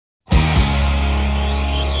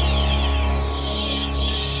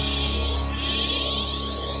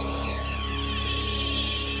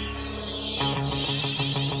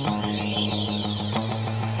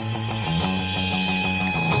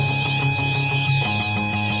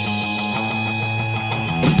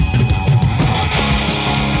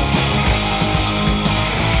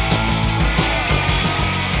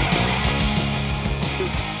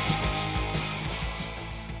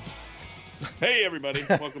everybody.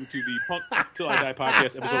 Welcome to the Punk Till I Die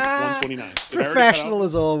podcast, episode 129. Professional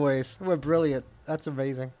as always. We're brilliant. That's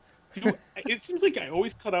amazing. It seems like I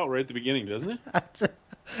always cut out right at the beginning, doesn't it?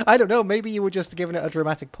 I don't know. Maybe you were just giving it a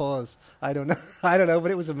dramatic pause. I don't know.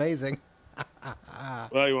 But it was amazing.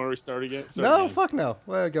 Well, you want to restart again? Fuck no.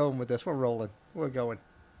 We're going with this. We're rolling. We're going.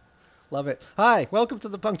 Love it. Hi, welcome to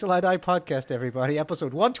the Punk Till I Die podcast, everybody.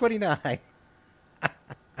 Episode 129.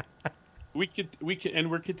 We can, and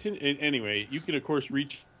we're continuing. Anyway, you can, of course,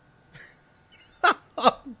 reach...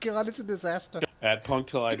 Oh, God, it's a disaster. At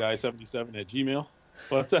punktillidie77@gmail.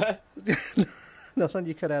 What's that? Nothing,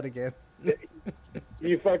 you cut out again.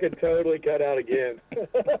 You fucking totally cut out again.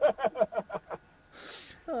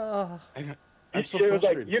 I'm so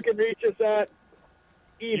frustrated. Like, you can reach us at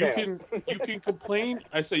email. You can complain.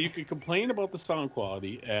 I say you can complain about the sound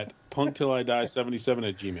quality at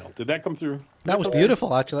punktillidie77@gmail. Did that come through? That was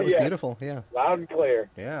beautiful, actually. That was beautiful, yeah. Loud and clear.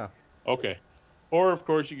 Yeah. Okay. Or, of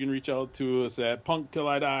course, you can reach out to us at Punk Till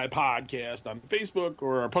I Die Podcast on Facebook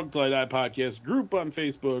or our Punk Till I Die Podcast group on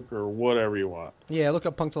Facebook or whatever you want. Yeah, look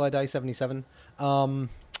up Punk Till I Die 77. And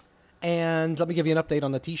let me give you an update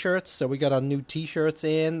on the T-shirts. So we got our new T-shirts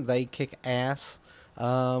in. They kick ass.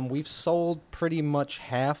 We've sold pretty much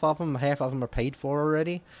half of them. Half of them are paid for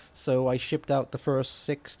already. So I shipped out the first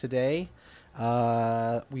 6 today.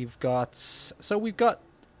 We've got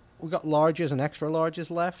larges and extra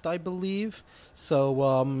larges left, I believe.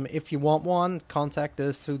 So if you want one, contact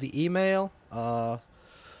us through the email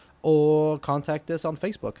or contact us on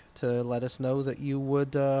Facebook to let us know that you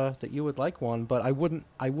would like one. But I wouldn't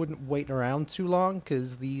wait around too long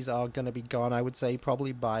because these are going to be gone. I would say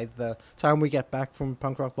probably by the time we get back from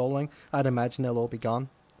Punk Rock Bowling, I'd imagine they'll all be gone.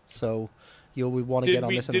 So you'll want to get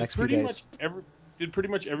on this in the next few days. Did pretty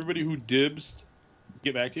much everybody who dibs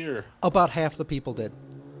get back to you? Or? About half the people did.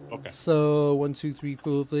 Okay. So 1, 2, 3,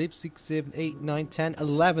 4, 5, 6, 7, 8, 9, 10,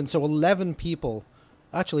 11. So 11 people,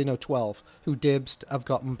 actually no, 12, who dibsed have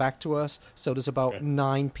gotten back to us. So there's about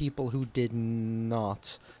 9 people who did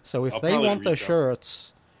not. So if they want the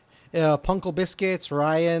shirts, Punkle Biscuits,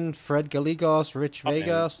 Ryan, Fred Gallegos, Rich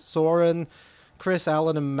Vegas, Soren, Chris,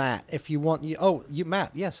 Allen, and Matt. If you want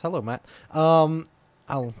Matt. Yes, hello, Matt.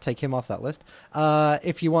 I'll take him off that list.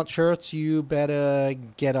 If you want shirts, you better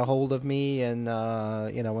get a hold of me and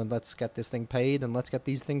let's get this thing paid and let's get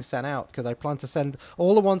these things sent out because I plan to send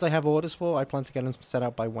all the ones I have orders for. I plan to get them sent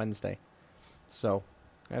out by Wednesday. So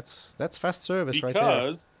that's fast service right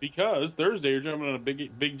there. Because Thursday you're jumping on a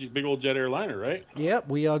big old jet airliner, right? Yep,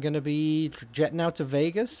 we are going to be jetting out to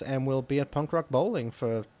Vegas and we'll be at Punk Rock Bowling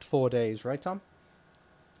for 4 days, right, Tom?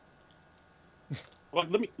 Well,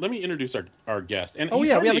 let me introduce our guest. And we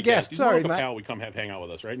have a guest. He's Sorry, Matt. Matt. Pal we come hang out with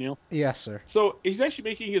us, right, Neil? Yes, sir. So he's actually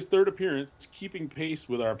making his 3rd appearance, keeping pace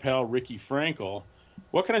with our pal Ricky Frankel.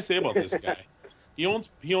 What can I say about this guy? He owns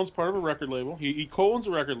part of a record label. He co-owns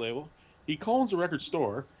a record label. He co-owns a record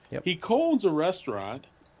store. Yep. He co-owns a restaurant.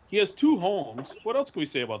 He has 2 homes. What else can we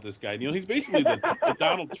say about this guy, Neil? He's basically the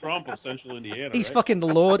Donald Trump of Central Indiana. He's right? fucking the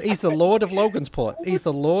Lord. He's the Lord of Logansport. He's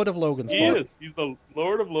the Lord of Logansport. He is. He's the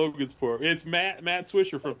Lord of Logansport. It's Matt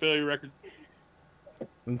Swisher from Failure Records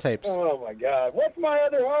and Tapes. Oh my God! What's my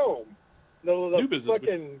other home? The New business,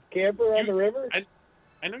 fucking camper on the river.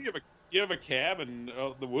 I know you have a cab in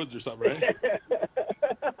the woods or something, right?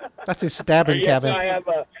 That's his stabbing cabin. I have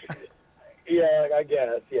I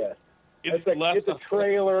guess, yes. It's a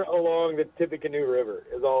trailer along the Tippecanoe River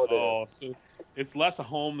is all it is. Oh, so it's less a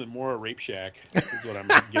home than more a rape shack is what I'm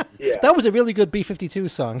getting. Yeah. That was a really good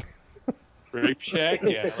B-52 song. Rape shack?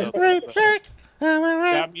 Yeah. Rape shack.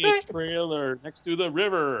 Got me a trailer next to the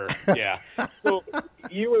river. Yeah. So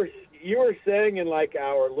you were saying in like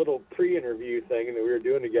our little pre-interview thing that we were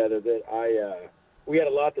doing together that we had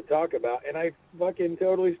a lot to talk about, and I fucking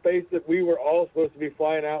totally spaced that we were all supposed to be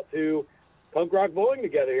flying out to Punk Rock Bowling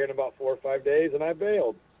together here in about 4 or 5 days, and I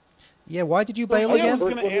bailed. Yeah, why did you bail again? I was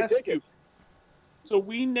going to ask you. So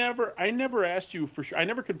I never asked you for sure. I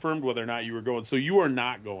never confirmed whether or not you were going. So you are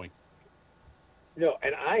not going. No,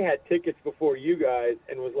 and I had tickets before you guys,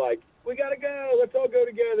 and was like, "We gotta go. Let's all go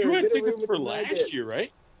together." You had tickets for last year,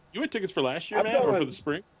 right? You had tickets for last year, Matt, or for the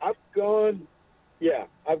spring? I've gone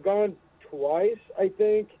twice, I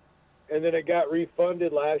think, and then it got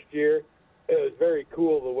refunded last year. It was very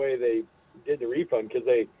cool the way they did the refund because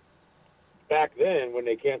back then when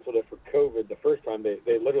they canceled it for COVID the first time, they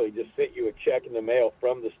literally just sent you a check in the mail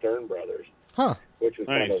from the Stern Brothers, which was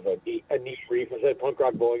nice. kind of a neat refund. It said Punk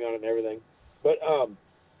Rock Bowling on it and everything. But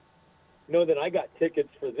then I got tickets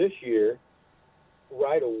for this year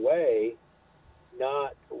right away,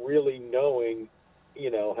 not really knowing,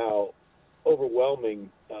 how overwhelming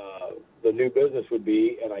the new business would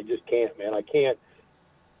be, and I just can't, man. I can't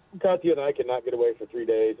Tati and I cannot get away for 3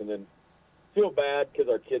 days and then feel bad because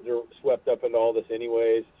our kids are swept up into all this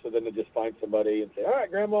anyways. So then they just find somebody and say, all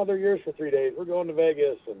right, Grandma, they're yours for 3 days. We're going to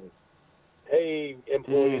Vegas. And, hey,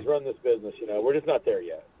 employees, run this business. We're just not there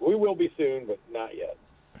yet. We will be soon, but not yet.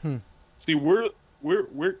 See,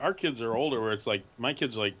 our kids are older where it's like, my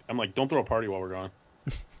kids are like, I'm like, don't throw a party while we're gone.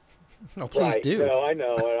 No, please do. No, I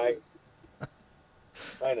know. And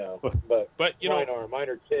I know. But mine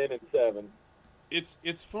are 10 and 7.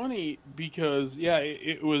 It's funny because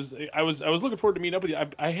it was I was looking forward to meeting up with you.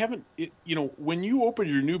 I haven't when you open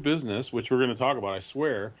your new business, which we're going to talk about, I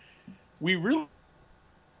swear, we really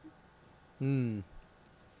kind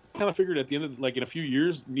of figured at the end of in a few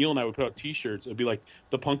years, Neil and I would put out T-shirts. It'd be like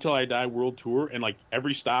the Punk Till I Die World Tour, and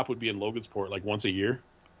every stop would be in Logansport once a year.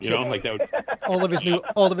 That would all of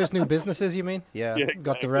his new businesses. You mean? Yeah. Exactly.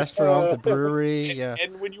 Got the restaurant, the brewery. Yeah.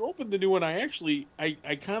 And when you opened the new one, I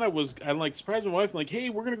kind of was surprised my wife. I'm like, hey,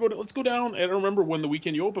 we're gonna let's go down. I don't remember when the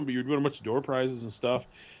weekend you opened, but you were doing a bunch of door prizes and stuff.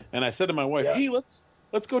 And I said to my wife, hey, let's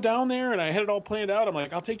go down there. And I had it all planned out. I'm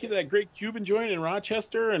like, I'll take you to that great Cuban joint in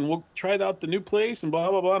Rochester, and we'll try out the new place and blah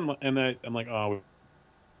blah blah. And I'm like, oh.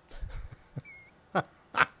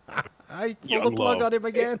 I pulled the plug on him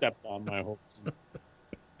again. Stepped on my whole.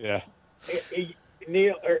 Yeah.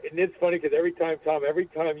 Neil, and it's funny because every time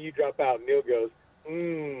you drop out, Neil goes,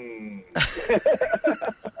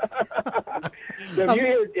 So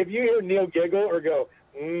if you hear Neil giggle or go,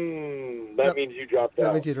 that means you dropped out.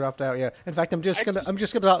 That means you dropped out. Yeah. In fact, I'm just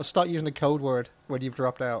gonna start using the code word when you've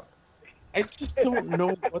dropped out. I just don't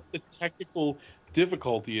know what the technical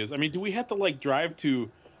difficulty is. I mean, do we have to drive to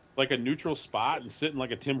a neutral spot and sit in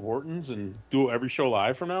a Tim Hortons and do every show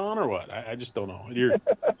live from now on, or what? I just don't know.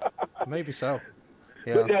 Maybe so.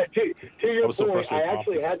 Yeah. But, to your point, I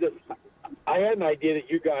actually had this. I had an idea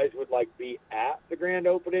that you guys would be at the grand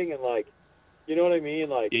opening and you know what I mean,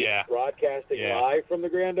 broadcasting live from the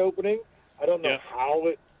grand opening. I don't know how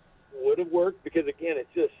it would have worked because again,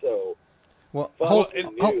 it's just so. Well,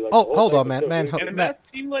 hold on, man. And that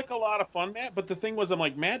seemed like a lot of fun, Matt. But the thing was, I'm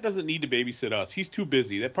like, Matt doesn't need to babysit us. He's too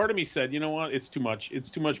busy. That part of me said, you know what? It's too much.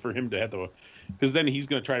 It's too much for him to have to, because then he's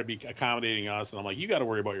going to try to be accommodating us. And I'm like, you got to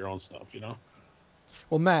worry about your own stuff,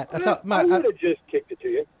 Well, Matt, I would have just kicked it to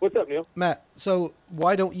you. What's up, Neil? Matt, so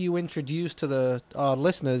why don't you introduce to the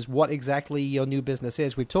listeners what exactly your new business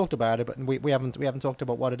is? We've talked about it, but we haven't talked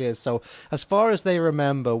about what it is. So, as far as they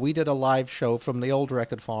remember, we did a live show from the old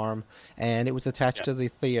record farm, and it was attached to the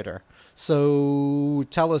theater. So,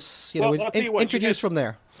 tell us, introduce from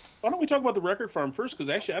there. Why don't we talk about the record farm first? Because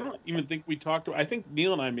actually, I don't even think we talked. I think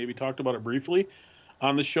Neil and I maybe talked about it briefly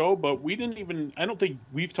on the show, but I don't think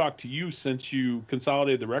we've talked to you since you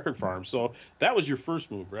consolidated the record farm. So that was your first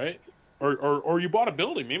move, right? Or you bought a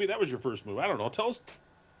building. Maybe that was your first move. I don't know. Tell us.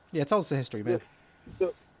 Yeah, tell us the history, man.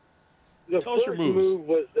 Tell us your moves. Move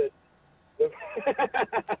was that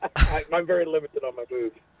I'm very limited on my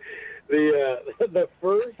moves. The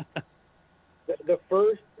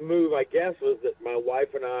first move, I guess, was that my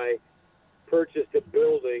wife and I purchased a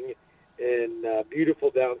building in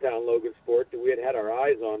beautiful downtown Logansport that we had our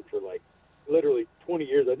eyes on for literally 20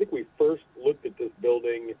 years. I think we first looked at this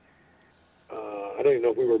building, I don't even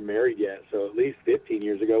know if we were married yet, so at least 15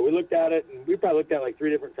 years ago. We looked at it, and we probably looked at it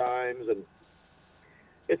 3 different times, and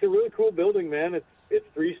it's a really cool building, man. It's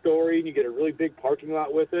 3-story, and you get a really big parking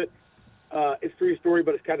lot with it. It's 3-story,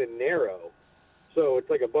 but it's kind of narrow, so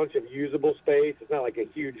it's a bunch of usable space. It's not like a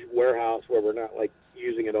huge warehouse where we're not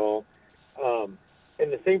using it all. At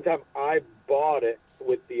the same time, I bought it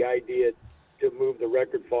with the idea to move the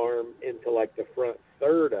record farm into the front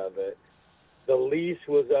third of it. The lease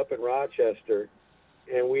was up in Rochester,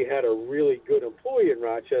 and we had a really good employee in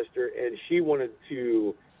Rochester, and she wanted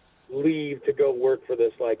to leave to go work for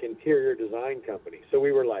this interior design company. So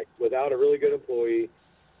we were without a really good employee,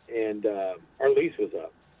 and our lease was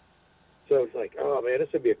up. So it's oh man,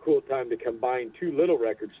 this would be a cool time to combine 2 little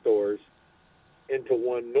record stores into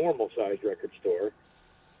one normal sized record store.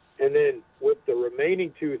 And then with the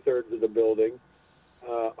remaining 2/3 of the building,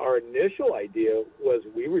 our initial idea was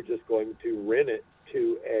we were just going to rent it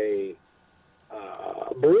to a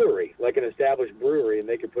brewery, an established brewery, and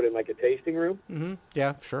they could put in a tasting room. Mm-hmm.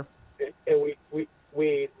 Yeah, sure. And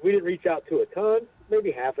we didn't reach out to a ton,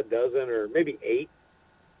 maybe half a dozen or maybe 8,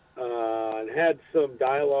 and had some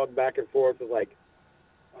dialogue back and forth with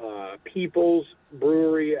People's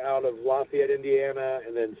Brewery out of Lafayette, Indiana,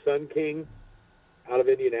 and then Sun King out of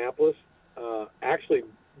Indianapolis. Actually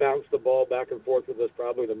bounced the ball back and forth with us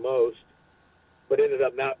probably the most, but ended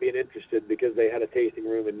up not being interested because they had a tasting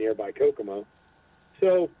room in nearby Kokomo.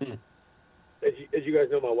 So, as you guys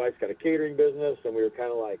know, my wife's got a catering business, and we were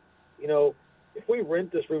kind of if we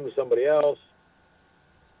rent this room to somebody else,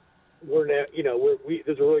 we're not,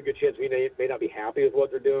 there's a really good chance we may not be happy with what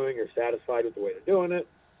they're doing or satisfied with the way they're doing it.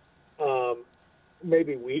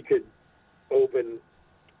 Maybe we could open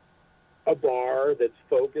a bar that's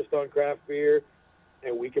focused on craft beer,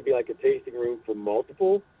 and we could be like a tasting room for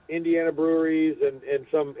multiple Indiana breweries and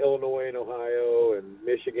some Illinois and Ohio and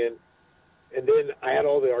Michigan. And then I had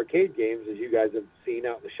all the arcade games, as you guys have seen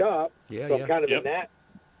out in the shop. Yeah, so I'm kind of in that.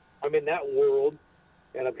 I'm in that world,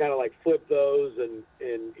 and I'm kind of like flip those and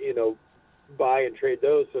buy and trade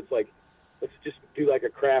those. So it's like, let's just do like a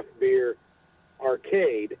craft beer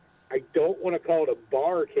arcade. I don't want to call it a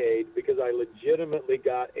barcade because I legitimately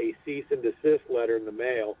got a cease and desist letter in the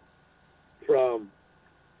mail from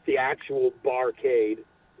the actual barcade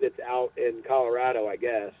that's out in Colorado, I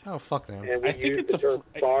guess. Oh, fuck them. And I think it's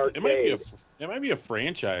it might be a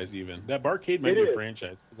franchise even. That barcade might be a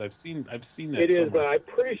franchise because I've seen that somewhere. It is, but I'm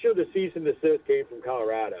pretty sure the cease and desist came from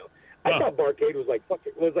Colorado. I thought Barcade was like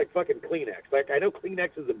fucking Kleenex. Like, I know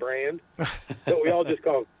Kleenex is a brand, but we all just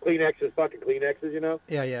call Kleenexes fucking Kleenexes, you know?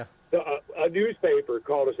 Yeah, yeah. So, a newspaper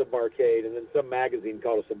called us a Barcade, and then some magazine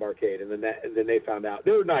called us a Barcade, and then they found out.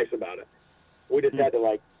 They were nice about it. We just had to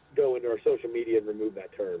like go into our social media and remove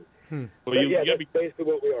that term. Well, that's basically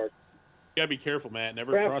what we are. You gotta be careful, Matt.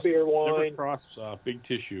 Never cross big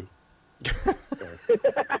tissue.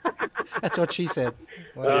 That's what she said.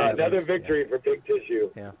 Another victory for Big Tissue.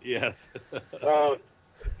 Yeah. Yes. So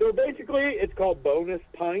basically, it's called Bonus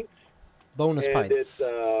Pints. Bonus pints. It's,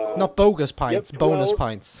 not bogus pints, bonus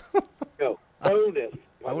pints. No, bonus.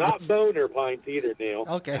 Not boner pints either, Neil.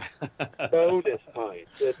 Okay. Bonus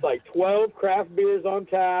pints. It's like 12 craft beers on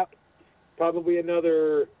tap, probably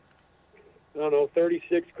another,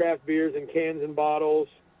 36 craft beers in cans and bottles,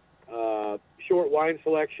 short wine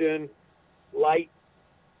selection, light,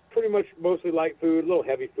 pretty much mostly light food, a little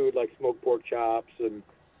heavy food like smoked pork chops and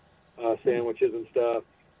sandwiches and stuff.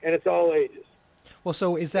 And it's all ages. Well,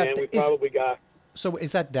 so is that... And we probably got... So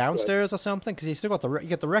is that downstairs or something? Because you still got you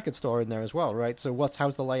get the record store in there as well, right? So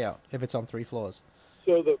how's the layout if it's on 3 floors?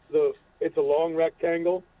 So it's a long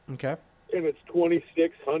rectangle. Okay. And it's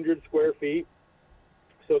 2,600 square feet.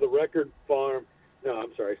 So the record farm... No,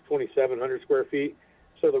 I'm sorry, it's 2,700 square feet.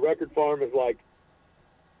 So the record farm is like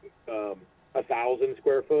 1,000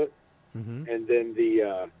 square foot. Mm-hmm. And then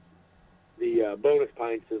the bonus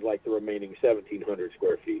pints is like the remaining 1,700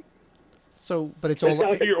 square feet. So, but it's all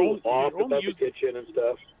like you're only using the kitchen and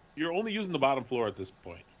stuff. You're only using the bottom floor at this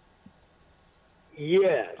point.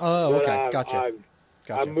 Yes. Oh, okay, gotcha.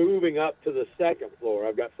 I'm moving up to the second floor.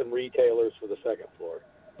 I've got some retailers for the second floor.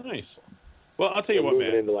 Nice. Well, I'll tell you what,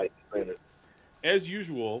 man. Into as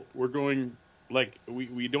usual, we're going like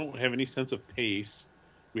we don't have any sense of pace.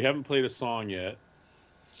 We haven't played a song yet,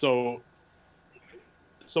 so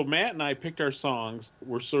Matt and I picked our songs.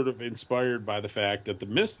 We're sort of inspired by the fact that the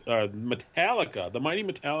Metallica, the mighty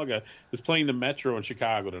Metallica, is playing the Metro in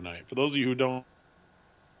Chicago tonight. For those of you who don't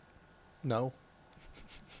know,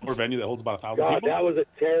 or venue that holds about 1,000 people. That was a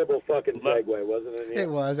terrible fucking segue, wasn't it? Yeah. It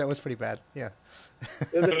was. That was pretty bad. Yeah.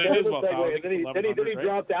 It was a terrible segue. Then he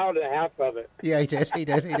dropped out at half of it. Yeah, he did.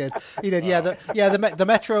 Yeah, the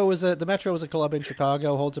Metro was a club in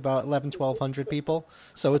Chicago, holds about 1,200 people.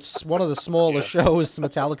 So it's one of the smaller shows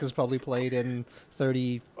Metallica's probably played in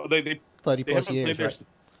 30 plus years. Right?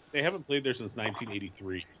 They haven't played there since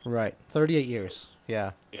 1983. Right, 38 years.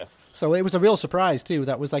 Yeah. Yes. So it was a real surprise too.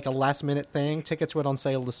 That was like a last minute thing. Tickets went on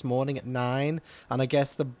sale this morning at 9, and I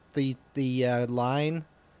guess the line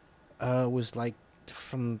was like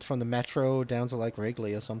from the Metro down to like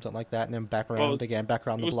Wrigley or something like that, and then back around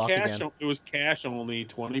the block again. It was cash only,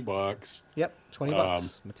 $20. Yep,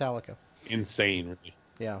 $20. Metallica. Insane, really.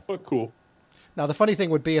 Yeah, but cool. Now the funny thing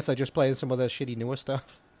would be if they just played some of the shitty newer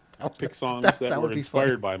stuff. Pick songs that were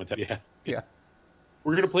inspired by Metallica. Yeah.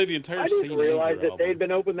 We're going to play the entire I didn't realize that album. they'd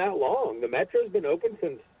been open that long. The Metro's been open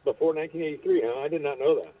since before 1983, huh? I did not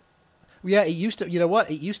know that. Yeah, it used to. You know what?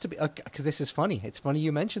 It used to be because this is funny. It's funny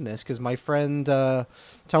you mentioned this because my friend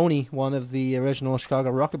Tony, one of the original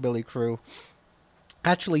Chicago Rockabilly crew,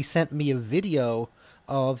 actually sent me a video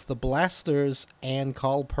of the Blasters and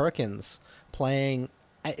Carl Perkins playing.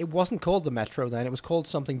 It wasn't called the Metro then. It was called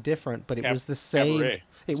something different, but it was the same. Cabaret.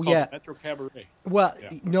 Metro Cabaret. Well,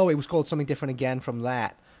 no, it was called something different again from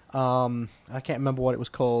that. I can't remember what it was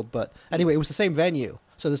called, but anyway, it was the same venue.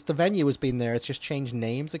 So the venue has been there. It's just changed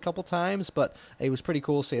names a couple times, but it was pretty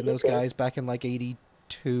cool seeing those guys back in like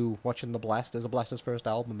 '82 watching the Blasters. The Blasters' first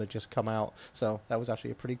album had just come out, so that was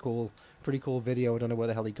actually a pretty cool video. I don't know where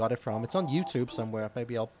the hell he got it from. It's on YouTube somewhere.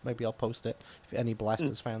 Maybe I'll post it if any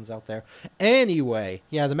Blasters fans out there. Anyway,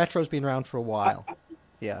 yeah, the Metro's been around for a while.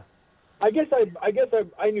 Yeah. I guess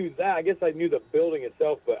I knew that. I guess I knew the building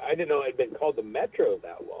itself, but I didn't know it had been called the Metro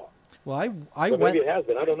that long. Well, I but went. Maybe it has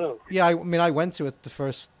been. I don't know. Yeah, I mean, I went to it the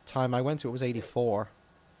first time I went to it was '84,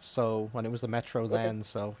 so when it was the Metro then.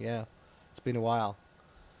 So yeah, it's been a while.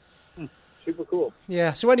 Super cool.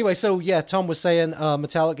 Yeah. So anyway, Tom was saying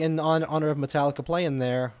Metallica in honor of Metallica playing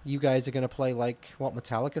there. You guys are gonna play like what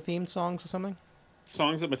Metallica themed songs or something?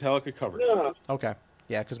 Songs that Metallica covered. Yeah. Okay.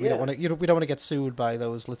 Yeah, because we don't want to. We don't want to get sued by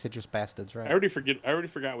those litigious bastards, right? I already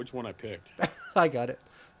forgot which one I picked. I got it.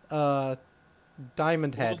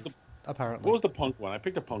 Diamond Head. Apparently. What was the punk one? I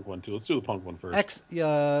picked a punk one too. Let's do the punk one first. You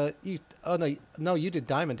did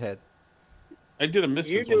Diamond Head. I did a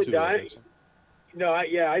Misfits one too. No,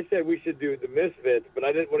 I said we should do the Misfits, but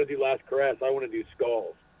I didn't want to do Last Caress. I want to do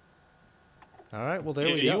Skulls. All right, well there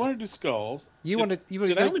we go. You want to do Skulls? Did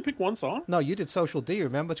I only pick one song? No, you did Social D.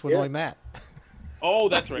 Remember to annoy Matt. Oh,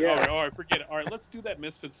 that's right. Yeah. All right, forget it. All right, let's do that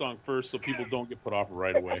Misfits song first, so people don't get put off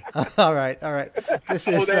right away. all right. This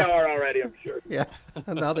is. They are already, I'm sure. Yeah,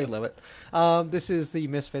 now they love it. This is the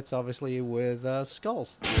Misfits, obviously, with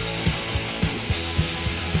Skulls.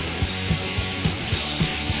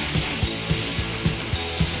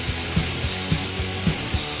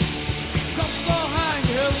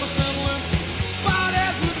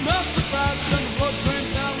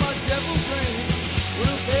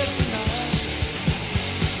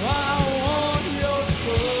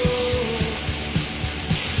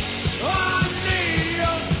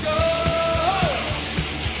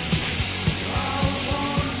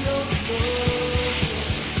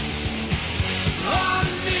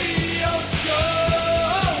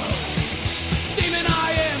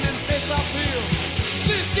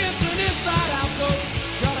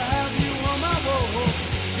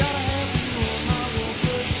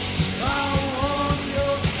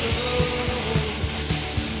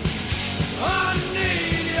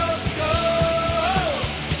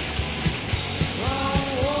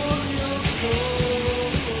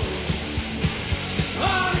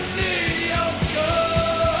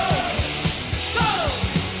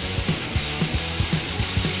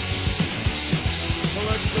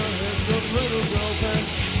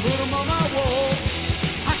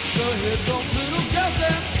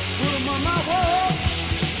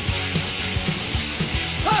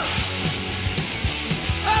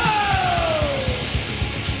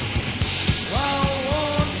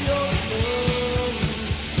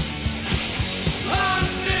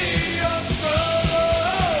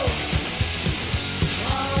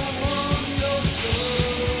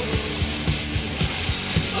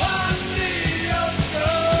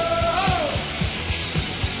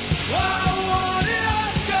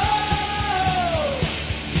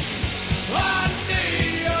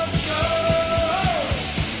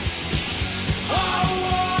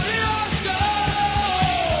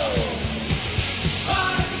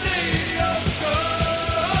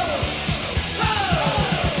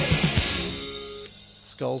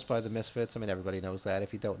 By the Misfits. I mean, everybody knows that.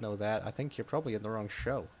 If you don't know that, I think you're probably in the wrong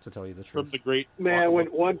show, to tell you the truth. From the great man, when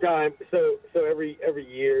one time, so every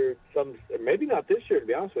year, maybe not this year, to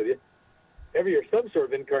be honest with you, every year some sort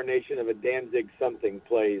of incarnation of a Danzig something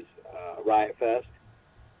plays Riot Fest.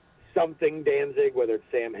 Something Danzig, whether it's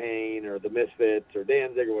Sam Hain or the Misfits or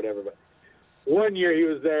Danzig or whatever. But one year he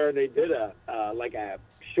was there and they did a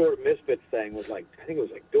short Misfits thing with I think it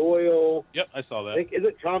was Doyle. Yep, I saw that. Is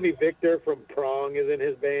it Tommy Victor from Prong is in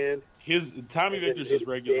his band? Tommy Victor's his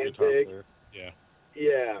regular guitar player. Yeah.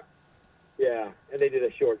 Yeah. And they did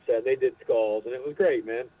a short set. They did Skulls and it was great,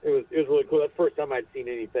 man. It was really cool. That's the first time I'd seen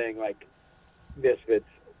anything like Misfits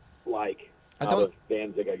out of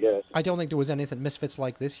Danzig, I guess. I don't think there was anything Misfits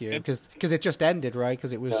like this year because it just ended, right?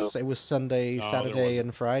 Because it was Sunday, Saturday,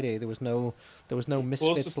 and Friday. There was no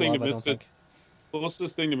Misfits love. I don't think.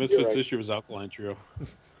 Closest thing to Misfits this year was Alkaline Trio.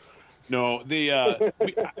 No,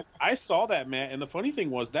 I saw that, Matt, and the funny thing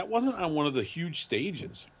was that wasn't on one of the huge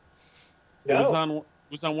stages. No. It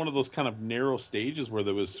was on one of those kind of narrow stages where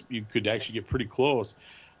you could actually get pretty close.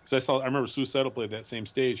 Because I remember Suicidal played that same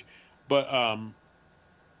stage, but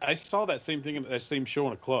I saw that same thing in that same show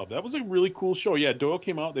in a club. That was a really cool show. Yeah, Doyle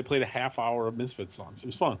came out. They played a half hour of Misfits songs. It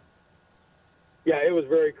was fun. Yeah, it was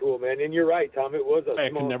very cool, man. And you're right, Tom. It was a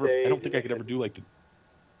small stage. I don't think I could ever do like the.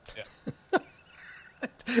 Yeah.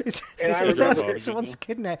 It sounds like someone's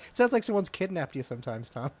kidnapped. It sounds like someone's kidnapped you sometimes,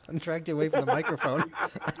 Tom, and dragged you away from the microphone.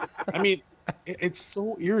 I mean, it's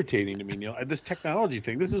so irritating to me, Neil. This technology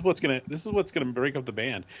thing. This is what's gonna break up the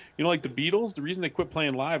band. You know, like the Beatles. The reason they quit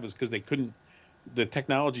playing live is because they couldn't. The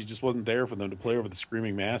technology just wasn't there for them to play over the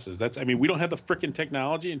screaming masses. We don't have the frickin'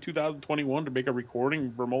 technology in 2021 to make a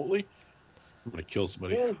recording remotely. I'm gonna kill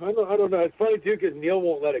somebody. Yeah, I don't know. It's funny too because Neil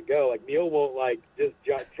won't let it go. Like Neil won't just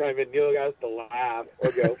chime in. Neil has to laugh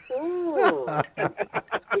or go. "Ooh."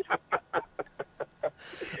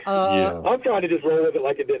 Yeah. I'm trying to just roll with it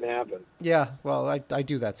like it didn't happen. Yeah, well, I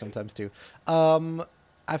do that sometimes too.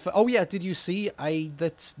 Oh yeah, did you see?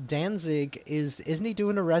 That Danzig isn't he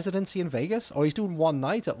doing a residency in Vegas? Or he's doing one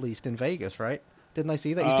night at least in Vegas, right? Didn't I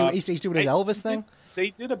see that he's doing his Elvis thing?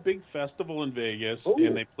 They did a big festival in Vegas, Ooh.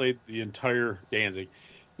 and they played the entire Danzig.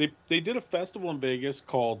 They did a festival in Vegas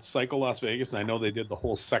called Psycho Las Vegas, and I know they did the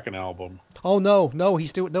whole second album. Oh no,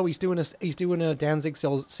 he's doing a Danzig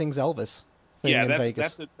sings Elvis thing in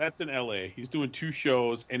Vegas. That's in L.A. He's doing 2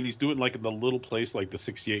 shows, and he's doing like in the little place like the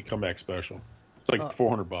 '68 comeback special. It's like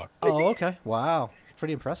 $400. Oh, okay, wow,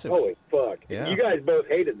 pretty impressive. Holy fuck! Yeah. You guys both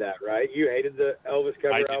hated that, right? You hated the Elvis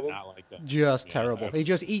cover I did album. not like that. Just terrible.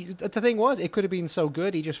 The thing was, it could have been so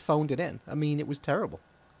good. He just phoned it in. I mean, it was terrible.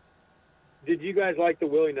 Did you guys like the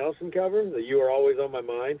Willie Nelson cover? The "You Are Always on My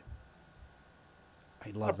Mind"? I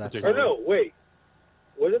love that Or song. no, wait,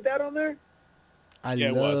 was it that on there?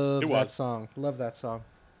 Yeah, love it that was. song. Love that song.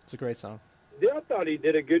 It's a great song. Yeah, I thought he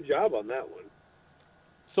did a good job on that one.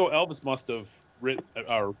 So Elvis must have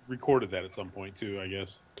recorded that at some point too, I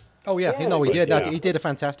guess. Oh yeah, Yeah, no, he did. yeah. He did a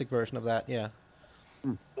fantastic version of that. Yeah,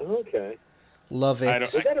 Okay. love it.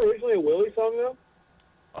 Was that originally a Willie song though?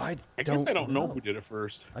 I guess I don't know who did it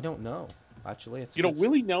first. I don't know. Actually, it's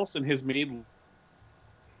Willie Nelson has made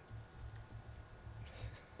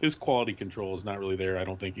his quality control is not really there. I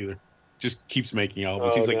don't think either. Just keeps making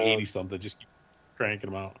albums. Oh, He's like no. 80 something. Just keeps cranking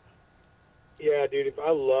them out. Yeah, dude. If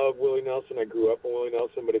I love Willie Nelson, I grew up on Willie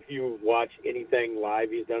Nelson. But if you watch anything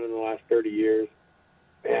live he's done in the last 30 years,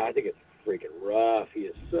 man, I think it's freaking rough.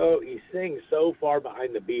 He sings so far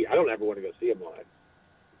behind the beat. I don't ever want to go see him live.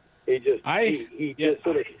 He just just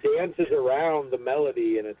sort of dances around the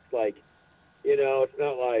melody, and it's like, it's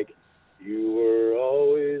not like you were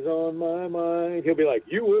always on my mind. He'll be like,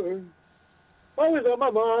 you were always on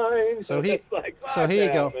my mind. So here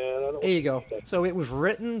you go. Man. Here you go. So it was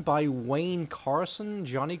written by Wayne Carson,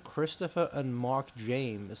 Johnny Christopher, and Mark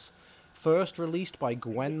James. First released by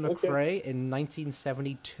Gwen McCrae in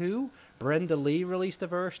 1972. Brenda Lee released a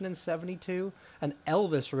version in 72. And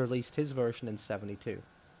Elvis released his version in 72.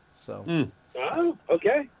 So. Oh,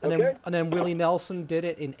 okay. And then Willie Nelson did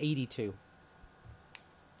it in 82.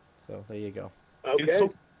 So there you go. Okay.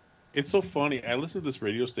 It's so funny. I listen to this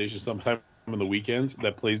radio station sometime on the weekends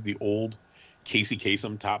that plays the old Casey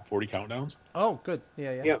Kasem top 40 countdowns. Oh, good.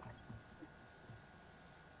 Yeah. Yeah.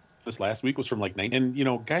 This last week was from like 90,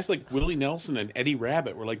 and guys like Willie Nelson and Eddie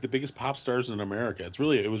Rabbitt were like the biggest pop stars in America.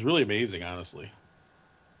 It was really amazing, honestly.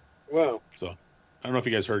 Wow. So I don't know if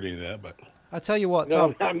you guys heard any of that, but I tell you what,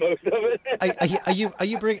 No, Tom. not most of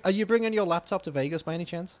it. Are you bringing your laptop to Vegas by any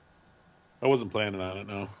chance? I wasn't planning on it.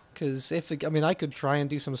 No. Because I could try and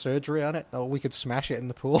do some surgery on it, or we could smash it in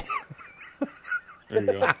the pool. There you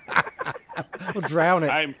go. We'll drown it.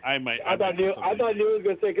 I thought Neil was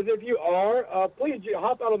going to say, because if you are, please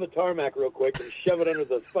hop out on the tarmac real quick and shove it under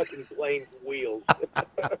the fucking plane's wheels.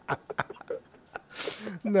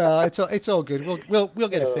 No, it's all good. We'll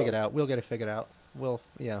get it figured out. We'll get it figured out.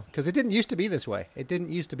 Because it didn't used to be this way. It didn't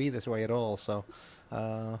used to be this way at all. So,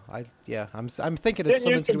 I'm thinking it's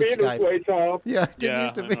something to do with Skype. Way, Tom. Yeah, it didn't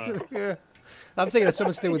used to be. Yeah, I'm thinking it's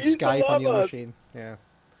something to do with Skype on your machine. Yeah.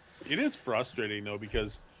 It is frustrating though,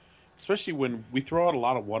 because especially when we throw out a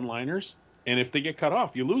lot of one-liners, and if they get cut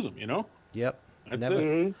off, you lose them. Yep. That's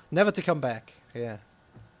it. Never to come back. Yeah.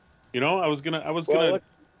 I was gonna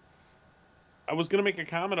make a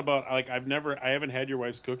comment about I haven't had your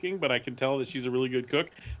wife's cooking, but I can tell that she's a really good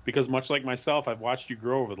cook because much like myself, I've watched you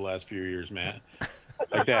grow over the last few years, Matt.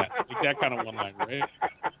 Like that kind of one line, right?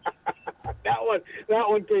 That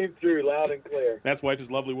one came through loud and clear. Matt's wife is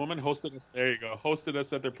a lovely woman. Hosted us. There you go. Hosted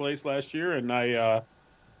us at their place last year, and I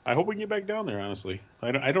hope we can get back down there. Honestly,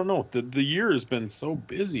 I don't know. The year has been so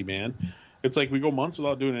busy, man. It's like we go months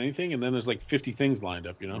without doing anything, and then there's like 50 things lined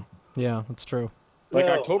up. Yeah, that's true. Like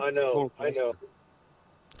No, October. I know.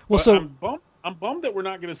 Well, But so I'm bummed that we're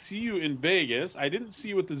not going to see you in Vegas. I didn't see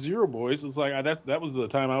you with the Zero Boys. It's like that was the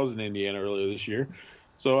time I was in Indiana earlier this year.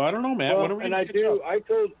 So I don't know, Matt. Well, When are we and going to catch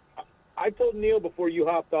up? I told Neil before you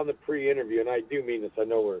hopped on the pre-interview, and I do mean this. I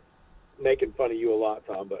know we're making fun of you a lot,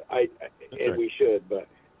 Tom, but we should. But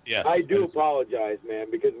Yes, I do apologize, man,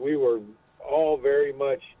 because we were all very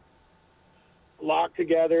much locked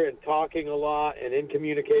together and talking a lot and in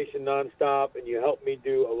communication nonstop, and you helped me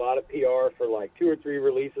do a lot of PR for like 2 or 3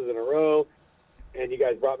 releases in a row, and you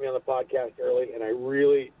guys brought me on the podcast early, and I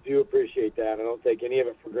really do appreciate that. I don't take any of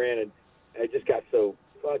it for granted. I just got so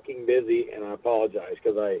fucking busy, and I apologize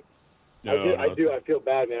because I do. I feel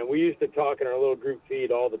bad, man. We used to talk in our little group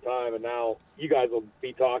feed all the time, and now you guys will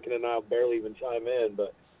be talking, and I'll barely even chime in.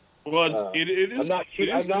 But it is.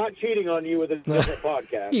 I'm not cheating on you with a different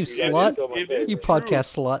podcast. You slut. You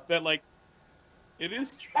podcast slut. That it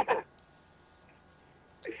is true.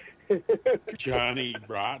 Johnny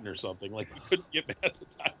Broughton or something. Like, you couldn't get past the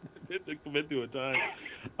time to commit to a time.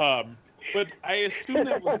 But I assume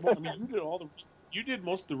that was more, I mean, you did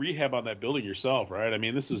most of the rehab on that building yourself, right? I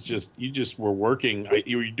mean, this is just, you just were working,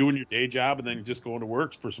 you were doing your day job and then just going to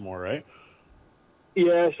work for some more, right?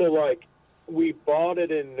 Yeah, so like we bought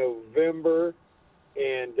it in November,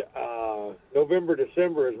 and November,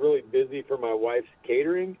 December is really busy for my wife's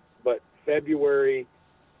catering, but January,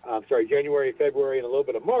 February, and a little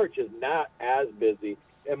bit of March is not as busy.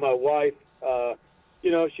 And my wife,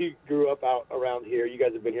 she grew up out around here. You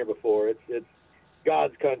guys have been here before. It's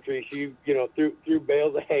God's country. She, threw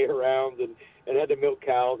bales of hay around and had to milk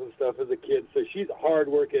cows and stuff as a kid. So she's a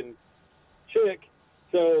hardworking chick.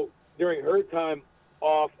 So during her time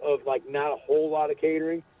off of like not a whole lot of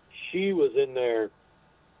catering, she was in there,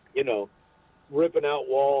 ripping out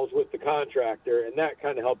walls with the contractor, and that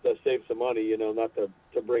kind of helped us save some money, not to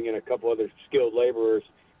bring in a couple other skilled laborers.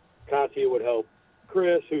 Katya would help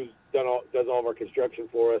Chris, who's does all of our construction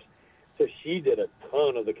for us. So she did a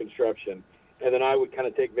ton of the construction. And then I would kind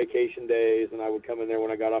of take vacation days, and I would come in there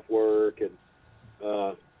when I got off work. And,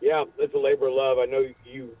 it's a labor of love. I know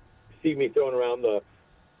you see me throwing around the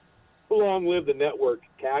long live the network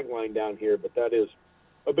tagline down here, but that is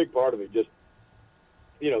a big part of it. Just,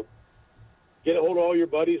 get a hold of all your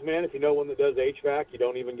buddies, man. If you know one that does HVAC, you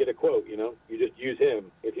don't even get a quote, You just use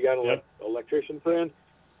him. If you got an electrician friend,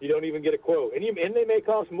 you don't even get a quote. And they may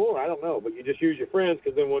cost more, I don't know, but you just use your friends,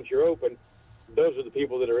 because then once you're open, those are the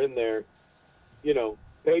people that are in there,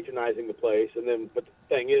 patronizing the place. And then, but the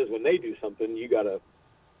thing is, when they do something, you gotta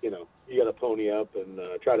pony up and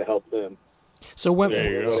try to help them. So when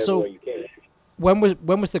was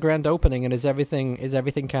the grand opening, and is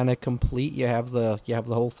everything kind of complete? You have the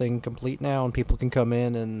whole thing complete now, and people can come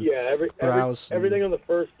in and browse. Everything on the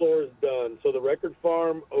first floor is done. So the Record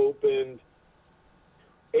Farm opened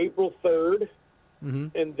April 3rd,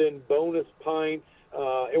 and then Bonus Pints,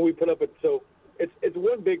 and we put up so it's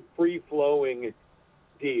one big free-flowing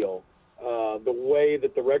deal. The way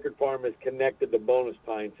that the Record Farm is connected to Bonus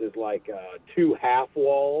Pints is like 2 half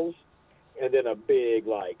walls and then a big,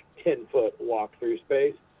 10-foot walk-through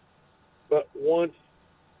space. But once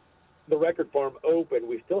the Record Farm opened,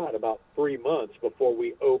 we still had about 3 months before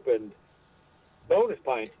we opened Bonus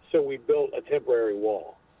Pints, so we built a temporary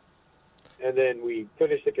wall. And then we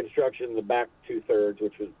finished the construction in the back 2/3,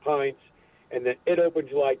 which was Pints, and then it opened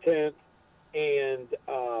July 10th. And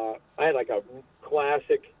I had a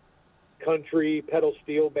classic country pedal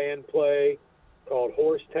steel band play called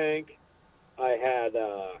Horse Tank. I had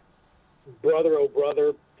Brother Oh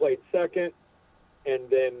Brother played second, and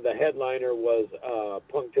then the headliner was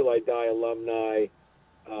Punk Till I Die alumni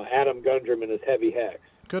Adam Gundrum and his Heavy Hex.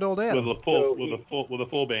 Good old Adam. With a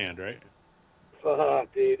full band, right?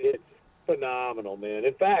 Dude, it's phenomenal, man.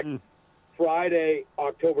 In fact, Friday,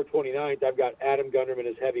 October 29th, I've got Adam Gundrum and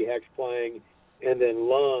his Heavy Hex playing, and then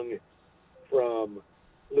Lung from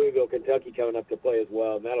Louisville, Kentucky coming up to play as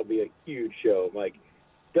well, and that'll be a huge show.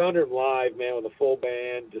 Gundrum live, man, with a full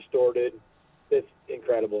band, distorted. It's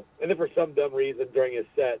incredible. And then for some dumb reason during his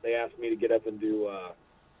set, they asked me to get up and do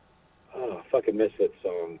fucking Misfits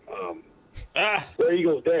song. Where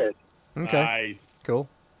Eagles Dead. Okay. Nice. Cool.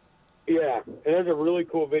 Yeah, and there's a really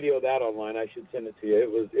cool video of that online. I should send it to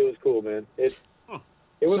you. It was cool, man. It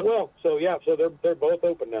went well. So they're both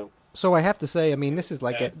open now. So I have to say, I mean, this is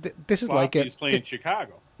he's playing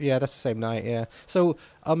Chicago. Yeah, that's the same night. Yeah. So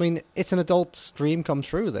I mean, it's an adult's dream come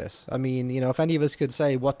true. This. I mean, if any of us could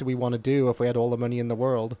say, what do we want to do if we had all the money in the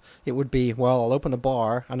world? It would be, well, I'll open a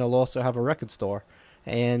bar and I'll also have a record store.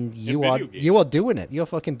 And you are doing it. You're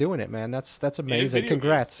fucking doing it, man. That's amazing.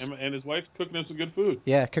 Congrats. And his wife's cooking us some good food.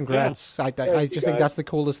 Yeah, congrats. Yeah. I just think that's the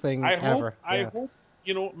coolest thing ever. I hope,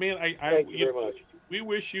 man, Thank you very much. We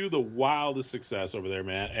wish you the wildest success over there,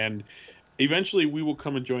 man. And eventually we will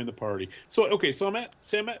come and join the party. So, okay, so I'm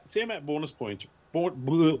at Bonus Pints,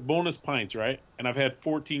 right? And I've had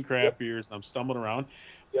 14 craft beers, and I'm stumbling around.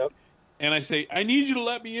 Yep. And I say, I need you to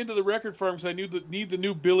let me into the Record Farm because I need the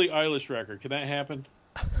new Billie Eilish record. Can that happen?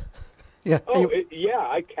 Yeah.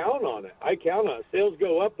 I count on it. Sales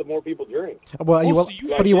go up the more people drink. Well, so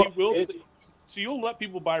you'll let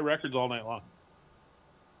people buy records all night long?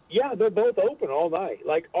 Yeah, they're both open all night.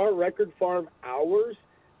 Our Record Farm hours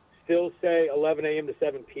still say 11 a.m. to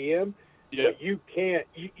 7 p.m. Yeah. But you can't.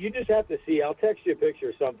 You just have to see. I'll text you a picture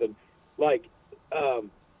or something.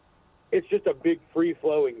 it's just a big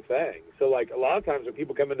free-flowing thing. So, like, a lot of times when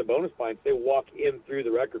people come into Bonus Pints, they walk in through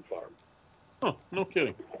the record farm. Oh, no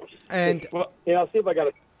kidding. And Well, Yeah, I'll see if I got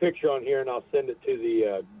a picture on here, and I'll send it to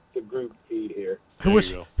the group feed here. who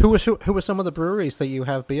were some of the breweries that you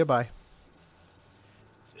have beer by?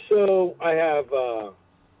 So I have, oh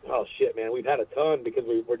shit, man, we've had a ton because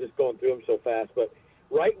we're just going through them so fast. But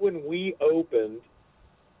right when we opened,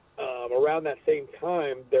 around that same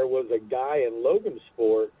time, there was a guy in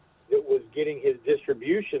Logansport that was getting his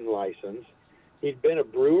distribution license. He'd been a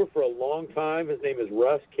brewer for a long time. His name is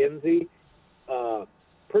Russ Kinsey.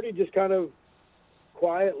 Pretty just kind of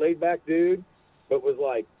quiet, laid-back dude, but was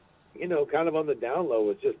like, you know, kind of on the down low,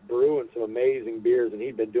 was just brewing some amazing beers, and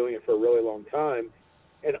he'd been doing it for a really long time.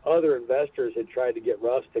 And other investors had tried to get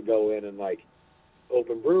Russ to go in and, like,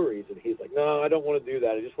 open breweries. And he's like, no, I don't want to do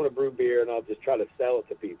that. I just want to brew beer, and I'll just try to sell it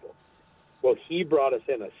to people. Well, he brought us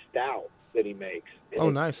in a stout that he makes. And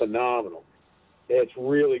it's nice. phenomenal. It's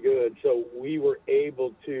really good. So we were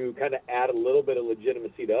able to kind of add a little bit of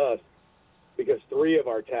legitimacy to us because 3 of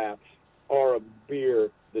our taps are a beer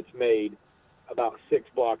that's made about 6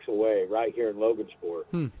 blocks away right here in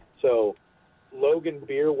Logansport. So Logan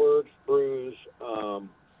Beer Works brews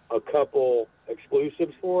a couple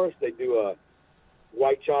exclusives for us. They do a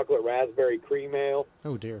white chocolate raspberry cream ale.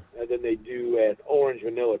 Oh, dear. And then they do an orange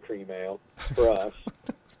vanilla cream ale for us.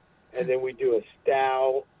 And then we do a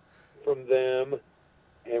stout from them,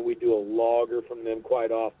 and we do a lager from them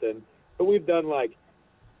quite often. But we've done, like,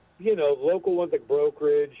 you know, local ones like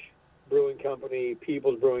Brokerage Brewing Company,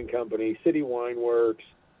 People's Brewing Company, City Wine Works.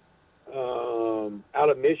 Out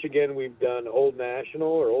of Michigan, we've done Old National,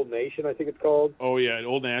 or Old Nation, I think it's called. oh, yeah,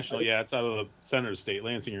 Old National. Yeah, it's out of the center of the state,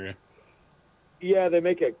 Lansing area. Yeah, they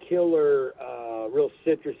make a killer, real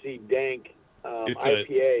citrusy, dank It's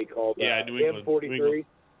IPA called New England, M43.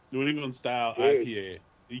 New England style Dude. IPA.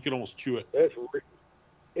 You can almost chew it.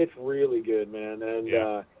 It's really good, man. And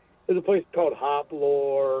Yeah. there's a place called Hop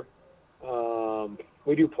Lore.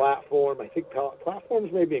 We do Platform. I think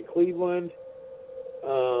Platform's maybe in Cleveland.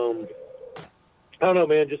 I don't know,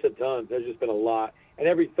 man, just a ton. There's just been a lot. And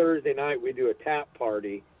every Thursday night we do a tap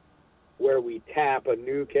party where we tap a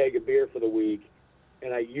new keg of beer for the week.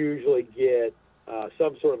 And I usually get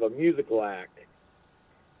some sort of a musical act.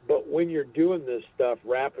 But when you're doing this stuff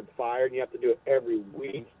rapid fire and you have to do it every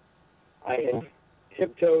week, I have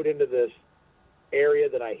tiptoed into this area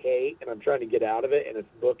that I hate, and I'm trying to get out of it, and it's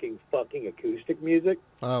booking fucking acoustic music.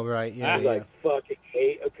 Oh, right. Yeah. I fucking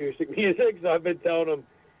hate acoustic music, so I've been telling them,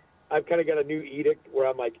 I've kind of got a new edict where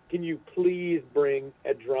I'm like, can you please bring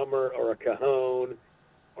a drummer or a cajon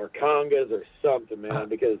or congas or something, man,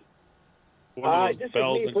 because just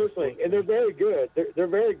as me personally, and they're very good. They're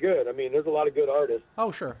very good. I mean, there's a lot of good artists.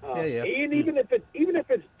 Oh, sure. Yeah. And even if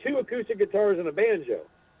it's 2 acoustic guitars and a banjo,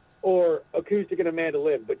 or acoustic and a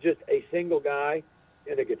mandolin, but just a single guy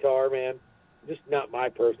and a guitar, man, just not my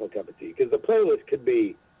personal cup of tea. Because the playlist could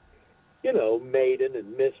be, you know, Maiden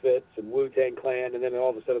and Misfits and Wu-Tang Clan, and then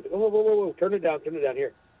all of a sudden, it's like, whoa, turn it down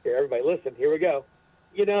here, everybody listen, here we go.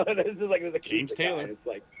 You know, and it's just like there's a James Taylor. It's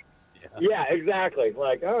like, yeah, exactly.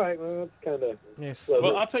 Like, all right, well, it's kind of. Yes.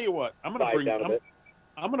 Well, I'll tell you what. I'm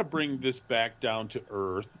gonna bring this back down to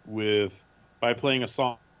earth by playing a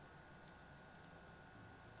song.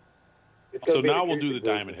 So now we'll do the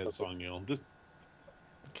Diamond Head song, Neil.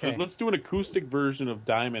 Let's do an acoustic version of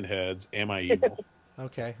Diamond Head's "Am I Evil?"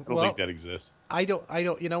 Okay. I don't think that exists. I don't.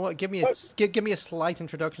 You know what? Give me a slight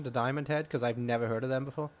introduction to Diamond Head because I've never heard of them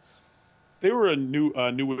before. They were a new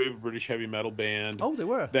wave British heavy metal band. Oh, they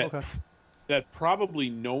were. Okay. That probably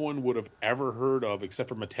no one would have ever heard of except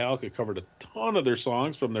for Metallica covered a ton of their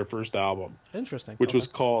songs from their first album. Interesting. Which was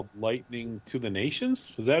called Lightning to the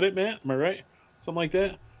Nations. Was that it, Matt? Am I right? Something like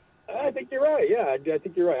that? I think you're right. Yeah, I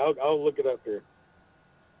think you're right. I'll look it up here.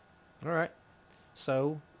 All right.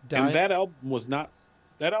 So, and that album was not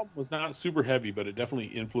super heavy, but it definitely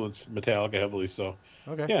influenced Metallica heavily. So,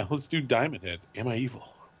 yeah, let's do Diamond Head. Am I Evil?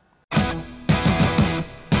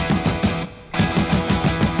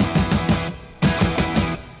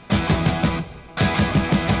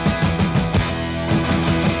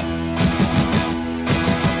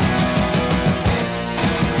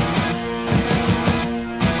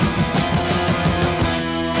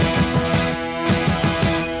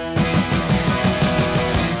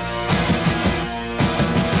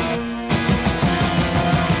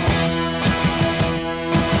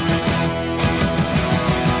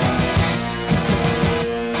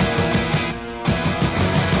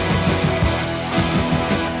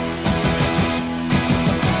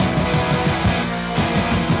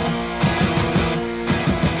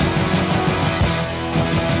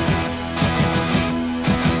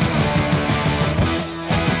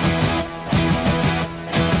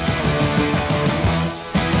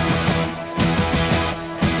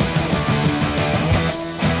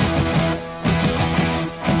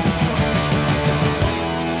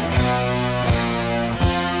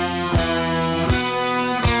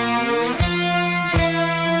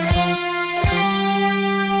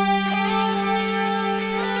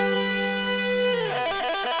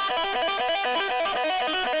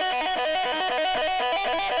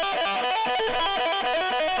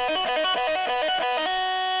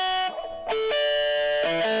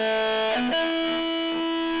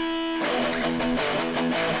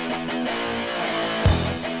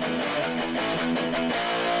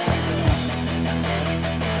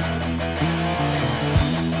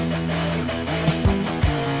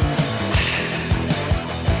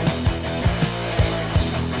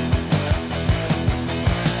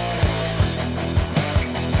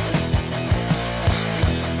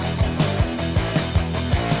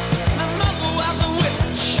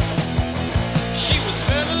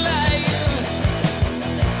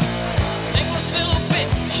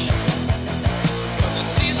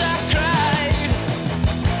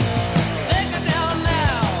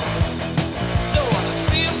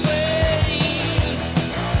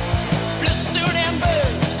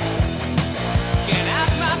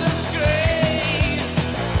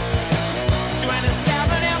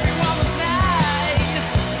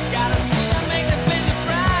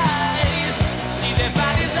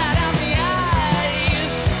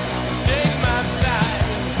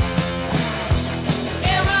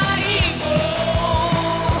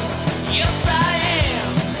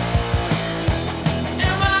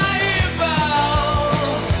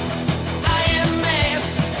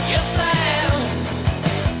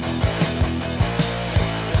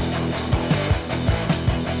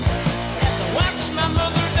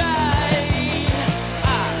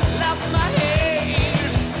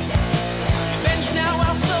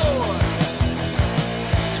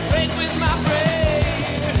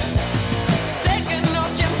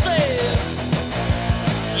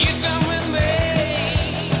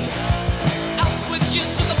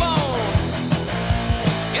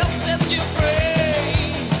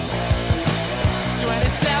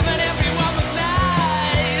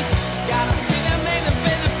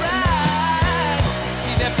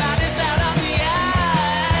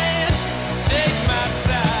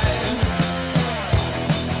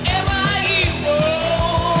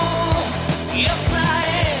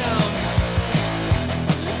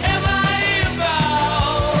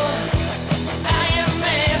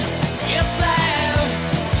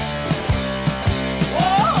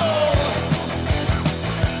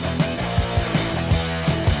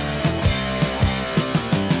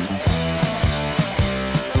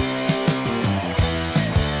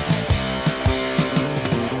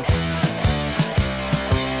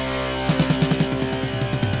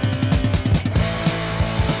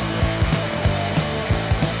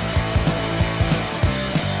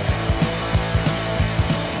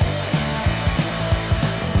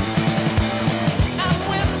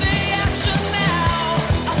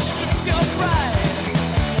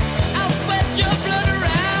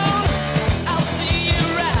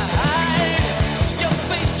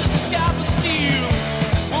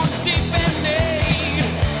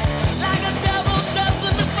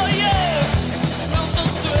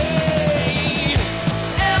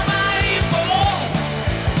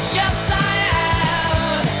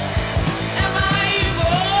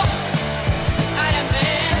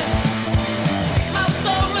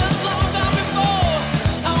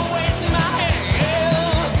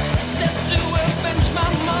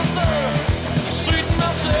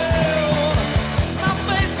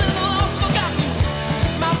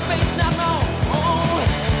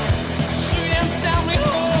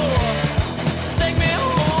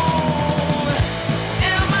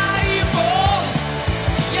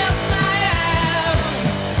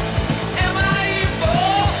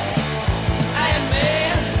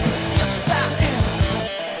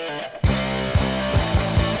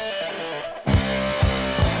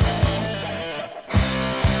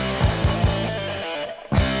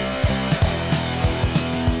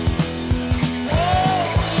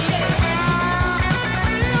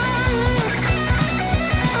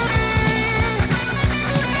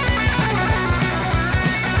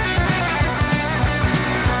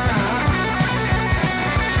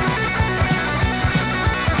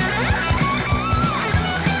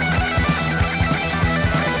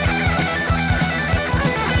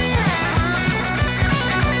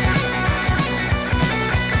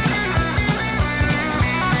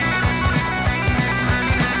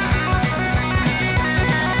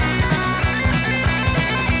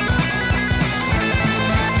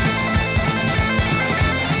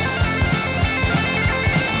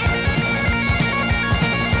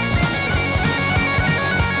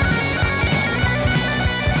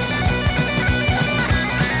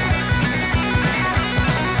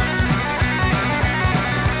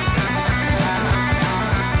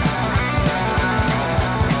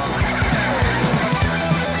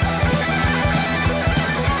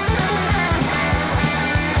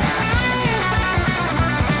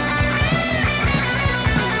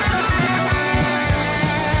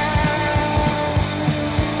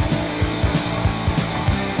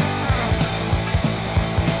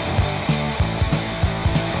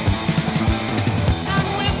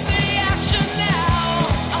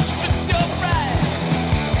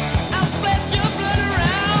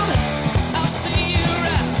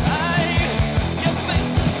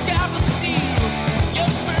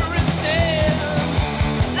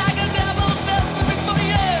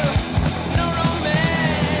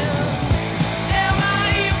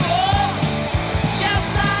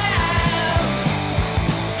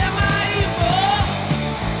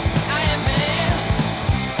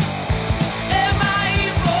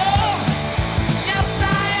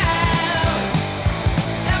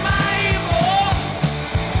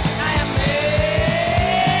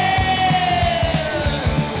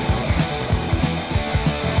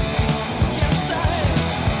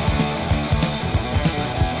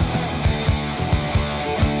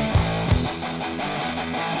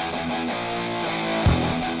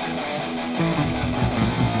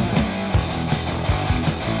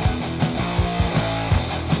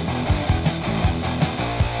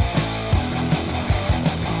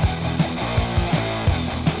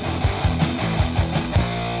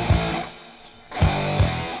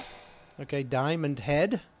 Okay, Diamond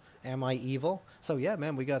Head. Am I Evil? So yeah,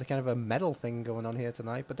 man, we got a kind of a metal thing going on here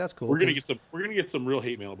tonight, but that's cool. We're gonna get some real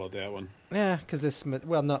hate mail about that one. Yeah, because this,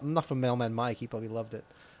 well, not from Mailman Mike. He probably loved it.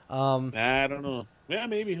 I don't know. Yeah,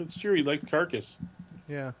 maybe it's true. He liked Carcass.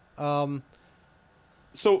 Yeah.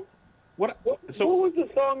 So what? So what was the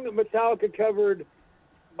song that Metallica covered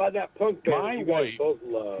by that punk band? My you Wife. guys both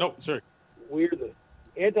love? No, sorry. Weird. The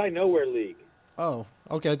Anti-Nowhere League. Oh,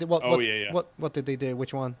 okay. Yeah. What did they do?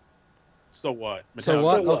 Which one? So what? So Metallica.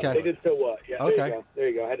 what? So Okay. They did So What. Yeah. Okay. There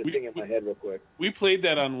you go. I had to sing it in my head real quick. We played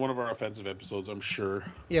that on one of our offensive episodes, I'm sure.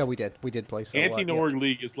 Yeah, we did. We did play So What. Anti-Nowhere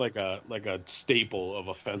League is like a staple of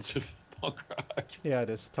offensive punk rock. Yeah, it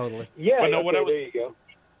is totally. Yeah. But no, okay, there you go.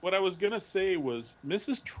 What I was gonna say was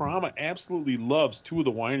Mrs. Trauma absolutely loves two of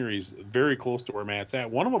the wineries very close to where Matt's at.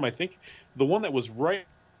 One of them, I think, the one that was right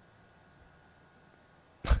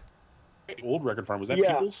old Record Farm, was that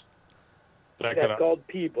Yeah. Peoples? That's called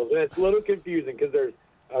Peoples. And it's a little confusing because there's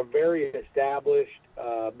a very established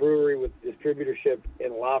brewery with distributorship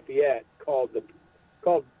in Lafayette called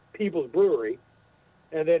Peoples Brewery,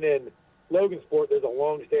 and then in Logansport there's a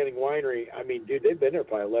long-standing winery. I mean, dude, they've been there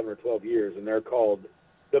probably 11 or 12 years, and they're called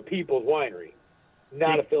the Peoples Winery.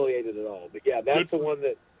 Not affiliated at all, but yeah, that's the one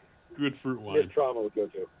that good fruit wine. Miss Trauma would go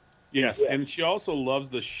to. Yes, Yeah. and she also loves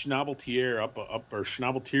the Schnabeltier up or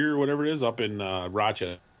Schnabeltier or whatever it is up in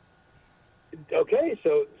Rochester. Okay,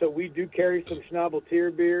 so we do carry some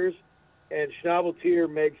Schnabeltier beers, and Schnabeltier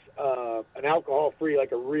makes an alcohol-free,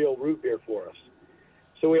 like a real root beer for us.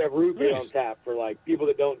 So we have root beer on tap for like people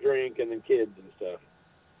that don't drink and then kids and stuff.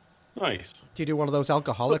 Nice. Do you do one of those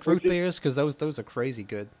alcoholic root beers? Because those are crazy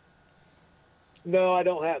good. No, I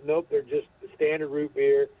don't have. Nope, they're just the standard root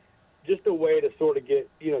beer. Just a way to sort of get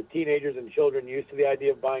teenagers and children used to the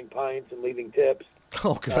idea of buying pints and leaving tips.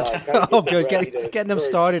 Oh, good. Kinda Oh, get them good. ready to Getting them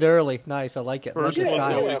start. started early. Nice. I like it. I like First your one's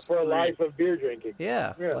style. always For a free. life of beer drinking.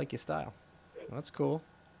 Yeah, Yeah. I like your style. That's cool.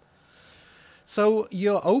 So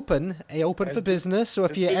you're open for business. So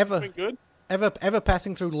if Has you business been good? ever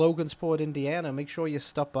passing through Logansport, Indiana, make sure you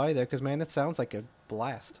stop by there because, man, it sounds like a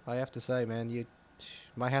blast. I have to say, man,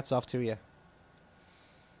 my hat's off to you.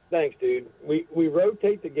 Thanks, dude. We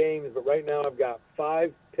rotate the games, but right now I've got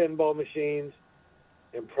 5 pinball machines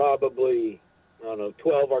and probably,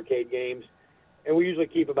 12 arcade games. And we usually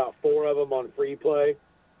keep about 4 of them on free play.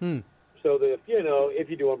 So that if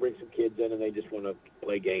you do want to bring some kids in and they just want to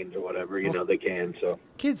play games or whatever, they can. So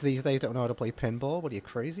Kids these days don't know how to play pinball. What are you,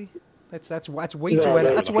 crazy? That's way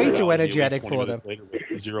too energetic for them.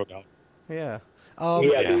 $0. Yeah.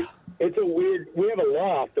 Dude, it's a weird. We have a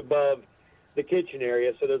loft above the kitchen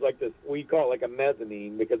area, so there's like this. We call it like a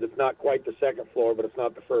mezzanine because it's not quite the second floor, but it's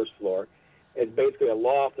not the first floor. It's basically a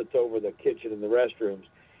loft that's over the kitchen and the restrooms.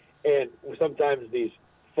 And sometimes these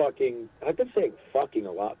fucking. I've been saying fucking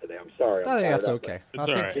a lot today. I'm sorry. I think that's okay. It's all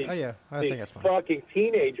right. I think that's fine. Fucking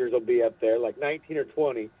teenagers will be up there, like 19 or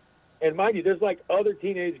 20. And mind you, there's like other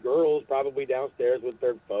teenage girls probably downstairs with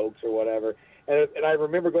their folks or whatever. And I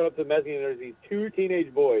remember going up to the mezzanine and there's these 2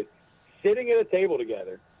 teenage boys sitting at a table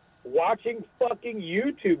together, watching fucking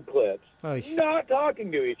YouTube clips, not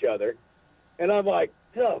talking to each other. And I'm like,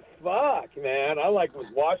 the fuck, man? I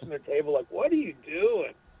was watching their table like, what are you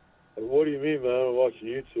doing? Like, what do you mean, man? I'm watching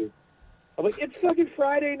YouTube. I'm like, it's fucking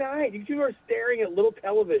Friday night. You two are staring at little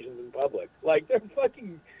televisions in public. Like, they're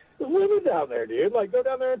fucking limits out there, dude. Like, go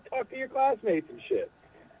down there and talk to your classmates and shit.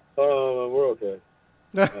 Oh, we're okay.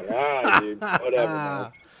 Like, dude, whatever,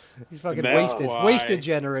 man. You fucking wasted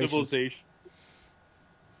generation. Civilization.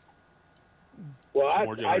 Well, I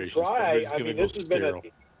generations. try. Everybody's I gonna mean, go this has been sterile.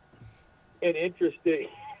 an interesting.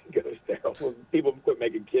 Go sterile. Well, people quit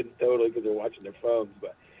making kids totally because they're watching their phones.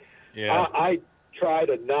 But Yeah. I try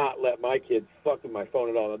to not let my kids fuck with my phone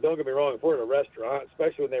at all. Now, don't get me wrong. If we're in a restaurant,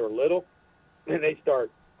 especially when they were little, and they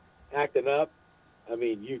start acting up, I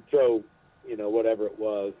mean, you throw, whatever it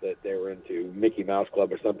was that they were into, Mickey Mouse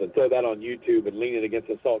Club or something, throw that on YouTube and lean it against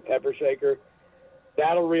a salt and pepper shaker.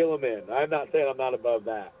 That'll reel them in. I'm not saying I'm not above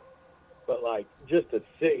that. But, like, just to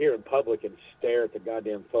sit here in public and stare at the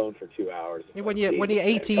goddamn phone for 2 hours. When you're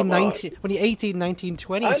 18, 19,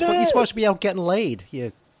 20, you're supposed to be out getting laid,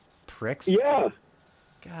 you pricks. Yeah.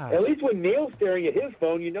 God. At least when Neil's staring at his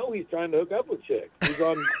phone, he's trying to hook up with chicks. He's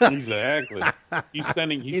on. Exactly. He's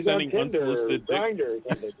sending on Tinder unsolicited or Grindr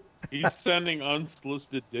or something. He's sending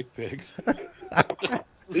unsolicited dick pics.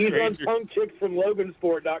 He's on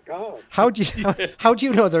tonguechicks.com. How'd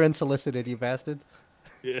you know they're unsolicited, you bastard?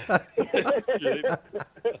 Yeah. That's true.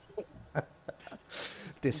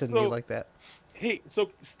 Dissing me like that. Hey,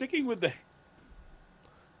 so sticking with the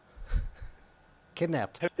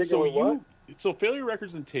Kidnapped. Sticking with what? So Failure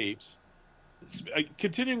Records and Tapes,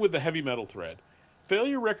 Continuing with the heavy metal thread,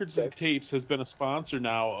 Failure Records and Tapes has been a sponsor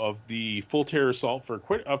now of the Full Terror Assault for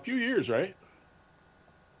quite a few years, right?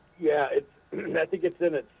 Yeah, I think it's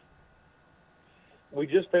in its. We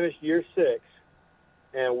just finished year 6,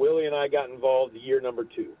 and Willie and I got involved year number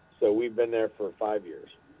 2. So we've been there for 5 years.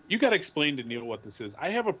 You got to explain to Neil what this is. I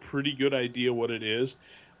have a pretty good idea what it is,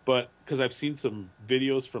 but because I've seen some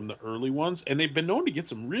videos from the early ones, and they've been known to get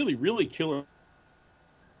some really, really killer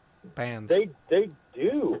bands. They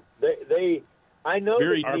do. They I know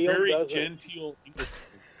very that Neil very doesn't, genteel English.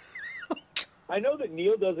 I know that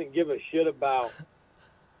Neil doesn't give a shit about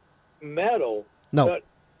metal. No. But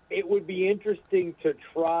it would be interesting to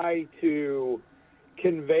try to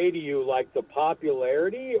convey to you like the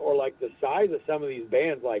popularity or like the size of some of these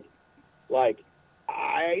bands. Like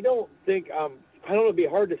I don't think I don't know. It'd be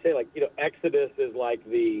hard to say like Exodus is like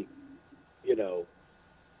the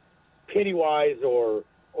Pennywise or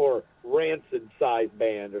Rancid size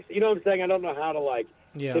band, or what I'm saying. I don't know how to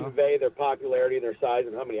convey their popularity and their size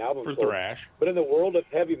and how many albums for sold. thrash. But in the world of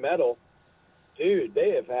heavy metal, dude,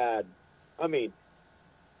 they have had. I mean,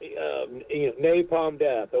 Napalm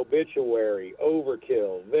Death, Obituary,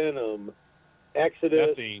 Overkill, Venom,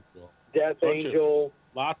 Exodus, Death Angel,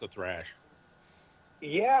 lots of thrash.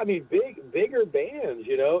 Yeah, I mean, bigger bands,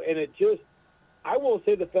 and it just. I won't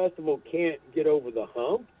say the festival can't get over the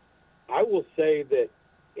hump. I will say that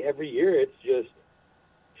every year it's just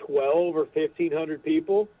 12 or 1,500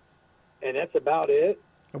 people, and that's about it.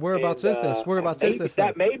 And whereabouts is this? Whereabouts is this?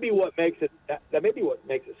 That may be what makes it. That may be what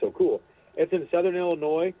makes it so cool. It's in Southern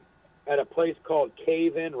Illinois, at a place called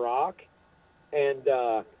Cave In Rock, and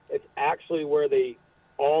it's actually where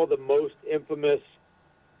all the most infamous,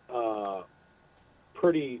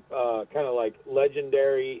 pretty kind of like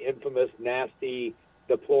legendary, infamous, nasty,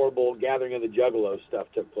 deplorable Gathering of the Juggalos stuff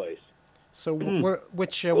took place. So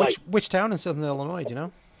which town in Southern Illinois, do you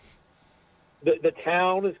know? The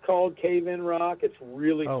town is called Cave In Rock. It's a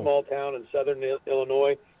really small town in Southern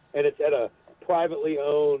Illinois, and it's at a privately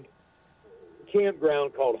owned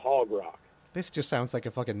campground called Hog Rock. This just sounds like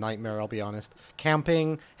a fucking nightmare, I'll be honest.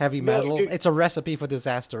 Camping, heavy metal, it's a recipe for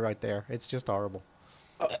disaster right there. It's just horrible.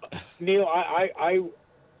 Neil, I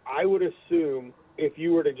would assume if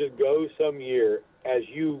you were to just go some year as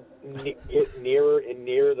you get nearer and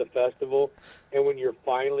nearer the festival, and when you're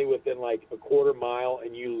finally within like a quarter mile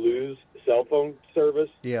and you lose cell phone service,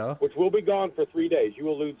 which will be gone for 3 days. You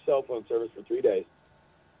will lose cell phone service for 3 days.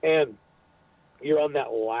 And you're on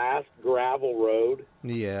that last gravel road.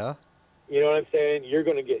 Yeah. You know what I'm saying? You're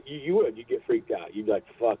going to get, you get freaked out. You'd be like,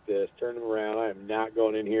 fuck this, turn them around. I am not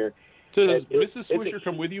going in here. Does Mrs. Swisher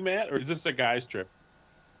come with you, Matt, or is this a guy's trip?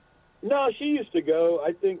 No, she used to go.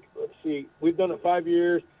 I think, let's see, we've done it 5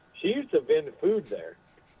 years. She used to vend food there.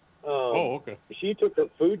 Okay. She took her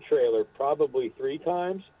food trailer probably 3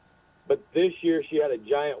 times, but this year she had a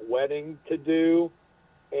giant wedding to do,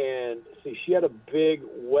 and see, she had a big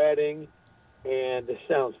wedding, and this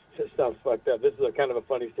sounds fucked up. This is a kind of a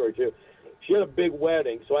funny story too. She had a big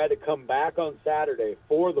wedding, so I had to come back on Saturday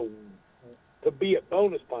to be at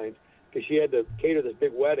Bonus Pines because she had to cater this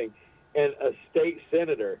big wedding, and a state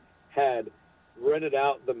senator had rented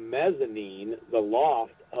out the mezzanine, the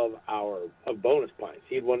loft of Bonus Pines.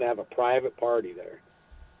 He'd want to have a private party there.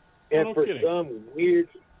 And for some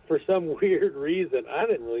weird reason, I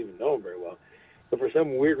didn't really even know him very well, but for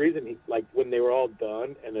some weird reason, when they were all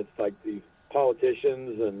done, and it's like these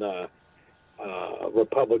politicians and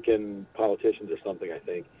Republican politicians or something, I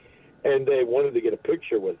think, and they wanted to get a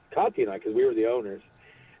picture with Katya and I because we were the owners.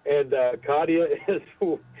 And Katya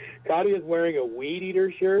is wearing a Weed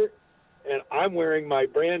Eater shirt, and I'm wearing my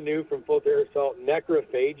brand new from Full Terror Assault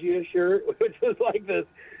Necrophagia shirt, which is like this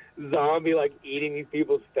zombie eating these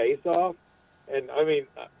people's face off. And I mean,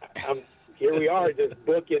 here we are just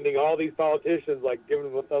bookending all these politicians, giving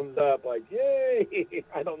them a thumbs up, yay!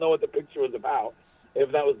 I don't know what the picture was about.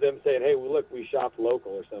 If that was them saying, hey, well, look, we shopped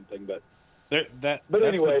local or something, but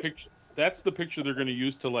anyway, that's the picture they're going to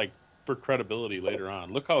use to for credibility later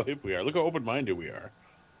on. Look how hip we are. Look how open-minded we are.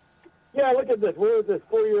 Yeah, look at this. We're with this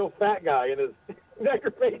 4-year-old fat guy in his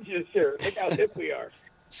Necrophagia shirt. Look how hip we are.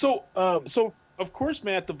 So of course,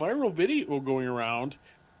 Matt, the viral video going around.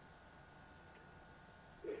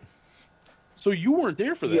 So you weren't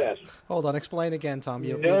there for that. Yes. Hold on. Explain again, Tom.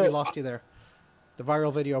 We lost you there. The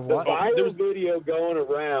viral video of what? The viral video going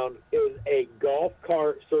around is a golf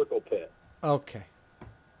cart circle pit. Okay.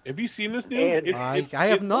 Have you seen this, Neil? I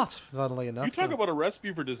have not, funnily enough. You talk about a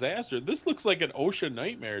recipe for disaster. This looks like an ocean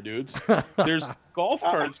nightmare, dudes. There's golf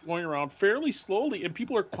carts going around fairly slowly, and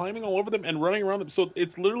people are climbing all over them and running around them. So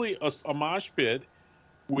it's literally a mosh pit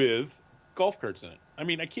with golf carts in it. I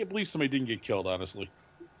mean, I can't believe somebody didn't get killed, honestly.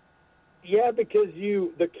 Yeah, because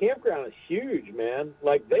the campground is huge, man.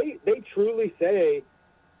 Like they truly say,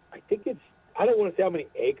 I think I don't want to say how many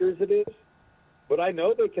acres it is, but I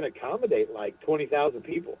know they can accommodate like 20,000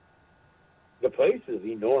 people. The place is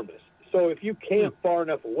enormous. So if you camp far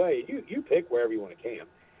enough away, you pick wherever you want to camp.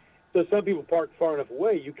 So some people park far enough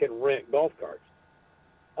away, you can rent golf carts.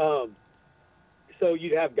 So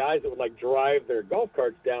you'd have guys that would like drive their golf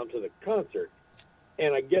carts down to the concert.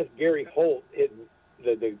 And I guess Gary Holt,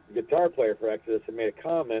 the guitar player for Exodus, had made a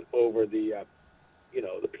comment over the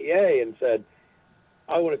PA and said,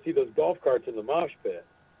 I want to see those golf carts in the mosh pit.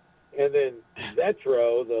 And then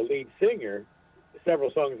Zetro, the lead singer,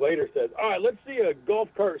 several songs later says, all right, let's see a golf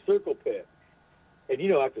cart circle pit. And,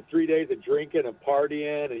 after 3 days of drinking and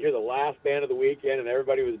partying, and you're the last band of the weekend and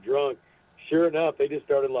everybody was drunk, sure enough, they just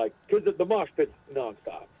started because the mosh pit's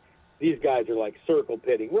nonstop. These guys are like circle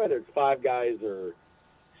pitting, whether it's 5 guys or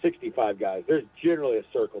 65 guys. There's generally a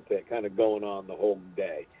circle pit kind of going on the whole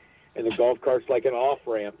day. And the golf cart's like an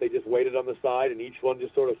off-ramp. They just waited on the side, and each one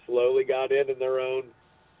just sort of slowly got in their own,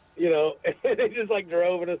 and they just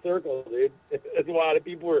drove in a circle, dude. That's a lot of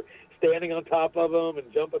people were standing on top of them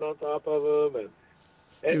and jumping on top of them.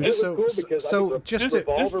 And dude, it was cool because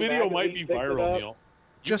this video might be viral, Neil.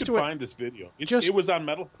 You can find this video. It was on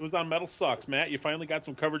Metal. It was on Metal Sucks, Matt. You finally got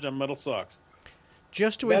some coverage on Metal Sucks.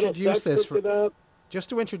 Just to introduce this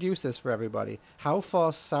for everybody, how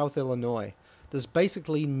far south Illinois? There's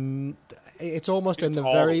basically it's almost in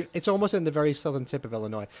the very southern tip of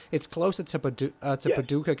Illinois. It's closer to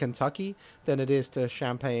Paducah, Kentucky, than it is to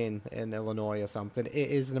Champaign in Illinois or something. It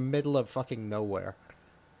is in the middle of fucking nowhere.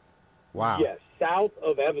 Wow. Yes, south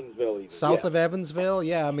of Evansville. Even. South of Evansville,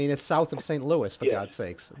 yeah. I mean, it's south of St. Louis, for God's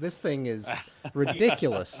sakes. This thing is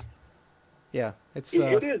ridiculous. Yeah, it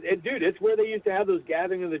is, dude. It's where they used to have those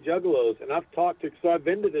gathering of the Juggalos, and I've talked to. So I've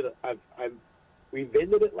vended it. We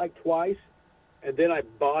vended it like twice, and then I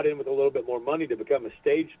bought in with a little bit more money to become a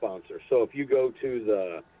stage sponsor. So if you go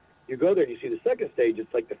there and you see the second stage,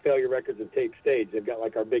 it's like the Failure Records and Tape stage. They've got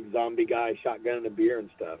like our big zombie guy, shotgun and a beer and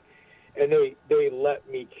stuff, and they let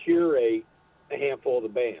me curate a handful of the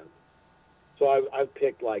bands. So I've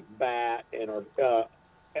picked like Bat and our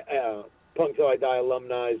Punk Till I Die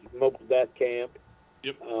alumni, Mobile Death Camp.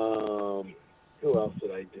 Yep. Who else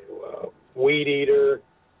did I do? Weed Eater,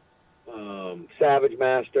 Savage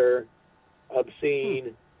Master,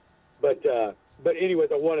 Obscene. But anyways,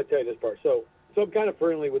 I want to tell you this part. So I'm kind of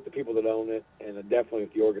friendly with the people that own it, and definitely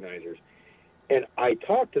with the organizers. And I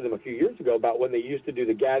talked to them a few years ago about when they used to do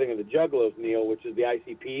the Gathering of the Juggalos, Neil, which is the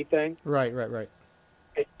ICP thing. Right.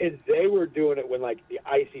 And they were doing it when like the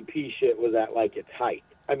ICP shit was at like its height.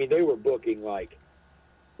 I mean, they were booking like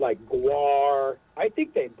Guar. I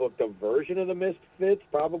think they booked a version of the Misfits,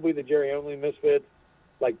 probably the Jerry Only Misfits.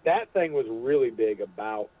 Like that thing was really big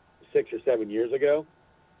about 6 or 7 years ago,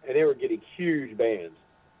 and they were getting huge bands.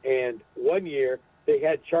 And one year they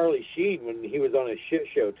had Charlie Sheen when he was on a shit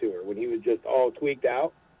show tour, when he was just all tweaked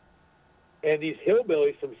out. And these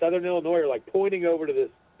hillbillies from Southern Illinois are like pointing over to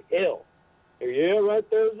this hill. Yeah, right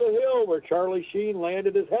there's the hill where Charlie Sheen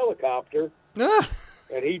landed his helicopter.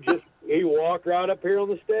 And he walked right up here on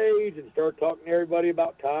the stage and started talking to everybody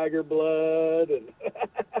about Tiger Blood. And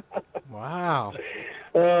wow.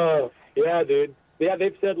 Yeah, dude. Yeah,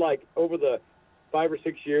 they've said like over the 5 or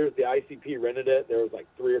 6 years the ICP rented it, there was like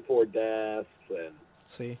 3 or 4 deaths. And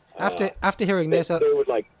see, after hearing this, they would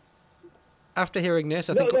like. After hearing this,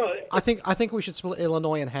 I think we should split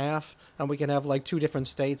Illinois in half, and we can have like 2 different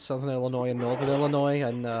states, Southern Illinois and Northern Illinois,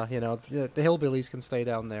 and the hillbillies can stay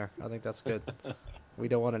down there. I think that's good. We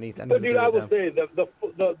don't want anything. But dude, I will say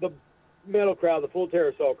the metal crowd, the Full Terror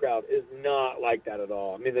Assault crowd, is not like that at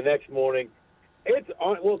all. I mean, the next morning, it's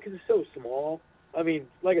on. Well, because it's so small. I mean,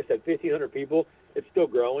 like I said, 1,500 people. It's still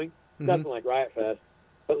growing. Mm-hmm. Nothing like Riot Fest,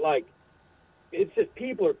 but like, it's just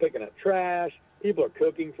people are picking up trash. People are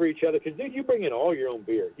cooking for each other. Because dude, you bring in all your own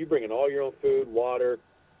beer. You bring in all your own food, water,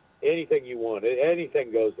 anything you want.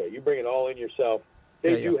 Anything goes there. You bring it all in yourself.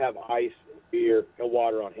 They do have ice, beer, and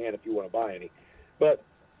water on hand if you want to buy any. But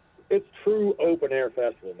it's true open air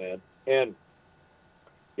festival, man. And,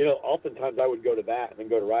 oftentimes I would go to that and then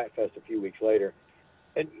go to Riot Fest a few weeks later.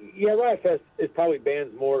 And, yeah, Riot Fest is probably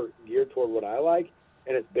bands more geared toward what I like,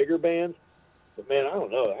 and it's bigger bands. But, man, I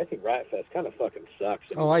don't know. I think Riot Fest kind of fucking sucks.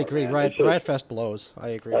 Oh, I agree. Riot Fest blows. I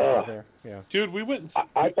agree with you there. Yeah. Dude, we went.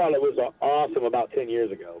 I thought it was awesome about 10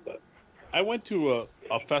 years ago, but. I went to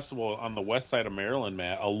a festival on the west side of Maryland,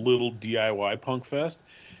 Matt, a little DIY punk fest.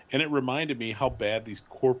 And it reminded me how bad these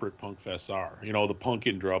corporate punk fests are. You know, the Punk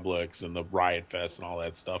in Drublics and the Riot Fest and all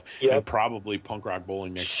that stuff. Yep. And probably Punk Rock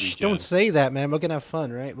Bowling next weekend. Don't say that, man. We're going to have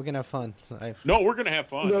fun, right? We're going to have fun. No, we're going to have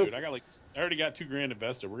fun, dude. I already got $2,000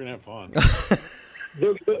 invested. We're going to have fun.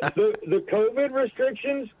 the COVID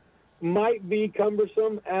restrictions might be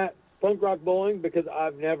cumbersome at Punk Rock Bowling because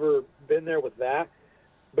I've never been there with that.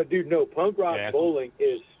 But, dude, no, Punk Rock Bowling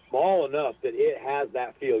is small enough that it has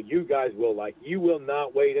that feel. You guys will like. You will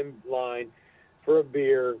not wait in line for a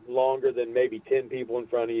beer longer than maybe 10 people in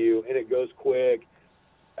front of you, and it goes quick.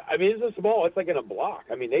 I mean, it's small. It's like in a block.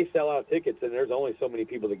 I mean, they sell out tickets, and there's only so many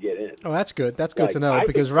people to get in. Oh, that's good. That's good to know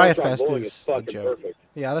because Riot Fest is a joke. Perfect.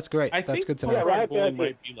 Yeah, that's great. That's good to know. Riot Fest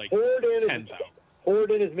might be like 10,000.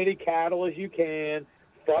 Hoard in as many cattle as you can.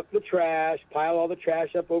 Fuck the trash. Pile all the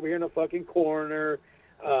trash up over here in a fucking corner.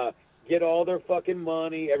 Get all their fucking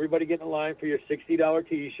money. Everybody get in line for your $60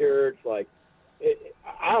 T-shirts. Like,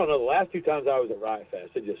 I don't know. The last 2 times I was at Riot Fest,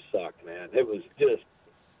 it just sucked, man. It was just.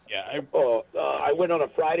 Yeah. I went on a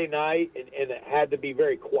Friday night, and it had to be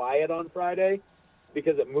very quiet on Friday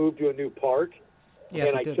because it moved to a new park. Yes,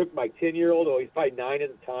 and I took my 10-year-old. He's probably 9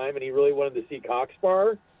 at the time, and he really wanted to see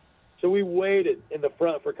Cockspur. So we waited in the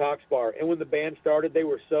front for Cockspur. And when the band started, they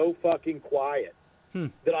were so fucking quiet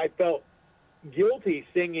that I felt guilty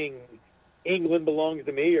singing England Belongs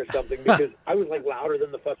to Me or something because I was like louder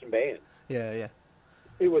than the fucking band. Yeah.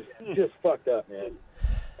 It was just fucked up, man.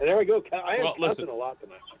 And there I go. I am cussing a lot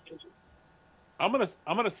tonight. I'm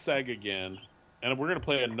gonna seg again, and we're gonna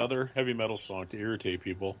play another heavy metal song to irritate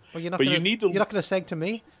people. Well, you're not gonna seg to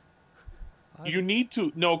me. You need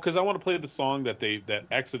to because I want to play the song that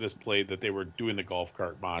Exodus played that they were doing the golf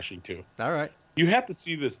cart moshing to. All right. You have to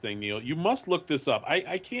see this thing, Neil. You must look this up.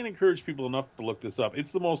 I can't encourage people enough to look this up.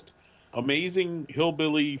 It's the most amazing,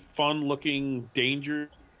 hillbilly, fun-looking, danger.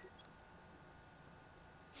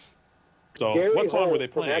 So, what song were they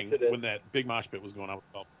playing when that big mosh pit was going on with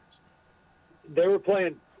the golf carts? They were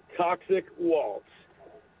playing Toxic Waltz.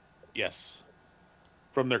 Yes.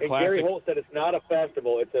 From their classic. Gary Holt said it's not a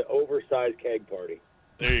festival; it's an oversized keg party.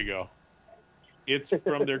 There you go. It's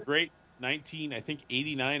from their great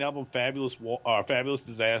 1989 album, Fabulous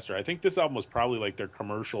Disaster. I think this album was probably like their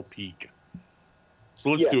commercial peak. So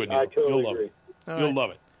let's do it, Neil. I totally You'll love agree. it. You'll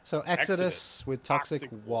love it. So Exodus with Toxic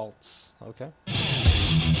Waltz. Okay.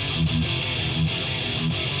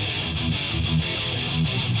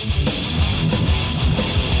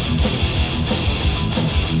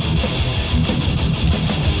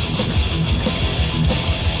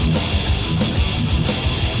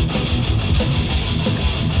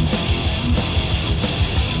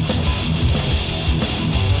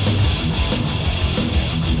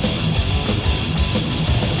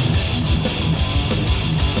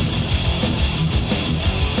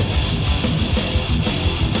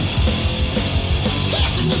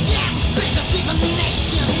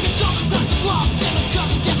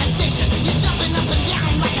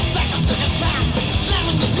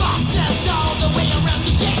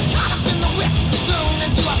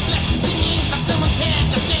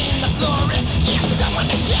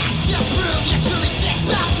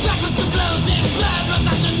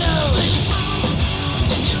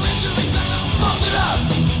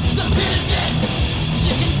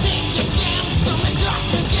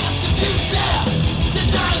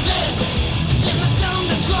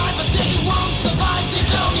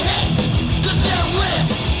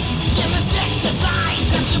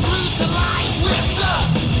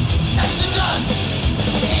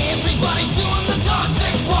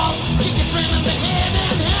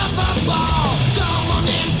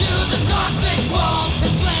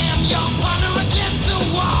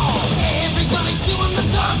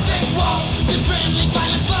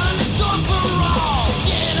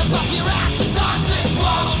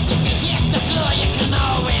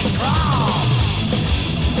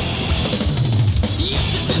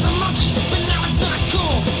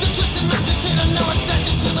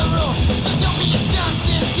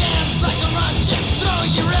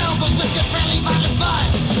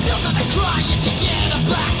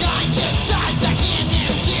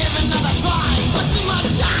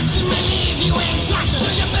 Action may leave you in traction,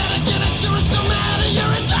 so you better get insurance no matter your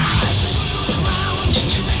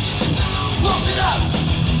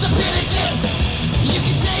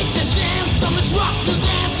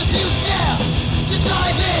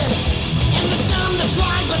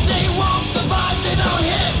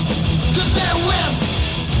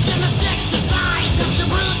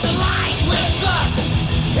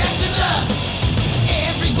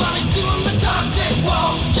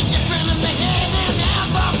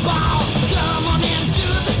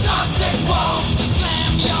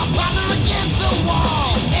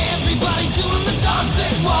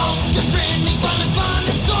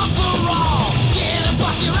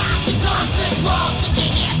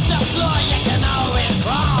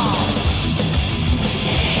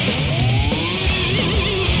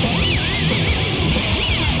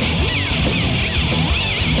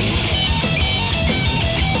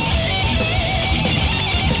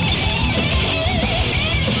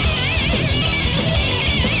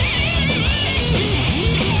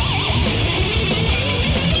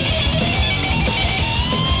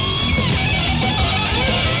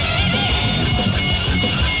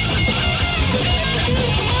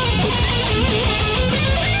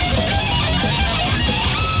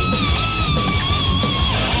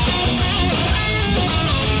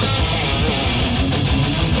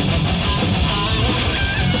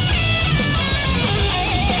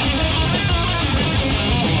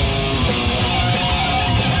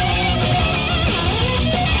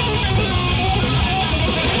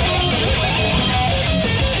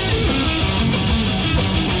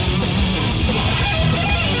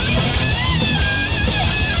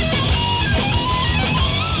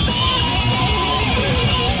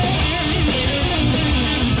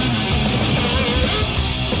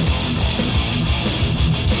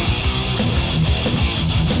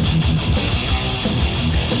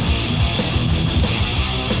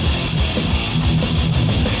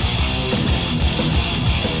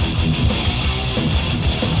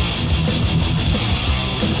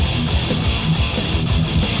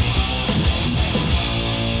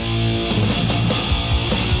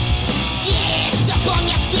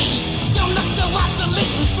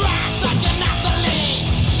Rise like an athlete.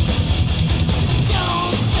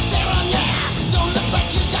 Don't sit there on your ass. Don't look like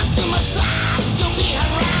you got too much class. Don't be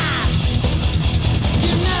harassed.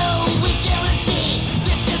 You know we guarantee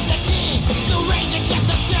this is the key. So raise and get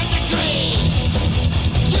the third degree.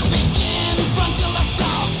 You begin frontal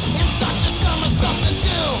assault in such a somersault and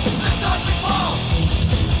do the toxic waltz.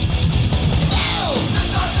 Do the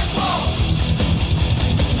toxic waltz.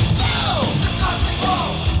 Do the toxic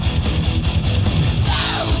waltz. Do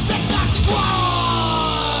the toxic waltz.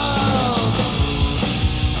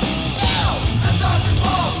 Do the toxic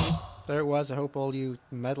waltz. There it was. I hope all you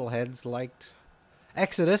metalheads liked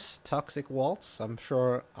Exodus, Toxic Waltz. I'm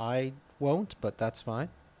sure I won't, but that's fine.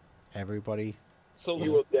 Everybody. So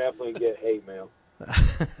You will definitely get hate mail.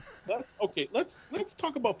 let's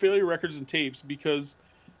talk about failure records and tapes, because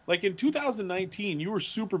like in 2019 you were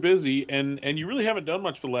super busy and you really haven't done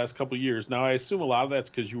much for the last couple of years. Now I assume a lot of that's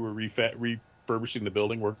because you were refurbishing the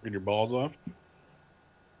building, working your balls off.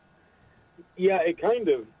 Yeah, it kind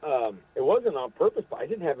of, it wasn't on purpose, but I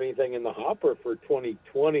didn't have anything in the hopper for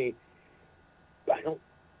 2020.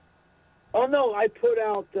 I put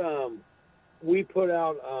out, we put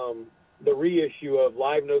out the reissue of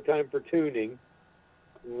Live No Time for Tuning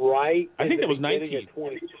right I think in that was the beginning 19. of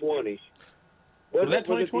 2020. Was that it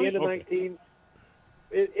the 2020? end of Okay. 19?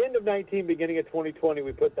 End of 19, beginning of 2020,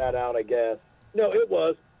 we put that out, I guess. No, it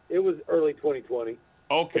was early 2020.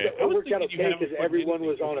 Okay, But I it was worked out thinking you okay haven't because put everyone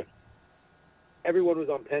was anything. everyone was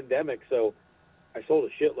on pandemic, so I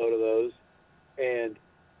sold a shitload of those, and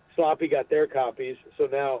Sloppy got their copies. So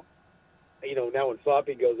now when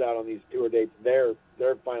Sloppy goes out on these tour dates, they're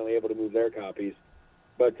finally able to move their copies.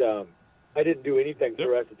 But I didn't do anything for the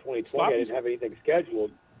rest of 2020. I Sloppy's- didn't have anything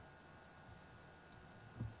scheduled.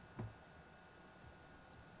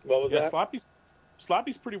 What was Yeah, that?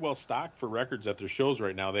 Sloppy's pretty well stocked for records at their shows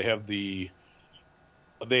right now. They have the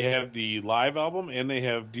live album and they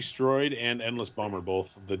have Destroyed and Endless Bummer,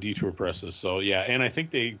 both the Detour presses. So yeah, and I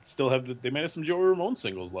think they still have they might have some Joey Ramone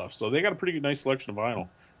singles left. So they got a pretty nice selection of vinyl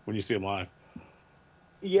when you see them live.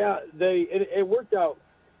 Yeah, it worked out.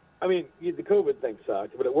 I mean, the COVID thing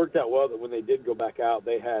sucked, but it worked out well that when they did go back out,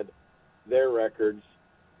 they had their records,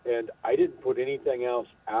 and I didn't put anything else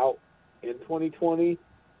out in 2020.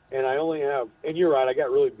 And I only have, and you're right, I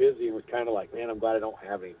got really busy and was kind of like, man, I'm glad I don't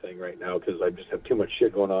have anything right now because I just have too much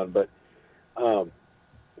shit going on. But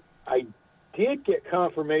I did get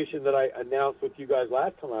confirmation that I announced with you guys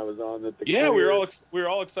last time I was on that the Yeah, we were Queers-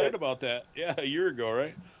 all excited about that. Yeah, a year ago,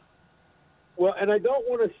 right? Well, and I don't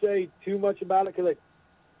want to say too much about it because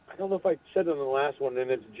I don't know if I said it on the last one,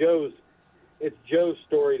 and it's Joe's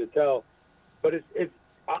story to tell. But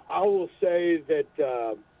I will say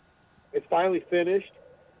that it's finally finished.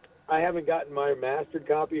 I haven't gotten my mastered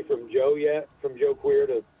copy from Joe yet, from Joe Queer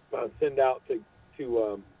to send out to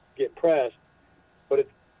get pressed. But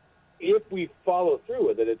if we follow through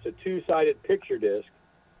with it, it's a two-sided picture disc.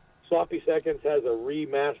 Sloppy Seconds has a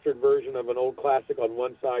remastered version of an old classic on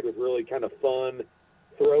one side with really kind of fun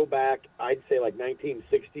throwback, I'd say like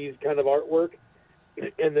 1960s kind of artwork.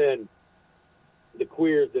 And then the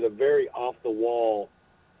Queers did a very off-the-wall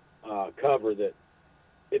cover that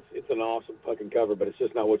it's an awesome fucking cover, but it's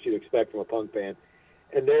just not what you'd expect from a punk band.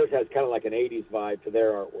 And theirs has kind of like an 80s vibe to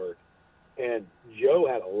their artwork. And Joe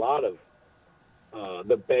had a lot of,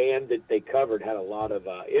 the band that they covered had a lot of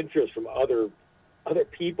interest from other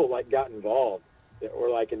people like got involved that were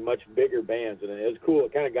like in much bigger bands. And it was cool.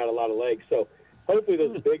 It kind of got a lot of legs. So hopefully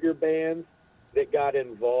those bigger bands that got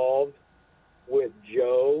involved with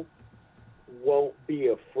Joe won't be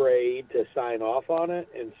afraid to sign off on it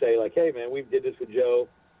and say like, hey man, we did this with Joe,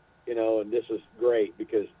 and this is great,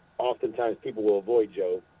 because oftentimes people will avoid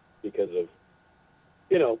Joe because of,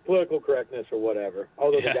 political correctness or whatever.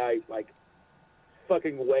 Although the guy like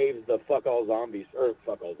fucking waves the fuck all Nazis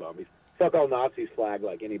flag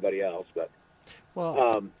like anybody else. But,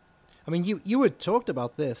 Well, I mean, you had talked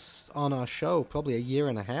about this on our show probably a year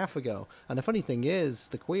and a half ago. And the funny thing is,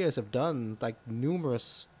 the Queers have done like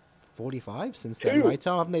numerous 45 since then, right,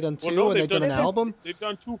 Tom? Haven't they done two? Well, no, and they've done an album? They've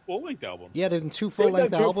done 2 full-length albums. Yeah, they've done 2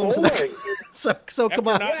 full-length They've done two albums. full-length. so come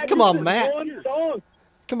on, After come on, Matt. One song.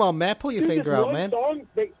 Come on, Matt, pull your finger out, man.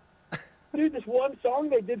 This one song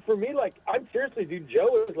they did for me, like, I'm seriously, dude,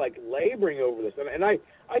 Joe is, like, laboring over this. And I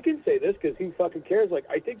can say this because who fucking cares? Like,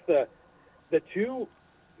 I think the 2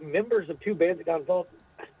 members of 2 bands that got involved,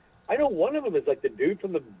 I know one of them is, like, the dude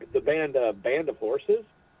from the band Band of Horses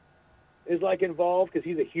is, like, involved because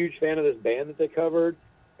he's a huge fan of this band that they covered.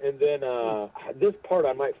 And then this part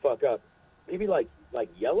I might fuck up. Maybe, like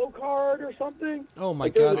Yellow Card or something? Oh, my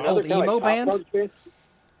Like, there was God. another Old kinda, emo like, band? pop punk band.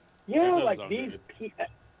 Yeah, That does like sound these. good.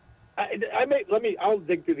 I'll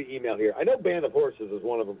dig through the email here. I know Band of Horses is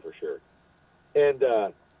one of them for sure. And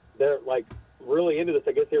they're like really into this.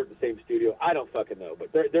 I guess they were at the same studio. I don't fucking know,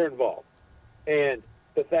 but they're involved. And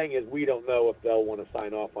the thing is, we don't know if they'll want to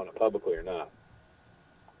sign off on it publicly or not.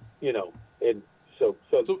 You know, and so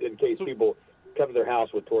in case people come to their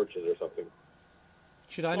house with torches or something.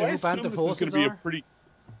 Should I know who Band of Horses are?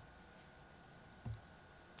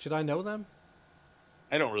 Should I know them?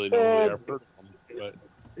 I don't really know who they are. I've heard of them, but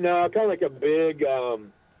no, kind of like a big,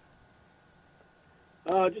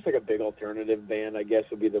 just like a big alternative band, I guess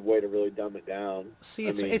would be the way to really dumb it down. See,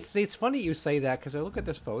 it's funny you say that because I look at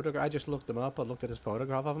this photograph. I just looked them up. I looked at this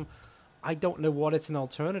photograph of them. I don't know what it's an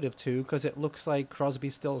alternative to because it looks like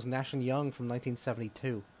Crosby, Stills, Nash and Young from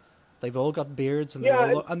 1972. They've all got beards and they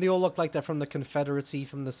all look like they're from the Confederacy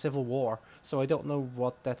from the Civil War. So I don't know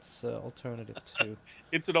what that's alternative to.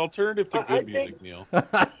 It's an alternative to good music, Neil.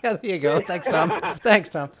 Yeah, there you go. Thanks, Tom.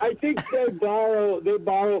 I think they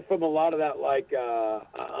borrow from a lot of that like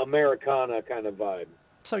Americana kind of vibe.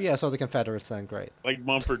 So the Confederates sound great. Like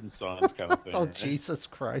Mumford and Sons kind of thing. Oh, right? Jesus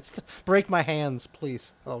Christ. Break my hands,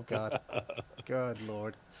 please. Oh, God. Good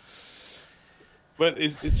Lord. But I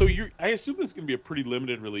assume this is going to be a pretty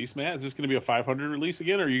limited release, Matt. Is this going to be a 500 release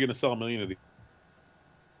again, or are you going to sell 1 million of these?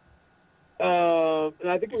 I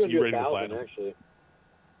think we're going to do 1,000, actually.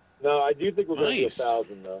 No, I do think we're going to do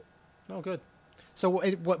 1,000, though. Oh, good. So,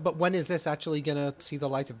 but when is this actually going to see the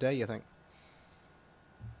light of day, you think?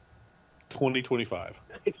 2025.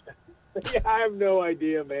 Yeah, I have no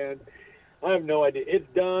idea, man. I have no idea. It's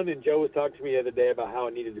done, and Joe was talking to me the other day about how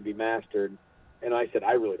it needed to be mastered, and I said,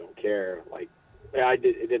 I really don't care. Like,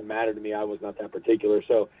 it didn't matter to me. I was not that particular.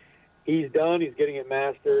 So he's done. He's getting it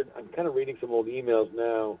mastered. I'm kind of reading some old emails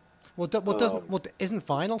now. Well, isn't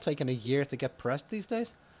vinyl taking a year to get pressed these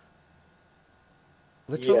days?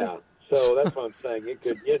 Literally? Yeah. So that's what I'm saying. It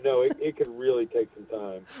could, it could really take some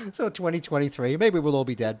time. So 2023, maybe we'll all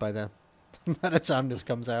be dead by then. By the time this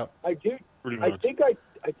comes out. I think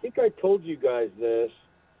I told you guys this.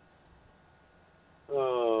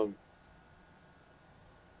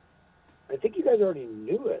 I think you guys already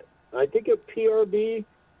knew it. I think at PRB,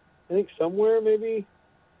 somewhere maybe.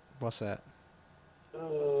 What's that?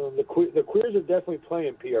 The Queers are definitely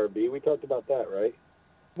playing PRB. We talked about that, right?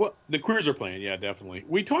 Well, the Queers are playing, yeah, definitely.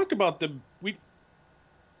 We talked about them.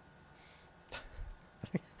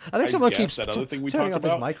 I think someone keeps that other thing we turning talked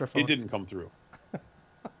off about. his microphone. It didn't come through.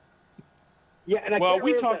 Yeah, and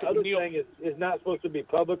we talked. The other Neil, thing is not supposed to be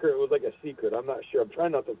public, or it was like a secret. I'm not sure. I'm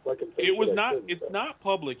trying not to fucking. It was not. It's not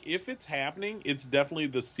public. If it's happening, it's definitely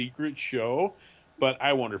the secret show. But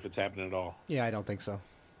I wonder if it's happening at all. Yeah, I don't think so.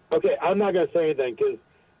 Okay, I'm not gonna say anything because,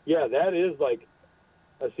 that is like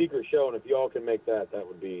a secret show, and if y'all can make that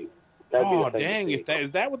would be. Oh dang! Is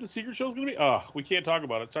that what the secret show is gonna be? Oh, we can't talk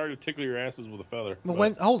about it. Sorry to tickle your asses with a feather.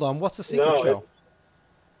 Well, hold on. What's the secret show?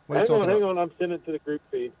 Hang on. I'm sending it to the group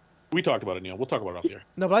feed. We talked about it, Neil. We'll talk about it off here.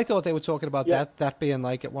 No, but I thought they were talking about that being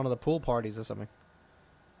like at one of the pool parties or something.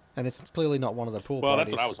 And it's clearly not one of the pool parties. Well,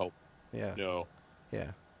 that's what I was hoping. Yeah. No.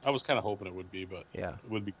 Yeah. I was kind of hoping it would be, but it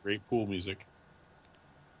would be great pool music.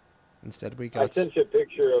 Instead, we got. I sent you a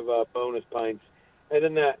picture of bonus pints, and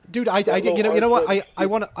then that. Dude, I did. You know what? I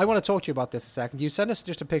want to talk to you about this a second. You sent us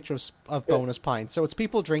just a picture of bonus pints, so it's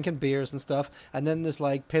people drinking beers and stuff, and then there's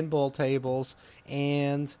like pinball tables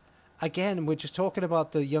and. Again, we're just talking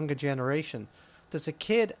about the younger generation. There's a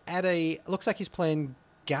kid looks like he's playing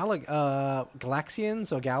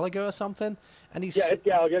Galaxians or Galaga or something, and he's it's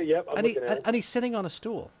Galaga. Yep, and he's sitting on a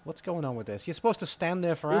stool. What's going on with this? You're supposed to stand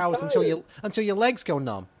there for hours until your legs go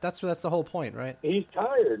numb. That's the whole point, right? He's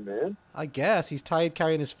tired, man. I guess he's tired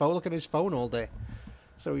carrying his phone, looking at his phone all day.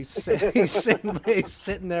 So he's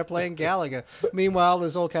sitting there playing Galaga. Meanwhile,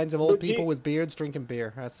 there's all kinds of old people with beards drinking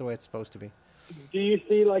beer. That's the way it's supposed to be. Do you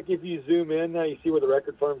see, like, if you zoom in now, you see where the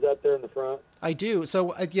record farm's out there in the front? I do.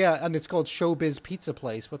 So, and it's called Showbiz Pizza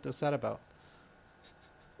Place. What was that about?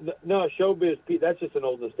 No, Showbiz Pizza, that's just an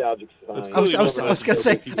old nostalgic sign. I was going to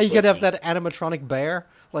say, are you going to have that animatronic bear,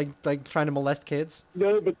 like trying to molest kids?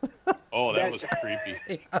 No, but... Oh, that was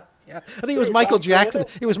creepy. Yeah. I think it was Michael Jackson.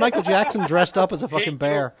 It was Michael Jackson dressed up as a fucking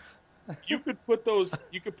bear. You could put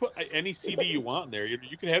any CD you want in there.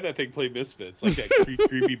 You could have that thing play Misfits, like that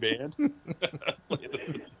creepy band.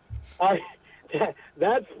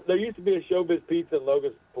 There used to be a Showbiz Pizza in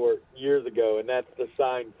Logansport years ago, and that's the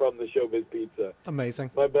sign from the Showbiz Pizza.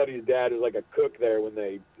 Amazing. My buddy's dad was like a cook there when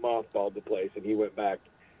they mothballed the place, and he went back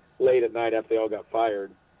late at night after they all got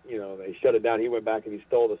fired. They shut it down. He went back and he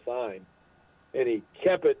stole the sign. And he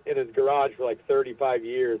kept it in his garage for like 35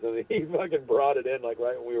 years, and he fucking brought it in like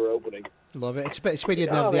right when we were opening. Love it. It's weird you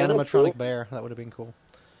didn't have the animatronic bear. That would have been cool.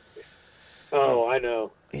 I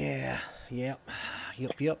know. Yeah. Yep.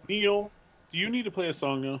 Neil, do you need to play a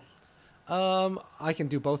song now? I can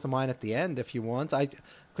do both of mine at the end if you want.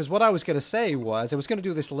 Because what I was going to say was I was going to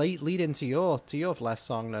do this lead into your last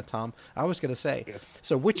song, now, Tom. I was going to say,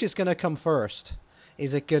 so which is going to come first?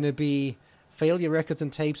 Is it going to be Failure Records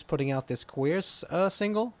and Tapes putting out this Queers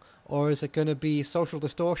single, or is it going to be Social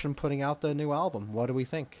Distortion putting out their new album? What do we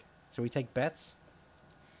think? Should we take bets?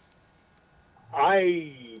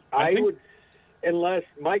 I would, unless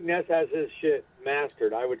Mike Ness has his shit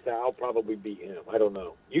mastered, I would say I'll probably beat him. I don't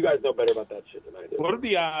know. You guys know better about that shit than I do. What are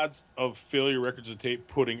the odds of Failure Records and Tape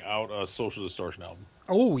putting out a Social Distortion album?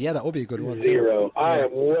 Oh, yeah, that would be a good one. Zero. Too. I Yeah.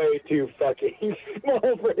 am way too fucking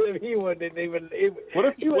small for him. He wouldn't even. What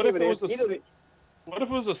if it was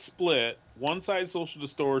a split? One side Social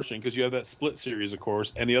Distortion, because you have that split series, of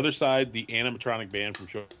course, and the other side the animatronic band from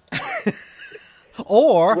Show.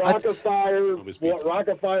 Or Rock of Fire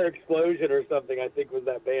Explosion or something, I think was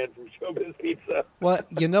that band from Showbiz Pizza. well,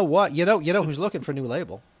 you know what? You know who's looking for a new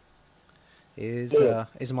label? Is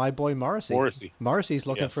my boy Morrissey. Morrissey's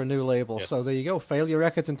looking for a new label. Yes. So there you go. Failure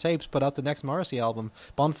Records and Tapes put out the next Morrissey album,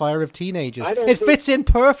 Bonfire of Teenagers. It fits in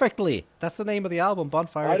perfectly. That's the name of the album,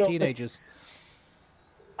 Bonfire of Teenagers.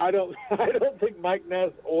 I don't think Mike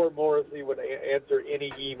Ness or Morrissey would answer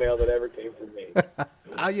any email that ever came from me.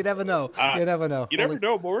 You never know. You never know. You never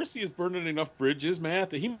know. Morrissey is burning enough bridges, Matt,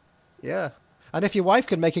 that he... Yeah. And if your wife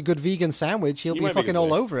can make a good vegan sandwich, he'll be fucking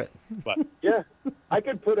all over it. But yeah, I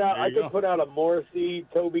could put out a Morrissey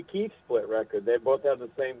Toby Keith split record. They both have the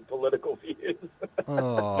same political views.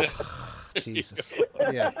 Oh, Jesus.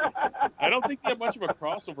 Yeah. I don't think they have much of a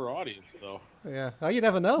crossover audience, though. Yeah. Oh, you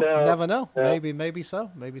never know. No. Never know. No. Maybe so.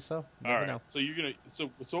 Never All right. know. So you're gonna. So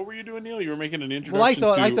what were you doing, Neil? You were making an introduction.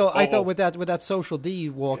 Well, I thought to... with that Social D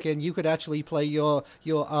walk in, you could actually play your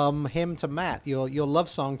hymn to Matt, your love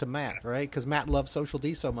song to Matt, Yes. right? Because Matt loves Social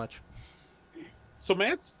D so much. So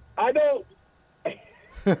Matt's. I don't.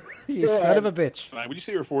 You son of a bitch. Would you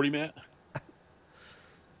say you're 40, Matt?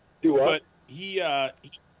 Do what? But you are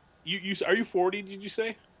you 40? Did you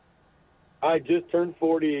say? I just turned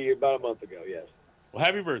 40 about a month ago. Yes. Well,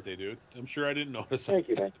 happy birthday, dude. I'm sure I didn't notice. Thank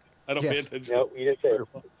you. Man. I don't Yes. pay attention. No, you didn't say it.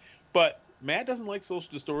 But Matt doesn't like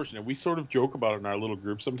Social Distortion, and we sort of joke about it in our little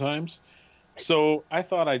group sometimes. So I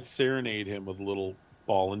thought I'd serenade him with a little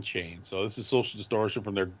Ball and Chain. So this is Social Distortion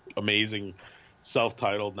from their amazing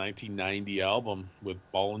self-titled 1990 album with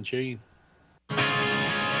Ball and Chain.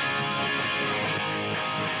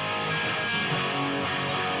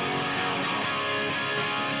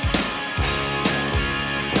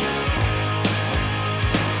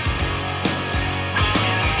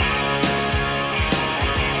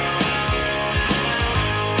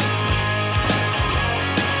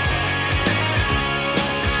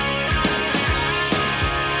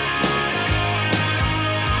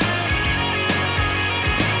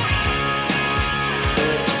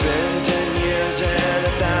 It's been 10 years and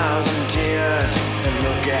 1,000 tears, and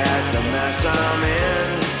look at the mess I'm in.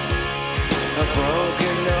 A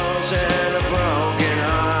broken nose and a broken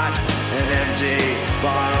heart, an empty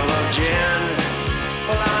bottle of gin.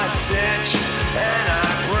 Well, I sit and I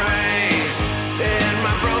pray in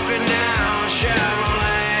my broken down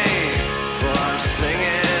Chevrolet. Well, I'm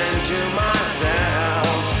singing to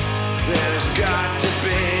myself, there's got to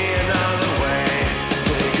be another way.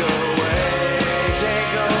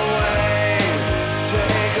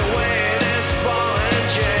 Take away this ball and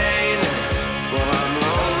chain. Well, I'm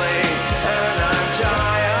lonely and I'm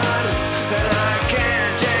tired, and I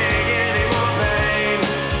can't take any more pain.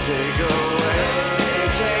 Take away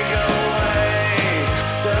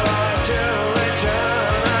the right to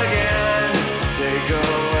return again. Take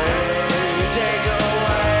away.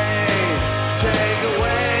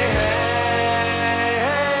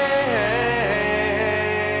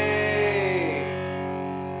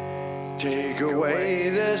 Take away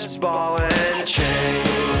this ball and chain.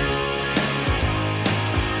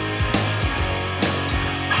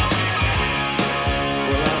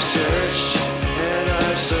 Well, I've searched and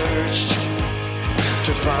I've searched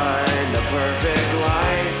to find the perfect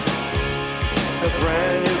life. A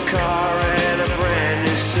brand new car and a brand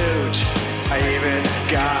new suit. I even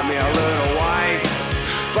got me a little wife.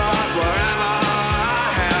 But wherever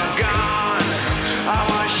I have gone, I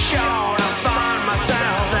was sure to find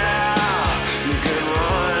myself there. You can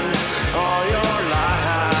run all your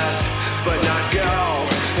life, but not go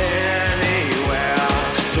anywhere.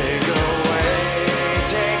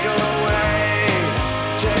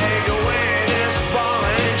 Take away this ball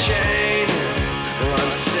and chain. Well,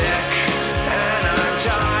 I'm sick and I'm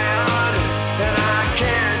tired, and I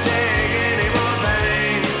can't take any more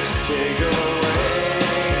pain.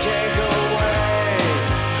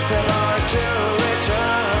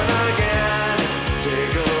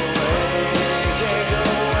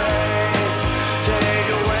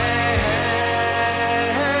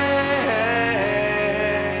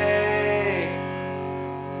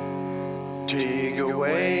 Take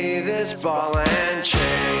away this ball and chain.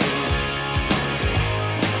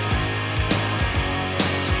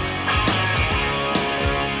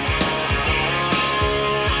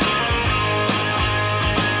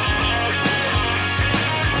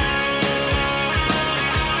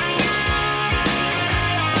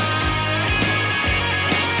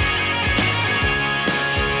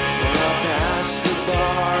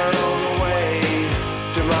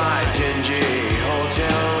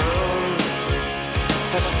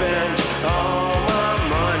 Spent all my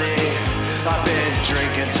money. I've been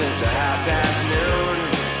drinking since a noon.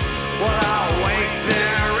 Well, I'll wake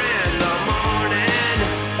there in the morning,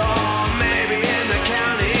 or maybe in the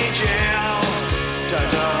county jail.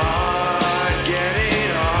 Times are hard,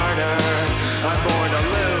 getting harder. I'm born to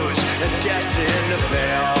lose and destined to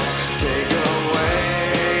fail. Take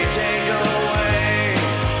away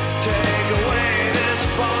this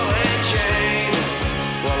ball and chain.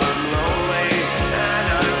 Well, I'm lonely.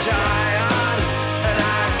 Tired, and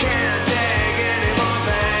I can't take any more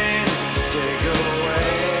pain. Take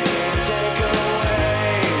away,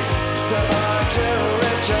 never to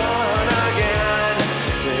return again.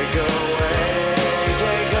 Take away,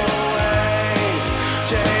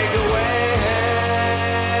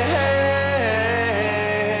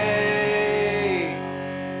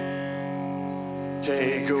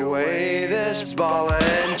 take away this ball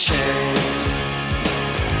and chain.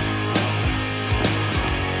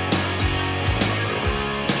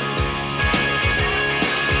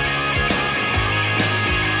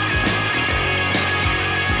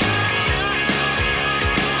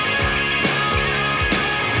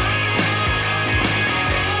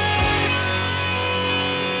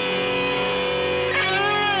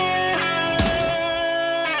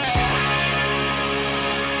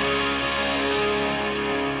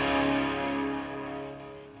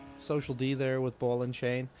 Social D there with Ball and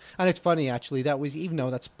Chain. And it's funny, actually, that was, even though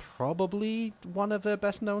that's probably one of their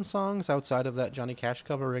best known songs outside of that Johnny Cash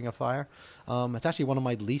cover, Ring of Fire, it's actually one of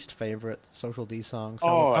my least favorite Social D songs.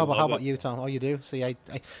 How about you, Tom? Oh, you do? See,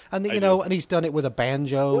 and he's done it with a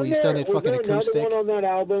banjo. He's done it fucking acoustic.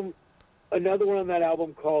 Another one on that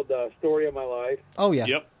album called Story of My Life. Oh, yeah.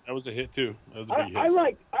 Yep, that was a hit too. That was a big hit. I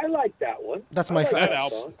like that one. That's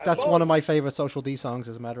that's one of my favorite Social D songs,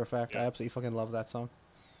 as a matter of fact. Yeah. I absolutely fucking love that song.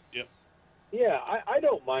 Yep. Yeah, I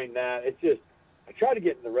don't mind that. It's just I try to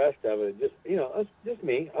get in the rest of it. Just it's just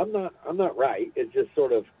me. I'm not right. It's just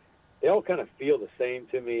sort of they all kind of feel the same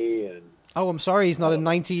to me. And oh, I'm sorry, he's not a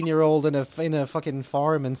 19-year-old in a fucking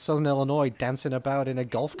farm in Southern Illinois dancing about in a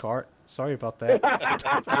golf cart. Sorry about that.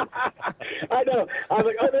 I know. I was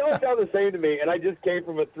like, oh, they all sound the same to me, and I just came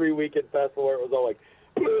from a 3-weekend festival where it was all like.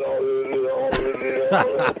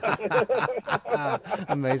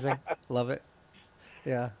 Amazing, love it.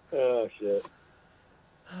 Yeah. Oh shit.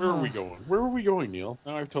 Where are we going? Where are we going, Neil?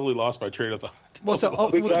 Now I've totally lost my train of thought. Well,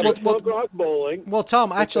 Punk Rock Bowling. Well,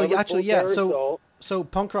 Tom, actually, yeah. So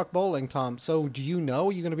Punk Rock Bowling, Tom. So, do you know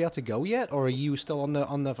you're going to be able to go yet, or are you still on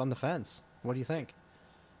the fence? What do you think?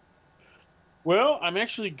 Well, I'm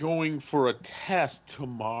actually going for a test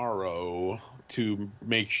tomorrow to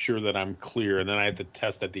make sure that I'm clear, and then I have to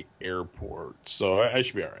test at the airport. So I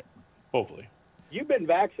should be all right, hopefully. You've been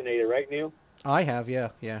vaccinated, right, Neil? I have, yeah.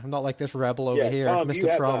 I'm not like this rebel over here, Tom, Mr. You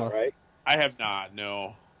have Trauma. not, right? I have not,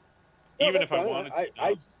 no. Even if I wanted to.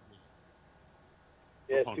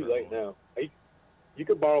 It's too late now. You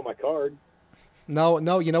could borrow my card.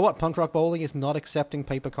 No, you know what? Punk Rock Bowling is not accepting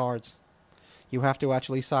paper cards. You have to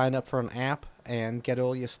actually sign up for an app and get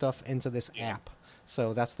all your stuff into this app.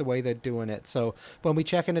 So that's the way they're doing it. So when we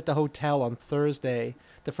check in at the hotel on Thursday,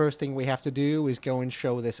 the first thing we have to do is go and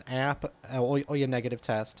show this app or your negative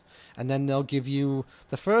test. And then they'll give you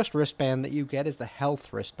the first wristband that you get is the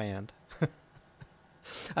health wristband.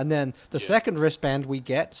 And then the second wristband we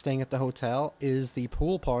get staying at the hotel is the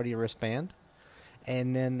pool party wristband.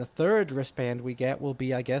 And then the third wristband we get will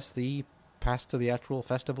be, I guess, the pass to the actual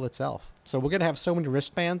festival itself. So we're going to have so many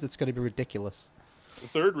wristbands, it's going to be ridiculous. The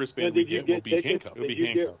third wristband we get will be handcuffs. It'll be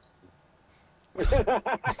handcuffs.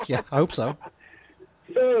 Yeah, I hope so.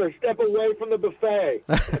 Sir, step away from the buffet.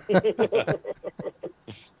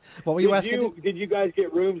 What were you asking? Did you guys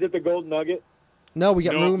get rooms at the Golden Nugget? No, we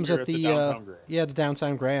got rooms at the the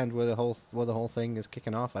downtown Grand where the whole thing is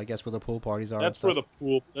kicking off. I guess where the pool parties are. That's where the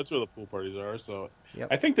pool parties are. So yep.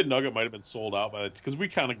 I think the Nugget might have been sold out by because we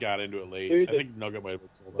kind of got into it late. I think Nugget might have been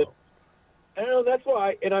sold out. I know that's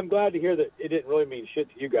why, and I'm glad to hear that it didn't really mean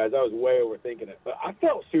shit to you guys. I was way overthinking it, but I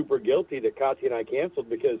felt super guilty that Katya and I canceled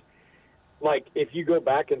because, like, if you go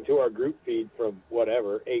back into our group feed from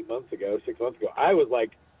 6 months ago, I was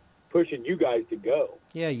like pushing you guys to go.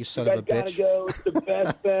 Yeah, you son of a bitch. Gotta go. It's the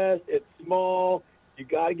best fest. It's small.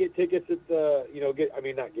 to get tickets at the,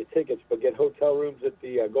 not get tickets, but get hotel rooms at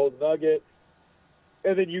the Golden Nugget.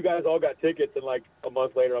 And then you guys all got tickets, and like a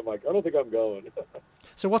month later, I'm like, I don't think I'm going.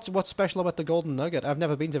 So what's special about the Golden Nugget? I've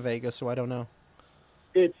never been to Vegas, so I don't know.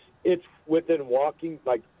 It's within walking,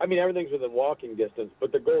 everything's within walking distance,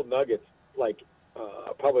 but the Golden Nugget's like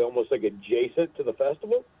probably almost like adjacent to the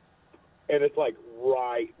festival, and it's like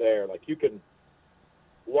right there. Like you can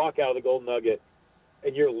walk out of the Golden Nugget,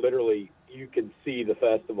 and you can see the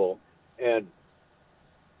festival. And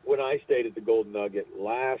when I stayed at the Golden Nugget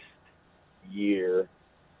last year,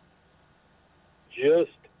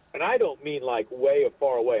 and I don't mean like way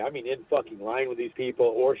far away. I mean in fucking line with these people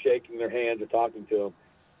or shaking their hands or talking to them.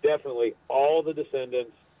 Definitely all the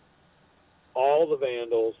Descendants, all the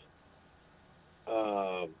Vandals,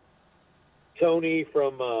 Tony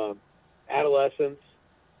from Adolescence,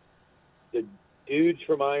 the dudes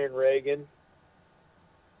from Iron Reagan,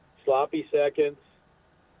 Sloppy Seconds.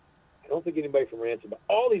 I don't think anybody from Ransom, but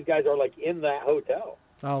all these guys are like in that hotel.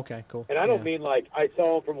 Oh, okay, cool. And I don't mean like I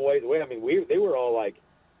saw them from a ways away. I mean, they were all like,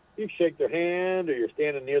 you shake their hand or you're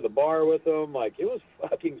standing near the bar with them. Like, it was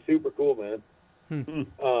fucking super cool, man.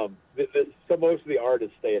 So most of the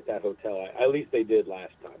artists stay at that hotel. At least they did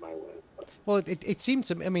last time I went. Well, it seems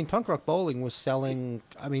to me, I mean, Punk Rock Bowling was selling,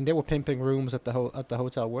 I mean, they were pimping rooms at the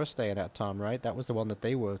hotel we're staying at, Tom, right? That was the one that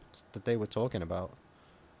they were talking about.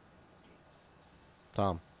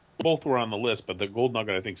 Tom. Both were on the list, but the Gold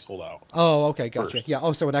Nugget, I think, sold out. Oh, okay, gotcha. First.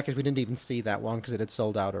 Yeah, so in that case, we didn't even see that one because it had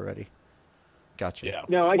sold out already. Gotcha. Yeah.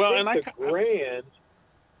 Now, I think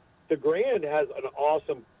the Grand has an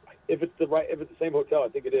awesome, if it's the same hotel, I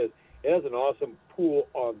think it is, it has an awesome pool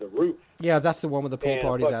on the roof. Yeah, that's the one with the pool and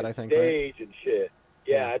parties at, I think, stage right? and shit.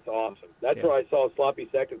 Yeah, it's awesome. That's where I saw Sloppy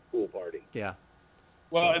Seconds pool party. Yeah.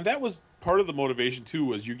 Well, and that was part of the motivation too.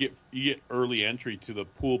 Was you get early entry to the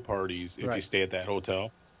pool parties if you stay at that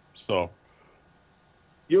hotel. So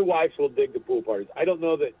your wives will dig the pool parties. I don't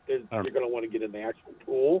know that you're going to want to get in the actual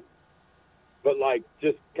pool, but like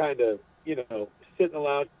just kind of sit in the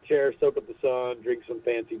lounge chair, soak up the sun, drink some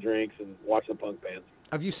fancy drinks, and watch some punk bands.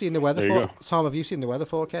 Have you seen the weather forecast? Tom, have you seen the weather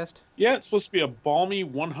forecast? Yeah, it's supposed to be a balmy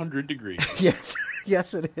 100 degrees. Yes,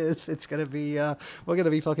 yes, it is. It's going to be, we're going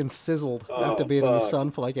to be fucking sizzled after being in the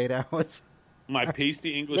sun for like 8 hours. My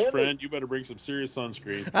pasty English friend, you better bring some serious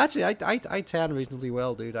sunscreen. Actually, I tan reasonably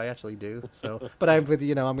well, dude. I actually do. So, but I'm going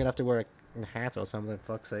to have to wear a hat or something, for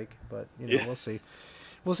fuck's sake. But, we'll see.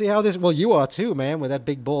 We'll see how this, well, you are too, man, with that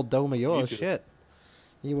big bald dome of yours. Shit.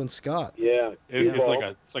 You and Scott. Yeah.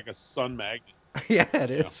 It's like a sun magnet. Yeah, it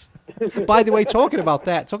is. By the way, talking about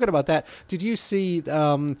that, did you see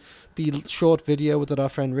the short video that our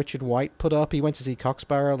friend Richard White put up? He went to see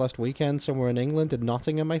Coxbarrow last weekend somewhere in England, in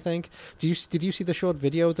Nottingham, I think. Did you see the short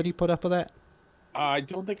video that he put up of that? I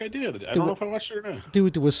don't think I did. I don't know if I watched it or not.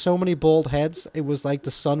 Dude, there was so many bald heads. It was like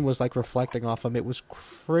the sun was like reflecting off them. It was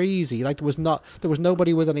crazy. Like there was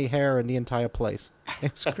nobody with any hair in the entire place.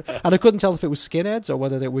 And I couldn't tell if it was skinheads or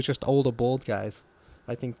whether it was just older bald guys.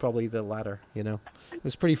 I think probably the latter, It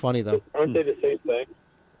was pretty funny, though. Aren't they the same thing?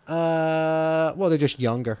 Well, they're just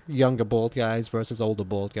younger bald guys versus older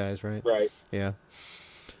bald guys, right? Right. Yeah.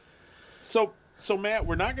 So Matt,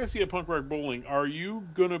 we're not going to see a Punk Rock Bowling. Are you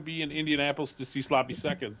going to be in Indianapolis to see Sloppy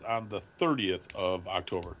Seconds on the 30th of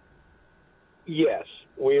October? Yes.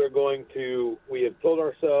 We are going to, we have told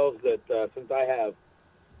ourselves that since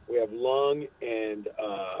we have Lung and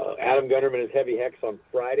Adam Gunnerman and Heavy Hex on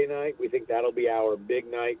Friday night. We think that'll be our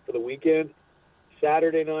big night for the weekend.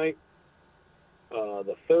 Saturday night,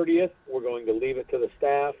 the 30th, we're going to leave it to the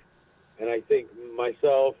staff. And I think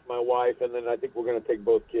myself, my wife, and then I think we're going to take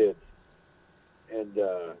both kids and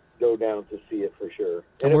go down to see it for sure.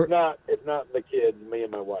 And it's not the kids, me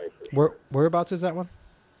and my wife. Whereabouts is that one?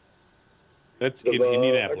 That's in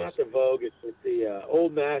Indianapolis. Not the Vogue, it's at the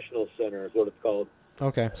Old National Center is what it's called.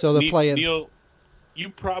 Okay, so they're playing. Neil, you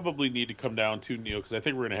probably need to come down too, Neil, because I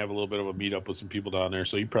think we're going to have a little bit of a meetup with some people down there,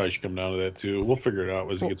 so you probably should come down to that too. We'll figure it out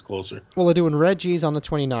as it gets closer. Well, they're doing Reggie's on the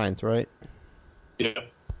 29th, right? Yeah.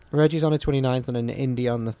 Reggie's on the 29th and then Indy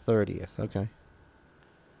on the 30th. Okay.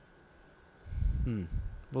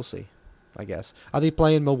 We'll see, I guess. Are they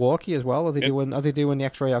playing Milwaukee as well? Are they doing the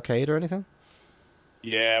X-Ray Arcade or anything?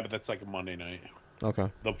 Yeah, but that's like a Monday night. Okay.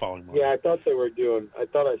 The following Monday. Yeah, I thought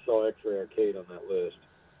I saw X-Ray Arcade on that list.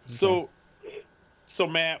 So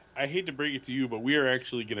Matt, I hate to bring it to you, but we are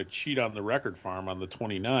actually going to cheat on the Record Farm on the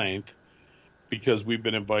 29th because we've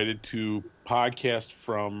been to podcast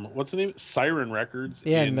from, what's the name? Siren Records.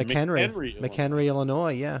 Yeah, in McHenry,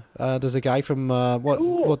 Illinois. Yeah. There's a guy from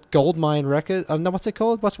what Goldmine Records. No, what's it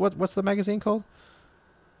called? What's the magazine called?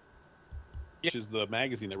 which is the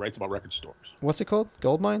magazine that writes about record stores. What's it called?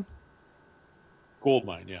 Goldmine?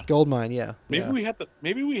 Goldmine, yeah. Goldmine, yeah. Maybe yeah.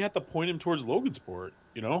 we have to point him towards Logansport,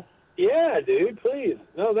 you know? Yeah, dude, please.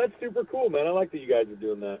 No, that's super cool, man. I like that you guys are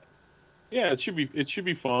doing that. Yeah, it should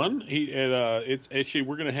be fun. It's actually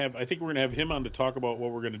I think we're gonna have him on to talk about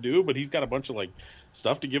what we're gonna do, but he's got a bunch of like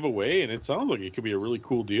stuff to give away, and it sounds like it could be a really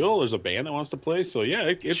cool deal. There's a band that wants to play, so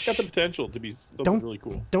yeah, it's got the potential to be something really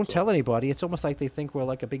cool. Don't tell anybody. It's almost like they think we're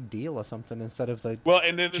like a big deal or something instead of the well,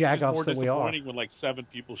 and then it's just jagoffs more that we are. disappointing when like 7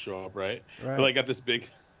 people show up, right? Right. But I got this big.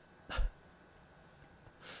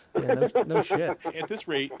 Yeah, no shit. At this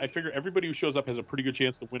rate, I figure everybody who shows up has a pretty good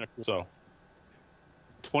chance to win a. So,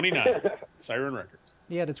 29, Siren Records.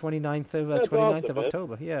 Yeah, the 29th of That's 29th awesome, of man.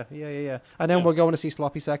 October. Yeah. And then we're going to see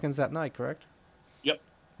Sloppy Seconds that night, correct? Yep.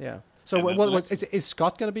 Yeah. So And then what next- is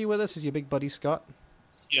Scott going to be with us? Is your big buddy Scott?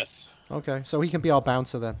 Yes. Okay, so he can be our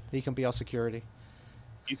bouncer then. He can be our security.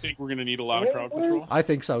 You think we're gonna need a lot of crowd control? I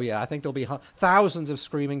think so. Yeah, I think there'll be thousands of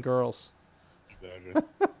screaming girls.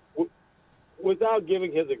 Exactly. Without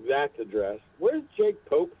giving his exact address, where's Jake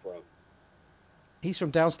Pope from? He's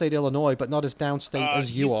from downstate Illinois, but not as downstate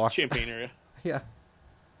as you he's are. Champaign area. Yeah.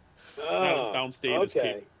 Not as downstate as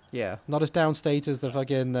okay. Cape. Yeah, not as downstate as the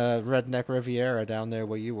fucking redneck Riviera down there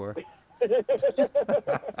where you were.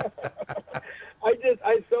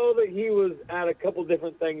 I saw that he was at a couple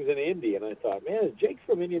different things in Indy, and I thought, man, is Jake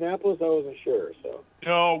from Indianapolis? I wasn't sure. So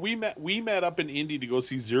No, we met up in Indy to go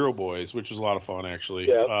see Zero Boys, which was a lot of fun actually.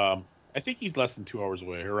 Yeah. I think he's less than 2 hours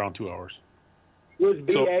away, around 2 hours. was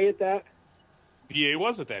BA So- at that? BA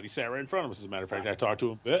was at that. He sat right in front of us. As a matter of fact, I talked to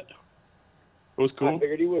him a bit. It was I cool.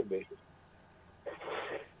 figured he would be.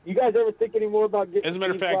 You guys ever think any more about getting As a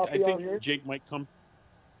matter of Steve fact, I Floppy on here? think Jake might come.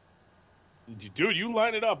 Dude, you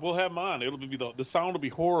line it up. We'll have him on. It'll be the sound will be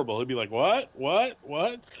horrible. He'll be like, what? Won't be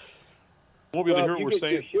able to Well, hear if what you we're get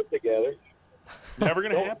saying. your shit together. Never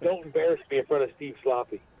gonna happen. Don't embarrass me in front of Steve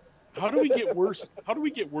Sloppy. How do we get worse? How do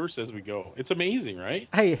we get worse as we go? It's amazing, right?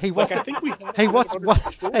 Hey, what's Like, I think we. have hey, it under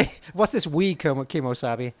control. what's this we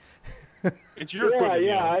Kimosabi? It's your Yeah, equipment.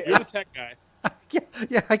 yeah, Neil. You're the tech guy.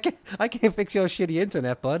 Yeah, I can't fix your shitty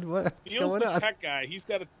internet, bud. What's Neil's going the on? tech guy. He's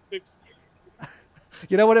got to fix.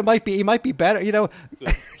 You know what it might be? He might be better. You know,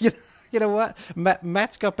 you know what?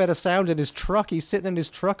 Matt's got better sound in his truck. He's sitting in his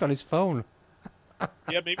truck on his phone.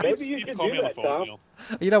 Yeah, maybe Maybe Steve you could call do me on the that, phone. Tom. Neil.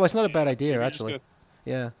 You know, it's not a bad idea, Maybe actually.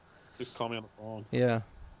 Yeah, Just call me on the phone. yeah.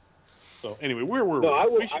 So anyway, where were No, I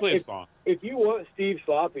we? will- We should play a song. If you want Steve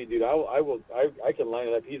Sloppy, dude, I can line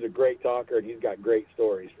it up. He's a great talker, and he's got great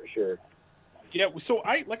stories for sure. Yeah, so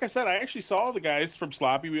I actually saw the guys from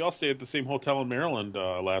Sloppy. We all stayed at the same hotel in Maryland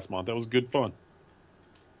last month. That was good fun.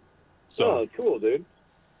 So Oh, cool, dude.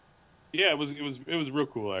 yeah, it was real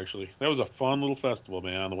cool actually. That was a fun little festival,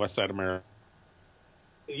 man, on the west side of Maryland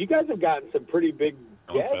You guys have gotten some pretty big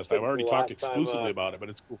guests. Fest. I've already since the talked last time, exclusively about it, but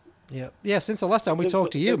it's cool. Yeah. Since the last time we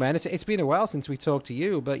talked to you, man, it's been a while since we talked to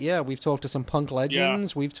you. But yeah, we've talked to some punk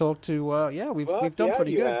legends. We've talked to we've done yeah,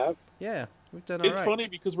 pretty you good. have. Yeah, we've done all It's right. funny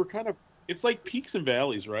because it's like peaks and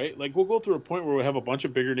valleys, right? Like we'll go through a point where we have a bunch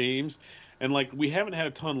of bigger names, and like we haven't had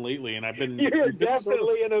a ton lately. And You're we've been sort of-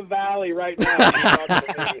 definitely in a valley right now.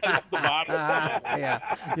 that's the bottom. Yeah.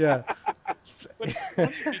 But it's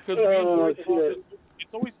funny because we Oh, enjoy talking. shit.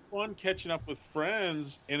 It's always fun catching up with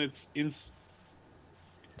friends, and it's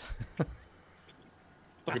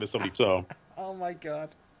talking to somebody. So Oh my God.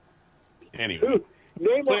 anyway,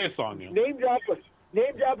 Ooh, play a song, Neil. Name drop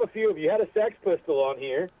a few of you. You had a Sex Pistol on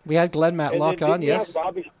here. We had Glenn and Matlock then on, didn't you have yes.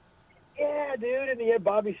 Bobby, yeah, dude, and you had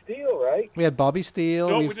Bobby Steele, right? We had Bobby Steele.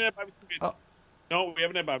 No, we We've- didn't have Bobby Steele. Oh. No, we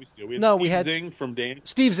haven't had Bobby Steele. We had No, Steve we had- Zing from Dan.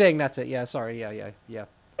 Steve Zing, that's it. Yeah, sorry. Yeah.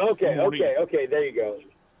 Okay, Morning. okay, there you go.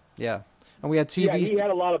 Yeah. And we had Yeah, TV. he had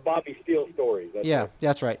a lot of Bobby Steele stories. That's Yeah, right.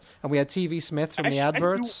 that's right. And we had TV Smith from the Actually,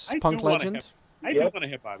 adverts, I do punk wanna legend. I do Yep. want to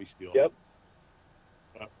have Bobby Steele. Yep.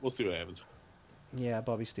 We'll see what happens. Yeah,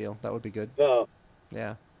 Bobby Steele. That would be good. No.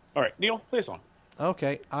 Yeah. All right, Neil, play a song.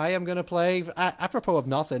 Okay, I am going to play, apropos of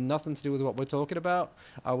nothing to do with what we're talking about.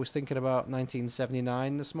 I was thinking about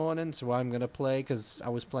 1979 this morning, so I'm going to play, because I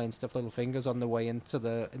was playing Stiff Little Fingers on the way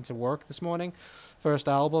into work this morning. First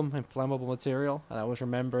album, Inflammable Material, and I was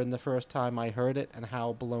remembering the first time I heard it and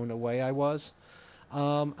how blown away I was.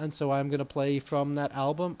 And so I'm going to play from that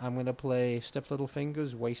album. I'm going to play Stiff Little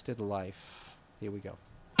Fingers, Wasted Life. Here we go.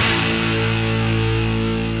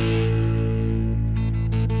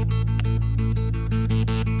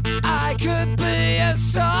 I could be a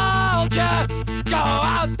soldier, go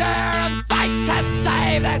out there and fight to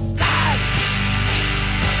save this land.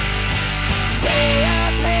 Be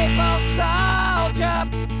a people soldier,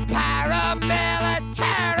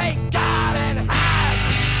 paramilitary gun in hand.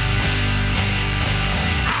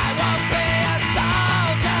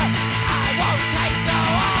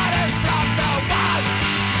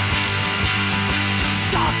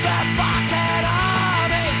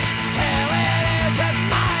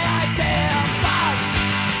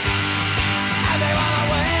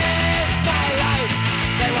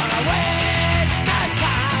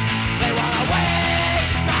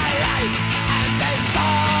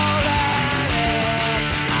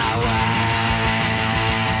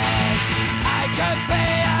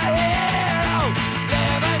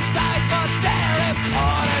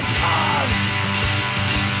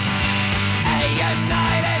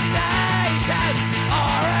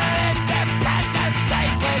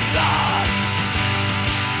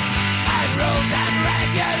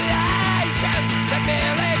 regulations that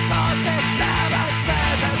merely cause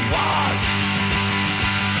disturbances and wars.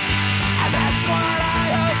 And that's what I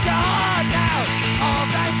hope God now, all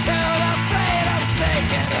thanks to the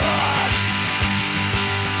freedom-seeking hordes.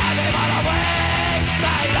 And they wanna waste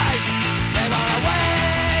my life, they wanna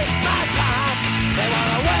waste my time, they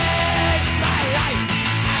wanna waste my life,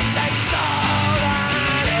 and they've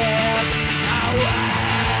stolen it away.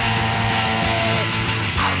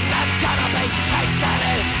 I'm not gonna be taken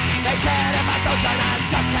in. They said if I don't join, I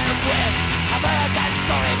just can't win. I've heard that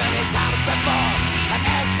story many times before, and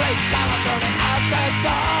every time I'm thrown it out the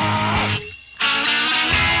door.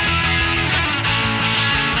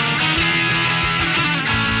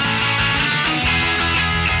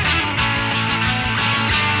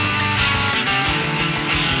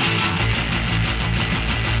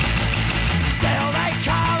 Still they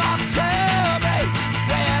come up to me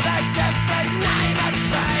with a different name and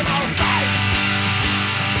same old face.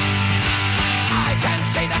 I can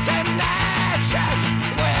see the connection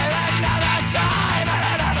with another time and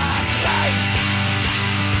another place.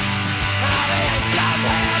 I'll be in blonde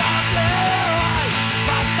hair or blue-eyed,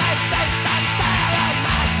 but they think that they're a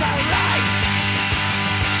master race.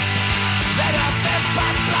 They're nothing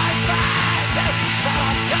but blind fascists that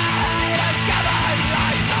are tired of giving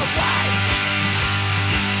lives to waste.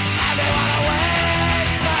 And they wanna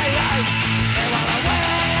waste my life, they wanna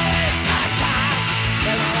waste my time,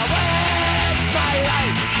 they wanna waste my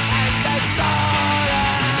life, and they've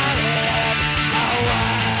stolen it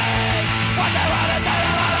away. What they wanna do,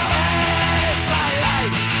 they wanna waste my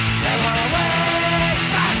life, they wanna waste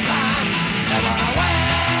my time, they wanna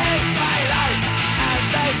waste my life, and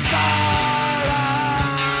they've stolen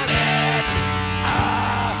it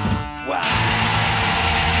away.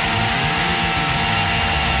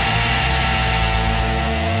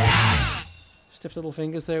 Stiff Little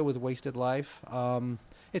Fingers there with Wasted Life.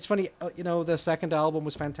 It's funny, the second album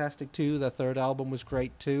was fantastic too. The third album was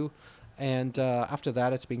great too. And after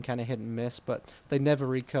that, it's been kind of hit and miss. But they never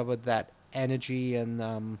recovered that energy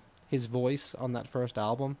and his voice on that first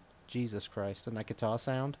album. Jesus Christ. And that guitar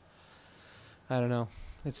sound. I don't know.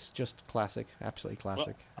 It's just classic. Absolutely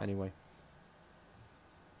classic. Anyway.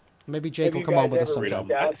 Maybe Jake Have will you come on guys with us ever sometime.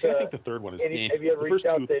 reached out I think to the third one is. have you ever The first reached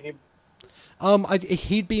out two- to any?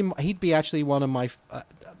 He'd be actually one of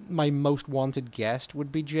my most wanted guest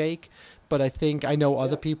would be Jake, but I think I know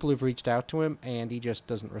other people who've reached out to him and he just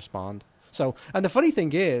doesn't respond. So, and the funny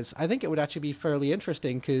thing is, I think it would actually be fairly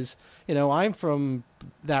interesting because I'm from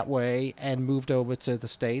that way and moved over to the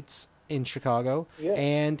States in Chicago,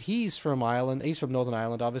 and he's from Ireland. He's from Northern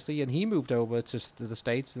Ireland, obviously, and he moved over to the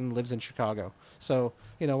States and lives in Chicago. So,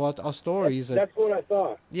 our stories That's what I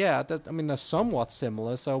thought. yeah, they're somewhat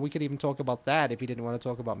similar, so we could even talk about that if you didn't want to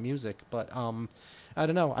talk about music. But I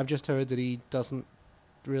don't know. I've just heard that he doesn't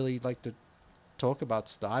really like to talk about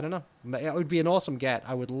stuff. I don't know. It would be an awesome get.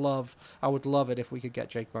 I would love it if we could get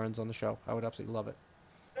Jake Burns on the show. I would absolutely love it.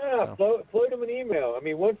 Yeah, float him an email. I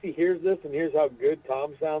mean, once he hears this and hears how good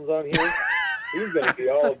Tom sounds on here, he's going to be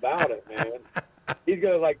all about it, man. He's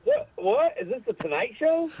going to like, what? Is this the Tonight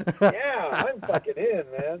Show? Yeah, I'm fucking in,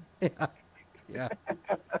 man. Yeah.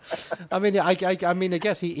 I mean, I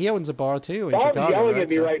guess he owns a bar too in Tom's Chicago. yelling right? at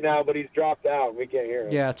me So- right now, but he's dropped out. We can't hear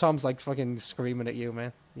him. Yeah, Tom's like fucking screaming at you,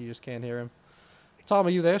 man. You just can't hear him. Tom, are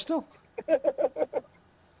you there still?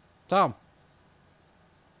 Tom.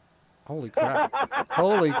 Holy crap.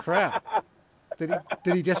 Holy crap. Did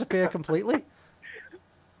he disappear completely?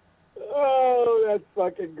 Oh, that's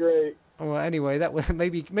fucking great. Well, anyway,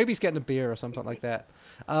 maybe he's getting a beer or something like that.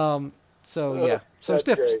 So yeah. So That's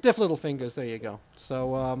great. stiff little fingers, there you go.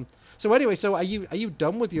 So anyway, so are you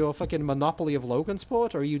done with your fucking monopoly of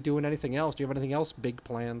Logansport, or are you doing anything else? Do you have anything else big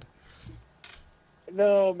planned?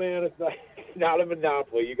 No, man, it's not a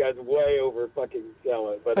monopoly. You guys way over fucking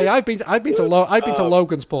sell it. But Hey, I've been to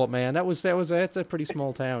Logansport, man. That's a pretty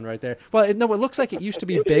small town right there. Well, it looks like it used to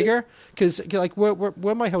be bigger because like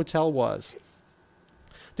where my hotel was,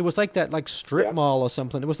 there was like that strip mall or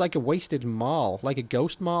something. It was like a wasted mall, like a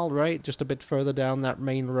ghost mall, right? Just a bit further down that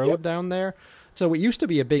main road down there. So it used to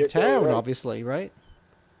be a big town, right. obviously, right?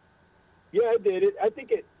 Yeah, I did it. I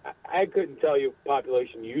think I couldn't tell you what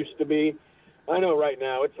population used to be. I know right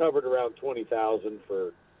now it's hovered around 20,000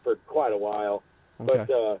 for quite a while. Okay.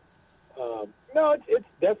 But no, it's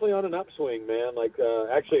definitely on an upswing, man. Like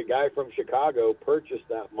actually, a guy from Chicago purchased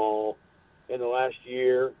that mall in the last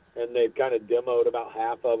year, and they've kind of demoed about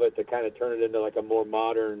half of it to kind of turn it into like a more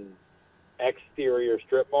modern exterior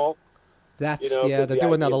strip mall. That's 'cause they're the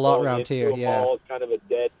doing that idea a of lot going around into here. a Yeah, mall is kind of a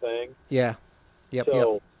dead thing. yeah, yep.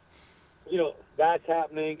 So, that's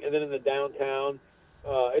happening. And then in the downtown,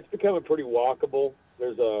 it's becoming pretty walkable.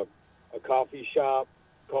 There's a coffee shop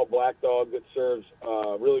called Black Dog that serves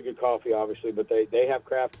really good coffee, obviously, but they have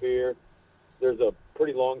craft beer. There's a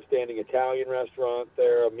pretty long-standing Italian restaurant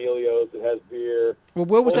there, Emilio's, that has beer. Well,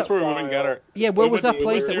 where was That's that? where we went and got our. Where we was went that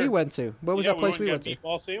place that there. we went to? Where was that place we went to?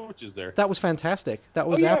 Meatball sandwiches there. That was fantastic. That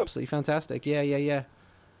was yeah. absolutely fantastic. Yeah.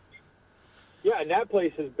 Yeah, and that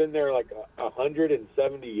place has been there like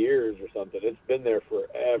 170 years or something. It's been there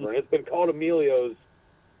forever, and it's been called Emilio's.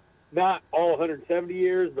 Not all 170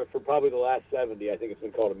 years, but for probably the last 70, I think it's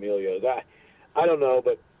been called Emilio's. I don't know,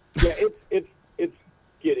 but yeah, it's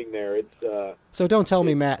getting there. It's So don't tell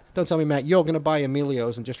me, Matt. Don't tell me, Matt. You're going to buy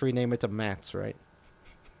Emilio's and just rename it to Matt's, right?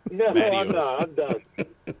 no, I'm Mattios. not. I'm done.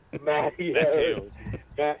 Mattios.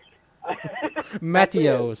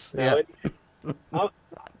 Mattios. Yeah.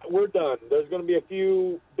 We're done. There's going to be a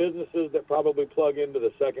few businesses that probably plug into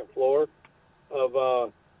the second floor of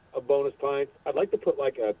Bonus Pints. I'd like to put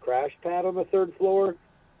like a crash pad on the third floor.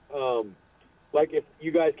 Like if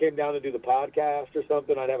you guys came down to do the podcast or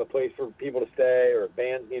something, I'd have a place for people to stay, or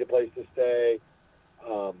bands need a place to stay.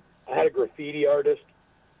 I had a graffiti artist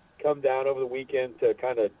come down over the weekend to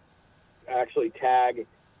kind of actually tag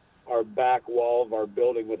our back wall of our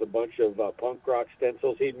building with a bunch of punk rock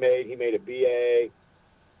stencils he'd made. He made a BA,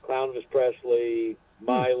 Clown Elvis Presley,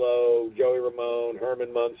 Milo, Joey Ramone,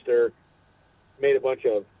 Herman Munster. Made a bunch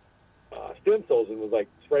of stencils and was like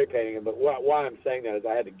spray painting him. But why I'm saying that is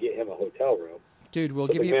I had to get him a hotel room. Dude, we'll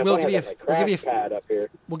So, give you man, we'll if I give you had, like, crash pad up here.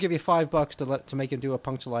 we'll give you $5 to make him do a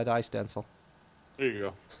punctualized eye stencil. There you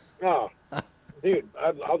go. Oh, dude,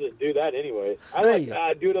 I'll just do that anyway. I There like you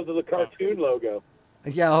go. do it under the cartoon logo.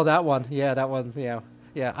 Yeah, oh that one. Yeah, that one. Yeah.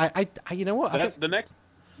 Yeah. I you know what? That's the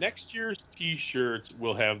next year's T-shirts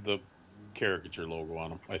will have the caricature logo on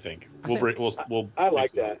them. I think we'll I like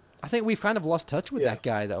mix it. that. I think we've kind of lost touch with Yeah. that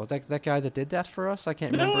guy though. That guy that did that for us. I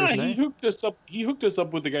can't No, remember his he name. hooked us up. He hooked us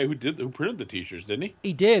up with the guy who printed the T-shirts, didn't he?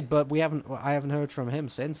 He did, but I haven't heard from him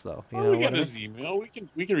since though. You know We what got I his mean? email.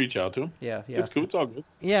 We can reach out to him. Yeah, yeah. It's cool. It's all good.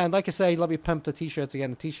 Yeah, and like I say, let me pump the T-shirts again.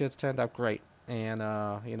 The T-shirts turned out great, and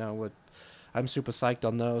I'm super psyched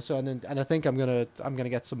on those. So and I think I'm gonna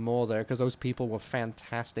get some more there because those people were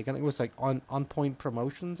fantastic. I think it was like on Point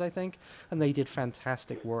Promotions, I think, and they did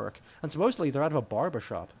fantastic work. And supposedly they're out of a barber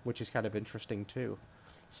shop, which is kind of interesting too.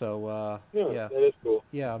 So yeah, That is cool.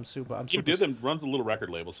 yeah, I'm super. He did and runs a little record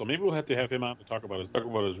label, so maybe we'll have to have him out to talk about his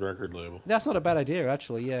record label. That's not a bad idea,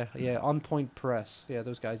 actually. Yeah, yeah. On Point Press. Yeah,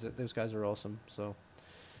 those guys are awesome. So,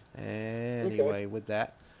 anyway, with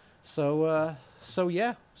that, so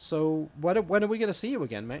yeah. So when are we gonna see you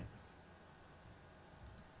again, mate?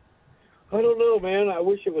 I don't know, man. I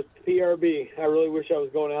wish it was PRB. I really wish I was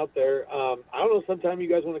going out there. I don't know. Sometime you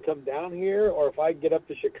guys want to come down here, or if I get up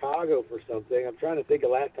to Chicago for something. I'm trying to think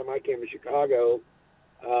of last time I came to Chicago.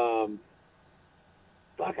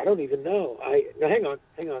 Fuck, I don't even know. No, hang on.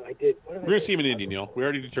 I did. What did I We're gonna say? see him in Indy, Neil. We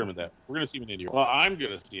already determined that. We're gonna see him in Indy. Well, I'm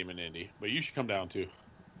gonna see him in Indy, but you should come down too.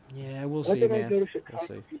 Yeah, we'll When see, did I man. go to We'll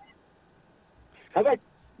Chicago? see. How about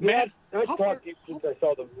Matt, I how talked far- to you since I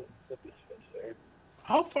saw the Memphis there.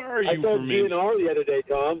 How far are I you saw from Indy? GNR the other day,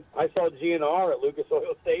 Tom. I saw GNR at Lucas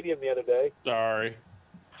Oil Stadium the other day. Sorry.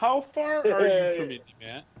 How far are you from Indy,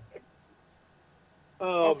 Matt?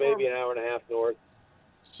 Oh, How far- maybe an hour and a half north.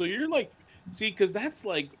 So you're like, see, because that's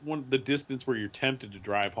like the distance where you're tempted to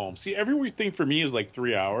drive home. See, everything for me is like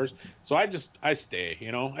 3 hours, so I stay.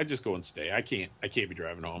 You know, I just go and stay. I can't be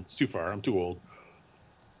driving home. It's too far. I'm too old.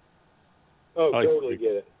 Oh, I like to totally drink.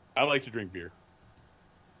 get it. I like to drink beer,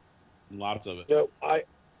 lots of it. No, I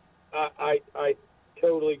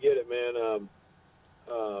totally get it, man.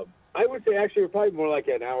 I would say actually we're probably more like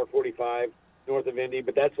an hour 45 north of Indy,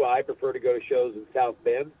 but that's why I prefer to go to shows in South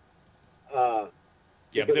Bend.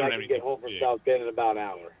 Yeah, but because they I don't have can get anything home from big. South Bend in about an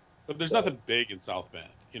hour. But there's nothing big in South Bend.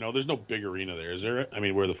 You know, there's no big arena there, is there? I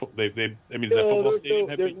mean, where is that No, football there's stadium? no-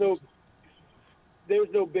 have there's big no- games?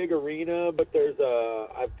 There's no big arena, but there's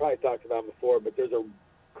I've probably talked about him before, but there's a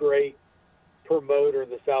great promoter in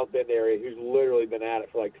the South Bend area who's literally been at it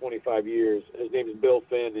for like 25 years. His name is Bill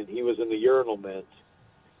Finn, and he was in the Urinal Mints.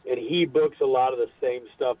 And he books a lot of the same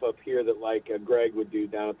stuff up here that like Greg would do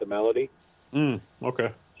down at the Melody.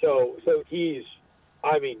 Okay. So he's,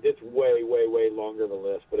 I mean, it's way, way, way longer of a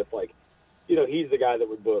list. But if like, you know, he's the guy that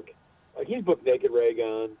would book, like he's booked Naked Ray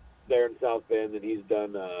Gun there in South Bend, and he's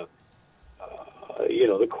done, you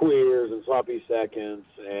know, the Queers and Sloppy Seconds,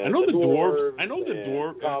 and I know the Dwarves. Dwarves I know the and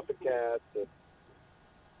Dwarf. Copycats.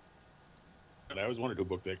 And, I always wanted to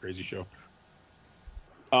book that crazy show.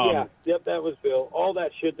 yep, that was Bill. All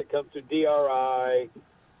that shit that comes through DRI,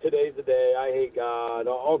 Today's the Day, I Hate God,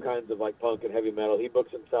 all kinds of like punk and heavy metal. He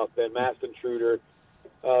books in South Bend, Masked Intruder,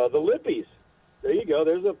 the Lippies. There you go.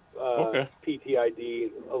 There's a Okay.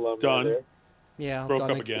 PTID alumni Done. there. Yeah, Broke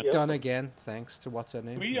done up again. Done again. Thanks to what's her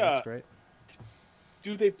name. We, Yeah, that's great.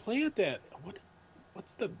 Do they play at that?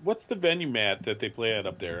 What's the venue, Matt, that they play at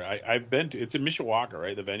up there? I've been to. It's in Mishawaka,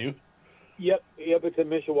 right? The venue. Yep. It's in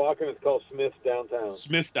Mishawaka, and it's called Smith's Downtown.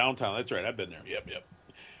 Smith's Downtown. That's right. I've been there. Yep.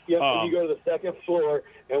 Yep, and you go to the second floor,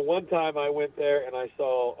 and one time I went there and I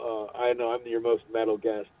saw, I know I'm your most metal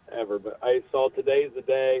guest ever, but I saw Today's the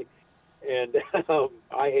Day and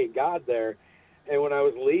I Hate God there. And when I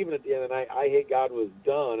was leaving at the end of the night, I Hate God was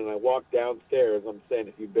done, and I walked downstairs. I'm saying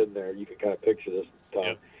if you've been there, you can kind of picture this,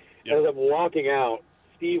 Tom. Yep. As I'm walking out,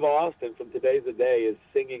 Steve Austin from Today's the Day is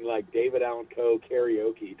singing like David Allan Coe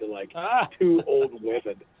karaoke to like two old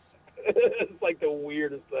women. It's like the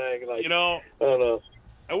weirdest thing. Like, You know, I don't know.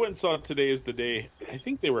 I went and saw Today is the Day. I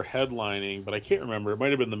think they were headlining, but I can't remember. It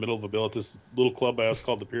might have been in the middle of the bill at this little club I was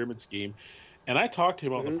called the Pyramid Scheme. And I talked to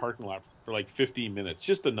him out in the parking lot for like 15 minutes.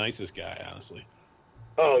 Just the nicest guy, honestly.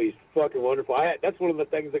 Oh, he's fucking wonderful. That's one of the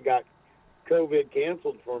things that got COVID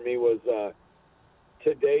canceled for me was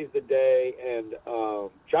Today's the Day and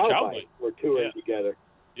Child Bite were touring together.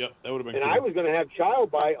 Yep, that would have been And cool. I was going to have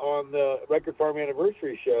Child Bite on the Record Farm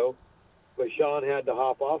Anniversary show, but Sean had to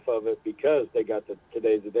hop off of it because they got the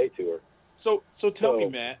Today's the Day tour. So tell me,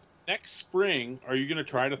 Matt, next spring, are you going to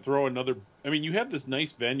try to throw another? I mean, you have this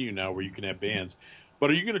nice venue now where you can have bands, but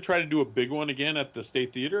are you going to try to do a big one again at the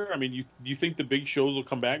State Theater? I mean, do you think the big shows will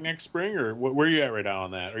come back next spring, or where are you at right now on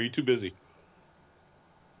that? Are you too busy?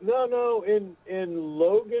 No. In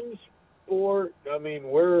Logansport, I mean,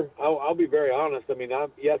 I'll be very honest. I mean, I'm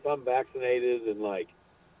vaccinated and like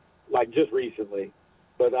just recently,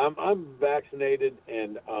 but I'm vaccinated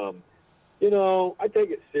and I take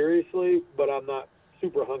it seriously, but I'm not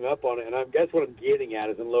super hung up on it. And I guess what I'm getting at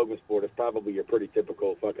is in Logansport is probably your pretty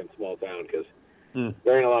typical fucking small town because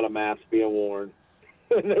there ain't a lot of masks being worn.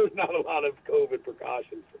 There's not a lot of COVID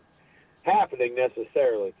precautions happening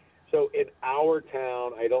necessarily. So in our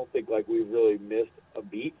town, I don't think like we've really missed a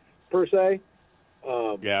beat per se.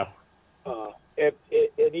 And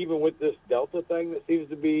even with this Delta thing that seems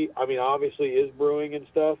to be, I mean, obviously is brewing and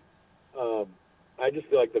stuff. I just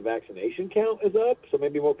feel like the vaccination count is up, so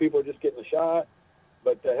maybe more people are just getting the shot.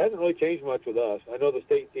 But it hasn't really changed much with us. I know the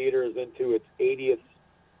State Theater is into its 80th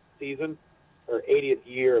season or 80th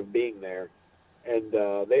year of being there. And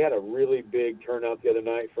they had a really big turnout the other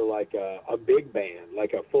night for like a big band,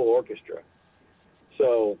 like a full orchestra.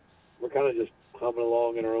 So we're kind of just humming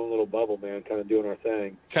along in our own little bubble, man, kind of doing our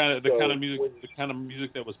thing. Kind of the kind of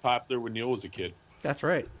music that was popular when Neil was a kid. That's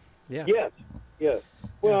right. Yeah. Yes.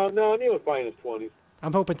 Well, no, Neil was probably in his 20s.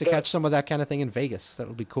 I'm hoping to catch some of that kind of thing in Vegas. That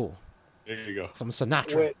would be cool. There you go. Some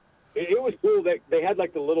Sinatra. It was cool. They had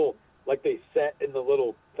like the little, like they set in the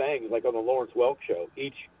little things, like on the Lawrence Welk show.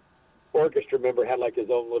 Each orchestra member had like his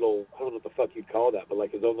own little, I don't know what the fuck you'd call that, but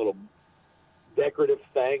like his own little decorative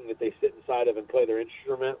thing that they sit inside of and play their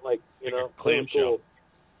instrument, like, you know, clamshell. Cool.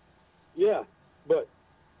 Yeah, but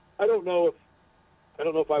I don't know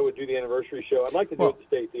if I would do the anniversary show. I'd like to do it at the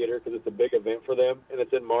State Theater because it's a big event for them, and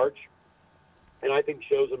it's in March. And I think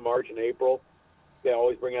shows in March and April, they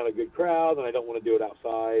always bring out a good crowd, and I don't want to do it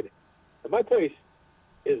outside. And my place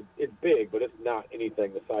it's big, but it's not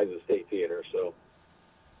anything the size of the State Theater, so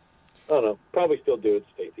I don't know. Probably still do it at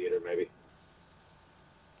the State Theater, maybe.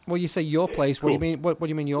 Well, you say your place. Cool. What do you mean? What do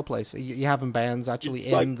you mean your place? You having bands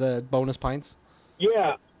actually in the bonus pints?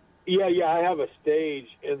 Yeah. I have a stage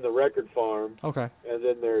in the Record Farm. Okay. And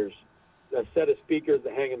then there's a set of speakers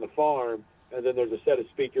that hang in the farm, and then there's a set of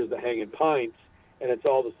speakers that hang in pints, and it's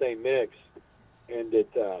all the same mix. And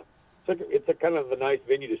it's a kind of a nice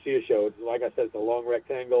venue to see a show. It's like I said, it's a long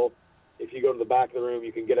rectangle. If you go to the back of the room,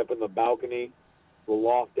 you can get up in the balcony, the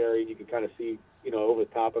loft area, and you can kind of see, over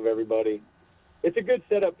the top of everybody. It's a good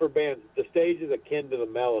setup for bands. The stage is akin to the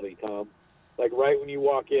Melody, Tom. Like right when you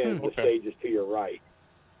walk in, the stage is to your right.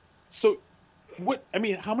 So,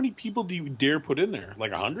 how many people do you dare put in there?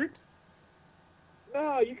 Like 100?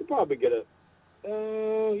 No, you could probably get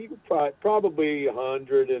probably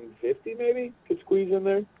 150 maybe could squeeze in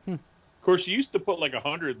there. Of course, you used to put like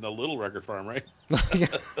 100 in the little Record Farm, right?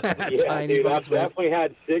 Tiny, dude, I definitely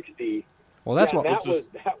had 60. Well, that's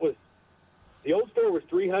that was the old store was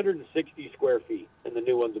 360 square feet, and the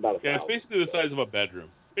new one's about 1,000. Yeah, it's basically the size of a bedroom.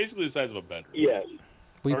 Yes.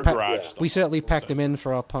 We certainly packed them in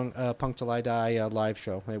for our Punk Till I Die live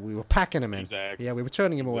show. We were packing them in. Exactly. Yeah, we were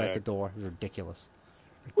turning them away at the door. It was ridiculous.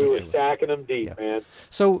 We were stacking them deep, man.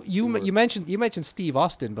 So you mentioned Steve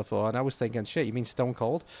Austin before, and I was thinking, shit, you mean Stone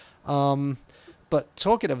Cold? But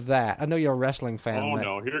talking of that, I know you're a wrestling fan. Oh Matt.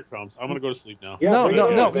 no, here it comes. I'm gonna go to sleep now. Yeah, No, bring no,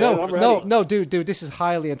 it no, on, man. no, I'm no, ready. no, dude, this is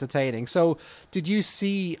highly entertaining. So, did you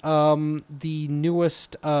see the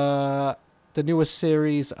newest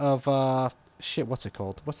series of shit? What's it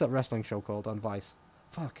called? What's that wrestling show called on Vice?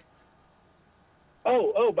 Fuck.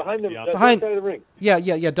 Oh, behind the Yeah. Behind- side of the ring.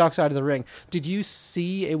 Yeah. Dark Side of the Ring. Did you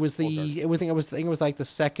see? It was Okay. it was like the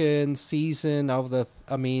second season of the.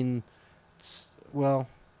 I mean, well,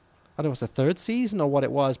 I don't know if it was the third season or what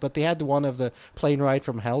it was, but they had one of the plane ride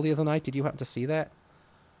from hell the other night. Did you happen to see that?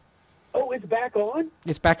 Oh, it's back on?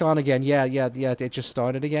 It's back on again. Yeah. It just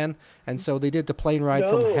started again, and so they did the plane ride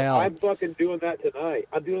No, from hell. I'm fucking doing that tonight.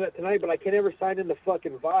 I'm doing that tonight, but I can't ever sign into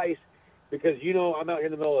fucking Vice because, I'm out here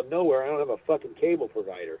in the middle of nowhere. I don't have a fucking cable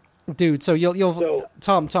provider. Dude, so you'll So-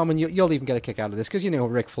 Tom, and you'll even get a kick out of this because you know who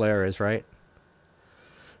Ric Flair is, right?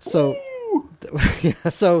 So, yeah,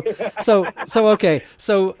 so okay,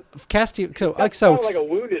 so Castillo, so Sound like a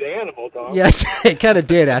wounded animal, Tom. yeah, it kind of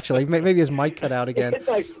did actually. Maybe his mic cut out again. It's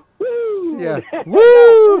like, woo! Yeah,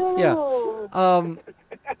 woo, yeah.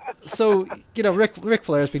 So Ric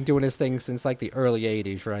Flair's been doing his thing since like the early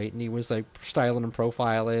 '80s, right? And he was like styling and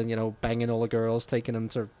profiling, banging all the girls, taking them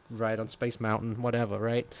to ride on Space Mountain, whatever,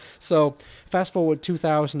 right? So fast forward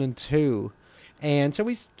 2002, and so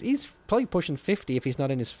he's probably pushing 50 if he's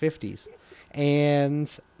not in his 50s.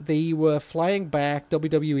 And they were flying back.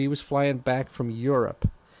 WWE was flying back from Europe,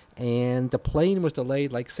 and the plane was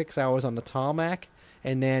delayed like 6 hours on the tarmac.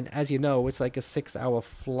 And then, as you know, it's like a 6-hour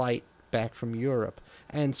flight back from Europe.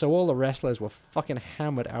 And so all the wrestlers were fucking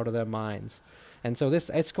hammered out of their minds. And so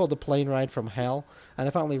it's called the plane ride from hell. And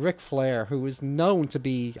apparently Ric Flair, who is known to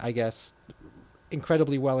be, I guess,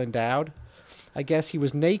 incredibly well endowed, I guess he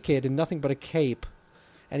was naked in nothing but a cape.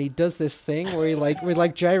 And he does this thing where he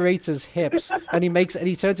gyrates his hips, and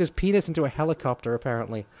he turns his penis into a helicopter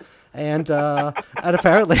apparently. And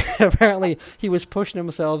apparently he was pushing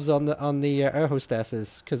himself on the air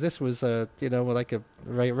hostesses because this was like a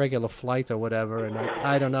regular flight or whatever, and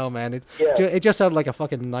I don't know, man, it just sounded like a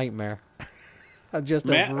fucking nightmare. Matt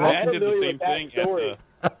did the same thing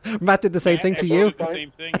Matt did the same thing to you. Did the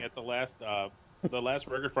same thing at the last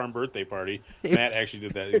Record Farm birthday party. Matt actually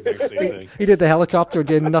did that exact same thing. He did the helicopter,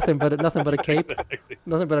 did nothing but a cape,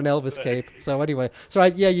 nothing but an Elvis cape. So anyway,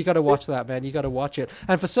 you got to watch that, man. You got to watch it.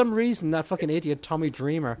 And for some reason, that fucking idiot Tommy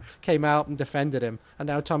Dreamer came out and defended him, and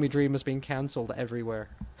now Tommy Dreamer's being cancelled everywhere.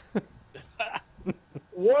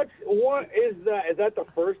 What is that? Is that the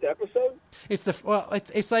first episode?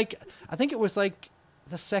 It's like I think it was like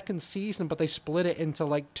the second season, but they split it into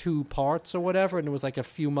like 2 parts or whatever, and it was like a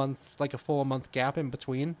 4-month gap in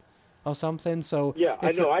between or something. So yeah,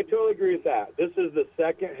 I know. I totally agree with that. This is the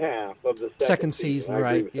second half of the second season, I agree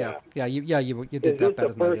right? with Yeah, that. yeah. You did Is that this better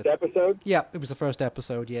the than I first did. episode? Yeah, it was the first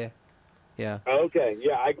episode. Yeah. Okay,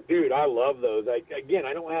 yeah, I love those. I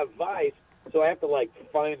don't have Vice, so I have to like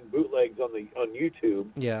find bootlegs on YouTube.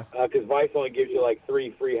 Yeah. Because Vice only gives you like 3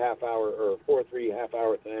 free half-hour or 4 3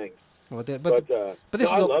 half-hour things. Well, but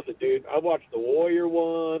I love it, dude. I watched the Warrior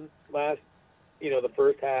one the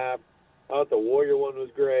first half. I thought the Warrior one was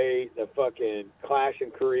great. The fucking Clash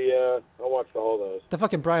in Korea. I watched all those. the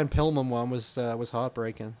fucking Brian Pillman one was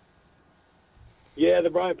heartbreaking. Yeah, the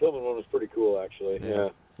Brian Pillman one was pretty cool, actually.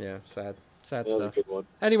 Yeah. Sad That was a stuff. good one.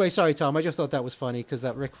 Anyway, sorry, Tom. I just thought that was funny because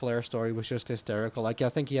that Ric Flair story was just hysterical. Like, I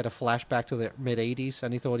think he had a flashback to the mid '80s,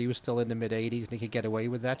 and he thought he was still in the mid '80s, and he could get away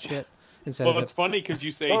with that shit. Well, it's funny because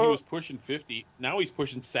you say he was pushing 50. Now he's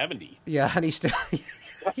pushing 70. Yeah, and he's still.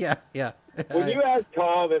 yeah. When you asked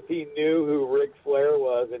Tom if he knew who Ric Flair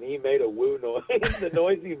was, and he made a woo noise, the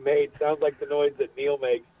noise he made sounds like the noise that Neil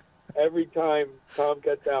makes every time Tom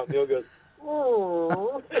cuts out. Neil goes,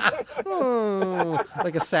 "Oh."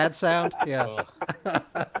 Like a sad sound. Yeah.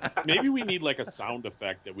 Maybe we need like a sound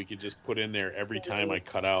effect that we could just put in there every time I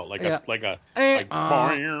cut out, like Yeah. like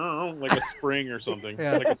a spring or something,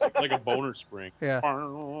 Yeah. like a boner spring. Yeah.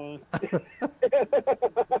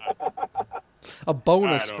 A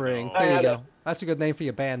bonus I don't spring. know. There you go. That's a good name for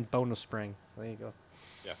your band, Bonus Spring. There you go.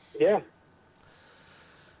 Yes. Yeah.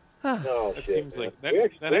 Ah. No, That shit, seems man. like- that- we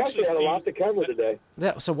that actually actually had a lot to seems- cover today.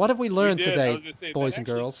 Yeah, so what have we learned We did. I today, was gonna say, boys that and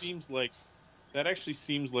actually girls? That actually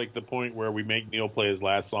seems like the point where we make Neil play his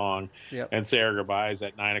last song Yep. and say our goodbyes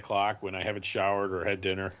at 9 o'clock when I haven't showered or had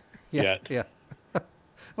dinner yet. Yeah.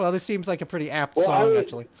 Well, this seems like a pretty apt Well, song,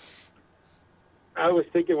 actually. I was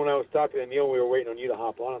thinking when I was talking to Neil, we were waiting on you to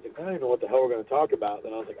hop on. I was like, I don't know what the hell we're going to talk about.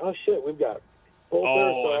 Then I was like, oh shit, we've got full Oh,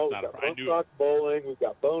 Parasol, that's we've not a got problem. I knew- Stock Bowling, we've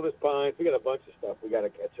got Bonus Pines, we got a bunch of stuff we got to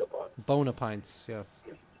catch up on. Bona Pints, yeah.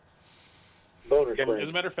 Boner And spring. as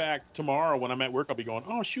a matter of fact, tomorrow when I'm at work, I'll be going,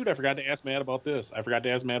 oh, shoot, I forgot to ask Matt about this. I forgot to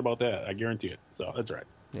ask Matt about that. I guarantee it. So that's right.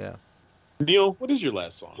 Yeah. Neil, what is your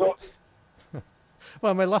last song? So,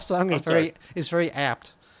 Well, my last song is I'm sorry. very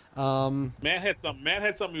apt. Matt had something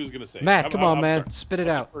he was going to say. Matt, come on, I'm man, sorry. spit it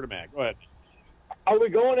I'll out. defer to Matt. Go ahead. are we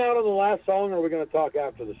going out on the last song, or are we going to talk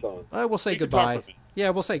after the song? We'll say You can talk goodbye. with me. Yeah,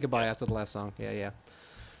 we'll say goodbye Yes. after the last song. Yeah.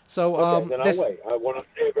 So Okay, then this, I'll wait. I want to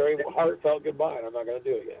say a very heartfelt goodbye, and I'm not going to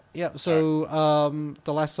do it yet. yeah. So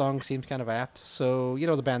the last song seems kind of apt. So you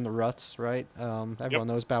know the band The Ruts, right? Everyone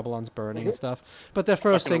knows Babylon's Burning and stuff. But their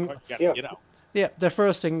first Fucking- thing, Get out. yeah, their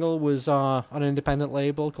first single was on an independent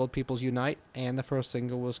label called People's Unite, and the first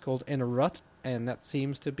single was called In a Rut, and that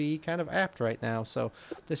seems to be kind of apt right now. So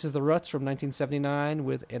this is The Ruts from 1979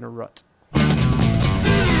 with In a Rut.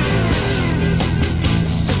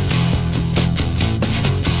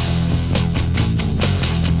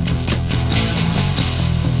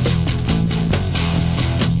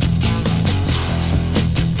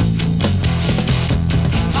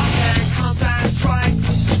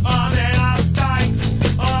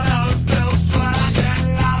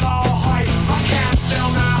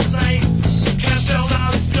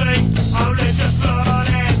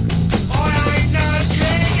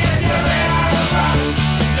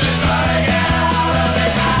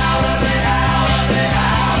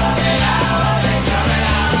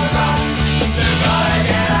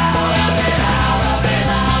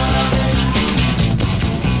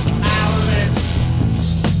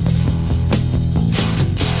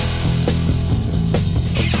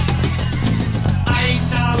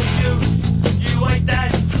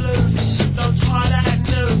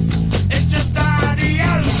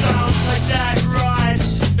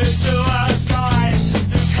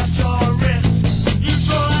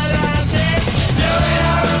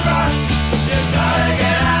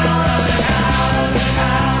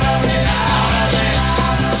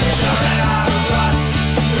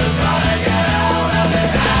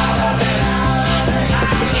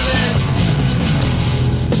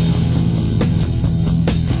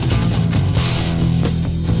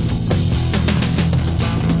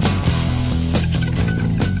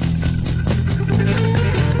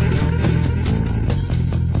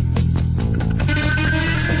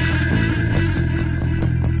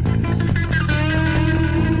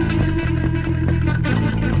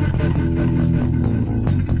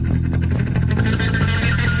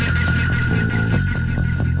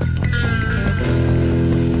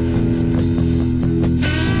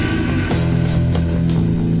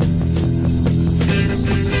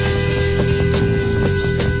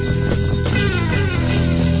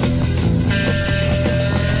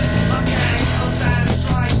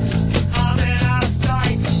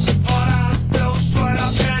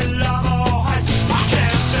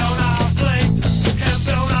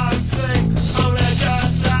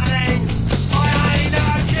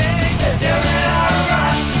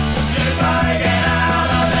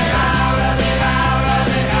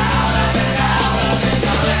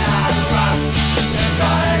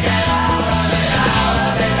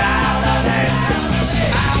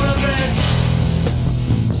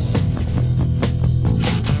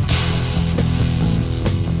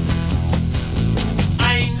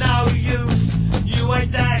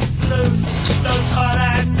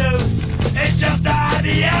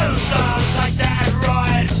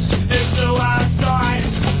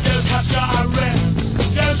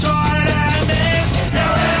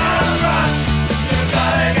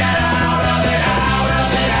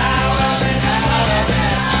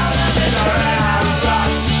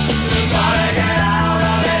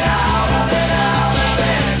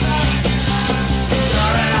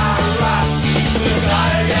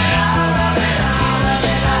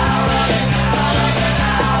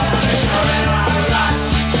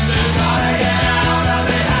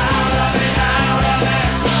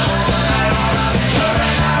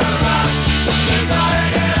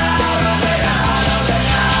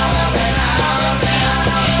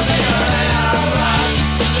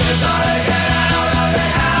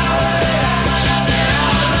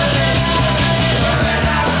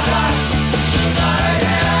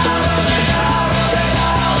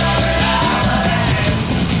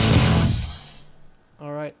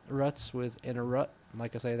 Ruts with In a Rut.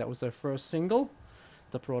 Like I say, that was their first single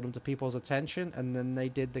that brought them to people's attention, and then they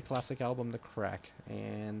did the classic album The Crack,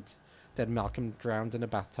 and then Malcolm drowned in a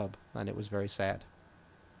bathtub, and it was very sad,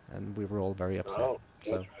 and we were all very upset. Oh,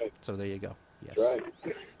 that's right. So there you go. Yes, That's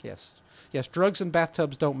right. yes. Drugs and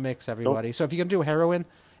bathtubs don't mix, everybody. So if you're gonna do heroin,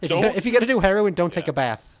 if Don't- you're gonna do heroin, don't take Yeah. a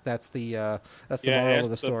bath. That's the moral ask of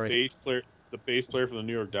the story. The bass player for the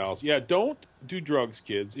New York Dolls. Yeah, don't do drugs,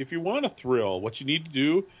 kids. If you want a thrill, what you need to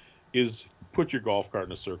do is put your golf cart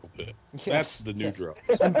in a circle pit. Yes, That's the new yes. drill.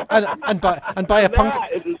 and buy a punk.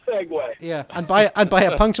 That is a segue. Yeah, and buy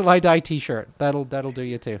a Punk Till I Die T-shirt. That'll do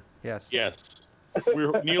you too. Yes. Yes.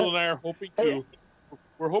 Neil and I are hoping to.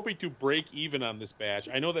 We're hoping to break even on this batch.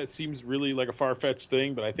 I know that seems really like a far-fetched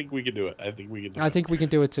thing, but I think we can do it. I think we can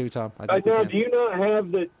do it too, Tom. Now, do you not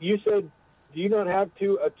have the? You said, do you not have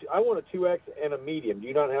I want a 2X and a medium. Do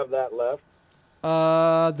you not have that left?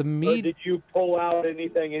 Or did you pull out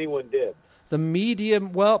anything anyone did? The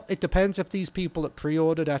medium, well, it depends if these people that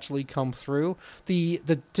pre-ordered actually come through. The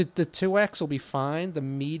 2X will be fine. The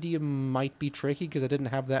medium might be tricky because I didn't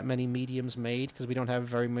have that many mediums made because we don't have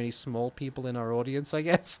very many small people in our audience, I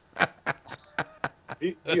guess.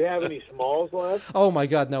 Do you have any smalls left? Oh my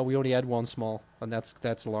God, no! We only had one small, and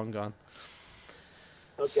that's long gone.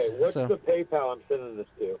 Okay, what's the PayPal I'm sending this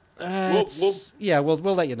to?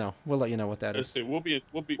 We'll let you know. We'll let you know what that is. We'll be in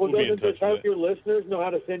Doesn't touch. this help your listeners know how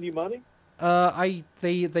to send you money?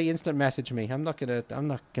 They instant message me. I'm not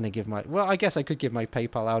gonna give my. Well, I guess I could give my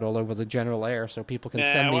PayPal out all over the general air so people can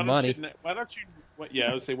send me money. Why don't you? Yeah,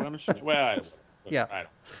 I would say why don't you? Well, I don't. Yeah. I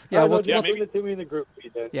don't. Yeah, send it to me in the group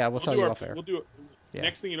feed then. Yeah, we'll tell you off air. We'll do it. Yeah.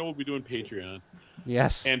 Next thing you know, we'll be doing Patreon.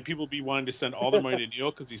 Yes. And people be wanting to send all their money to Neil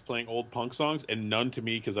because he's playing old punk songs, and none to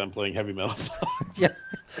me because I'm playing heavy metal songs. Yeah.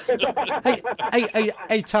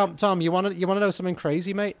 hey, Tom, you want to know something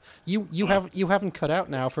crazy, mate? You haven't cut out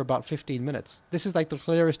now for about 15 minutes. This is like the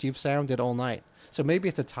clearest you've sounded all night. So maybe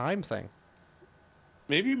it's a time thing.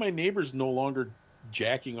 Maybe my neighbor's no longer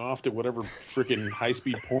jacking off to whatever freaking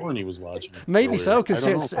high-speed porn he was watching. Maybe earlier. so,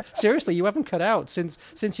 because seriously, you haven't cut out since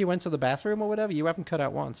you went to the bathroom or whatever. You haven't cut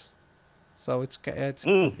out once. So it's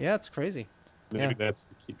crazy. Maybe that's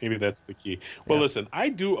the key. Maybe that's the key. Well, listen, I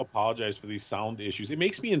do apologize for these sound issues. It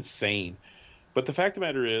makes me insane. But the fact of the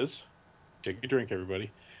matter is, take a drink, everybody.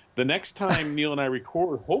 The next time Neil and I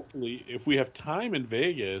record, hopefully, if we have time in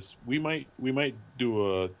Vegas, we might do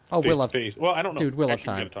a face-to-face. Well, I don't know. Dude, we'll have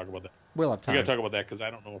time. We got to talk about that. We'll have time. We got to talk about that because I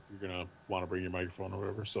don't know if you're gonna want to bring your microphone or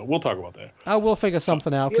whatever. So we'll talk about that. We'll figure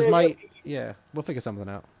something out because we'll figure something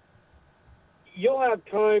out. You'll have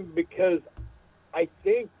time because I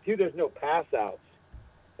think, too, there's no pass-outs.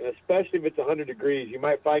 And especially if it's 100 degrees, you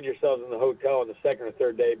might find yourselves in the hotel on the second or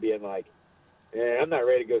third day being like, I'm not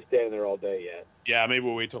ready to go stand there all day yet. Yeah, maybe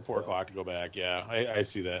we'll wait till 4 o'clock to go back. Yeah, I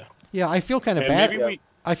see that. Yeah, I feel kind of bad.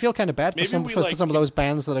 I feel kind of bad for some of those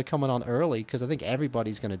bands that are coming on early because I think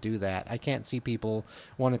everybody's going to do that. I can't see people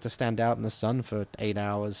wanting to stand out in the sun for 8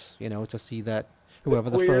 hours, to see that.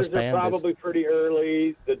 Whoever the first band is. The Queers are probably pretty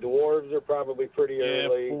early. The Dwarves are probably pretty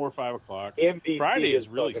early. 4 or 5 o'clock. MVP Friday is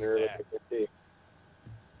really stacked.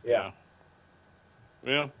 Yeah.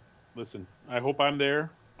 Well, listen, I hope I'm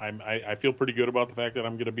there. I feel pretty good about the fact that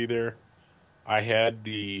I'm going to be there.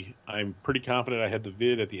 I'm pretty confident I had the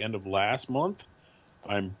vid at the end of last month.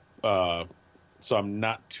 So I'm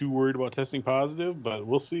not too worried about testing positive, but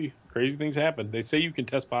we'll see. Crazy things happen. They say you can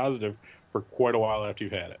test positive for quite a while after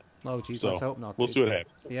you've had it. Oh, geez, let's hope not. We'll see what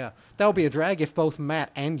happens. Yeah, that would be a drag if both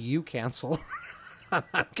Matt and you cancel, and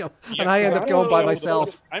I end up going by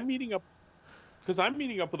myself. I'm meeting up with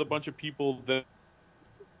a bunch of people that.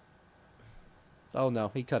 Oh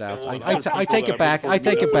no, he cut out. I take it back. I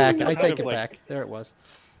take it back. I take it back. There it was.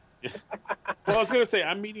 Yeah. Well, I was gonna say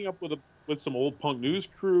I'm meeting up with some old punk news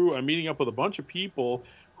crew. I'm meeting up with a bunch of people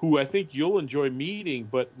who I think you'll enjoy meeting,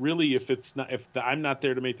 but really, if I'm not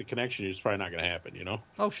there to make the connection, it's probably not going to happen,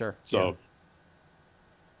 Oh, sure. So,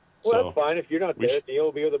 well, that's fine. If you're not there, Neil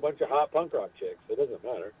will be with a bunch of hot punk rock chicks. It doesn't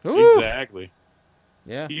matter. Ooh. Exactly.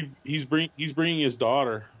 Yeah. He's bringing his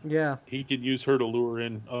daughter. Yeah. He can use her to lure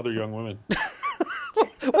in other young women.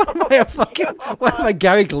 What am I,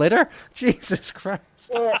 Gary Glitter? Jesus Christ.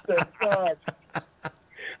 What the fuck?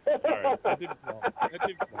 All right, that didn't fall.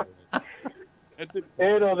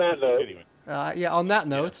 And on that note. Anyway. On that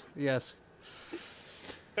note, yes.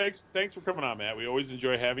 Thanks for coming on, Matt. We always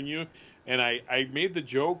enjoy having you. And I made the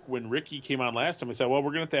joke when Ricky came on last time. I said, well,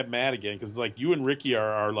 we're going to have Matt again because like you and Ricky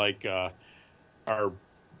are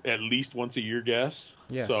at least once a year guests.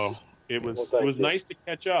 Yes. So it was nice to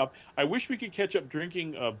catch up. I wish we could catch up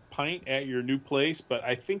drinking a pint at your new place, but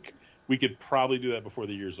I think we could probably do that before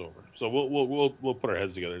the year's over. So we'll put our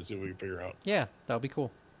heads together and see what we can figure out. Yeah, that would be cool.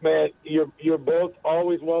 Man, you're both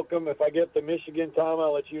always welcome. If I get to Michigan, Tom,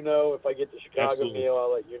 I'll let you know. If I get to Chicago, Absolutely. Neil,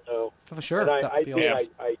 I'll let you know. For sure. And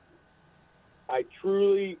I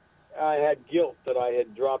truly had guilt that I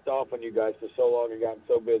had dropped off on you guys for so long and gotten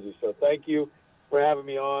so busy. So thank you for having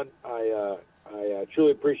me on. I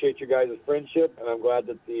truly appreciate you guys' friendship, and I'm glad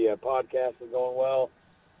that the podcast is going well.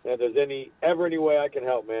 And if there's any way I can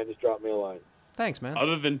help, man, just drop me a line. Thanks, man.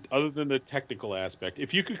 Other than the technical aspect,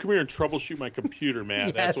 if you could come here and troubleshoot my computer,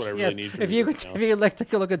 Matt, that's what I really need from If you could like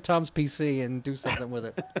take a look at Tom's PC and do something with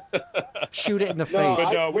it, shoot it in the face.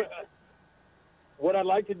 What I'd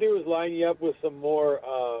like to do is line you up with some more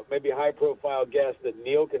maybe high-profile guests that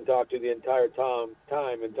Neil can talk to the entire time,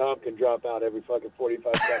 and Tom can drop out every fucking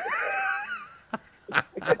 45 seconds.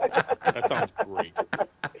 That sounds great.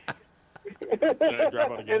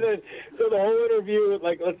 And then, so the whole interview,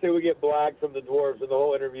 like, let's say we get Black from the Dwarves, and the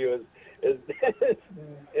whole interview is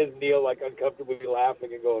Neil, like, uncomfortably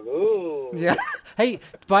laughing and going, ooh. Yeah. Hey,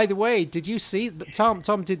 by the way, did you see, Tom,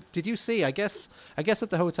 did you see, I guess at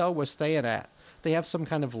the hotel we're staying at, they have some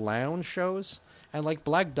kind of lounge shows, and like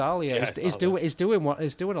Black Dahlia is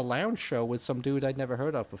doing a lounge show with some dude I'd never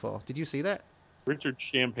heard of before. Did you see that? Richard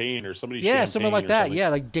Champagne or somebody. Yeah, Champagne something like that. Something. Yeah,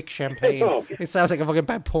 like Dick Champagne. It sounds like a fucking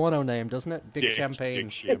bad porno name, doesn't it? Dick Champagne.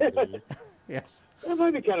 Dick Champagne. Yes. That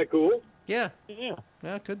might be kind of cool. Yeah. Yeah.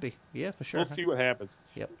 Yeah, it could be. Yeah, for sure. We'll see what happens.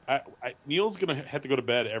 Yep. Neil's gonna have to go to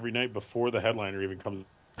bed every night before the headliner even comes.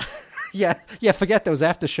 Yeah. Forget those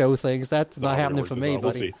after show things. That's not happening for me, we'll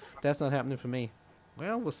buddy. see. That's not happening for me.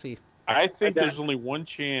 Well, we'll see. I think there's only one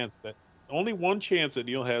chance that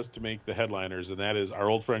Neil has to make the headliners, and that is our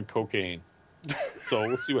old friend Cocaine. So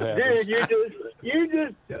we'll see what happens.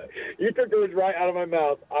 Dude, you took the words right out of my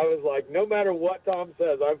mouth. I was like, no matter what Tom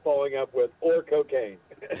says, I'm following up with or cocaine.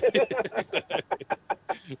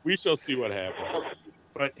 We shall see what happens.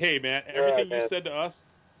 But hey, Matt, everything you said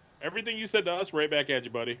to us, right back at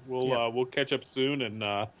you, buddy. We'll catch up soon,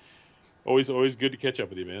 and always good to catch up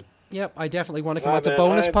with you, man. Yep, I definitely want to come out to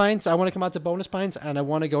Bonus Pints. I want to come out to Bonus Pints, and I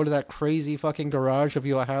want to go to that crazy fucking garage of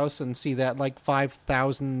your house and see that like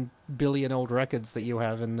 5,000 billion old records that you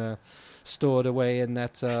have stored away in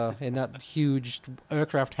that huge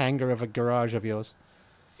aircraft hangar of a garage of yours.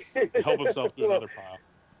 Help himself to another pile.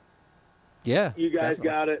 Yeah, you guys definitely.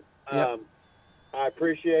 got it. Yep. I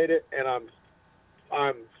appreciate it, and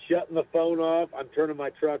I'm shutting the phone off. I'm turning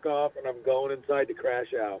my truck off, and I'm going inside to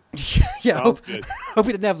crash out. Yeah, hope good. we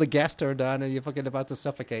didn't have the gas turned on and you're fucking about to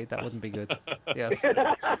suffocate. That wouldn't be good. Yes.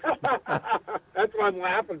 That's why I'm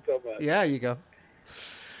laughing so much. Yeah, you go.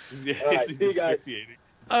 Yeah, All right, he's see you guys. asphyxiating.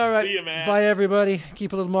 All right. See you, man. Bye, everybody.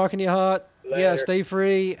 Keep a little mark in your heart. Later. Yeah, stay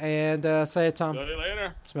free. And say it, Tom. See you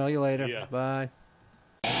later. Smell you later. Yeah. Bye.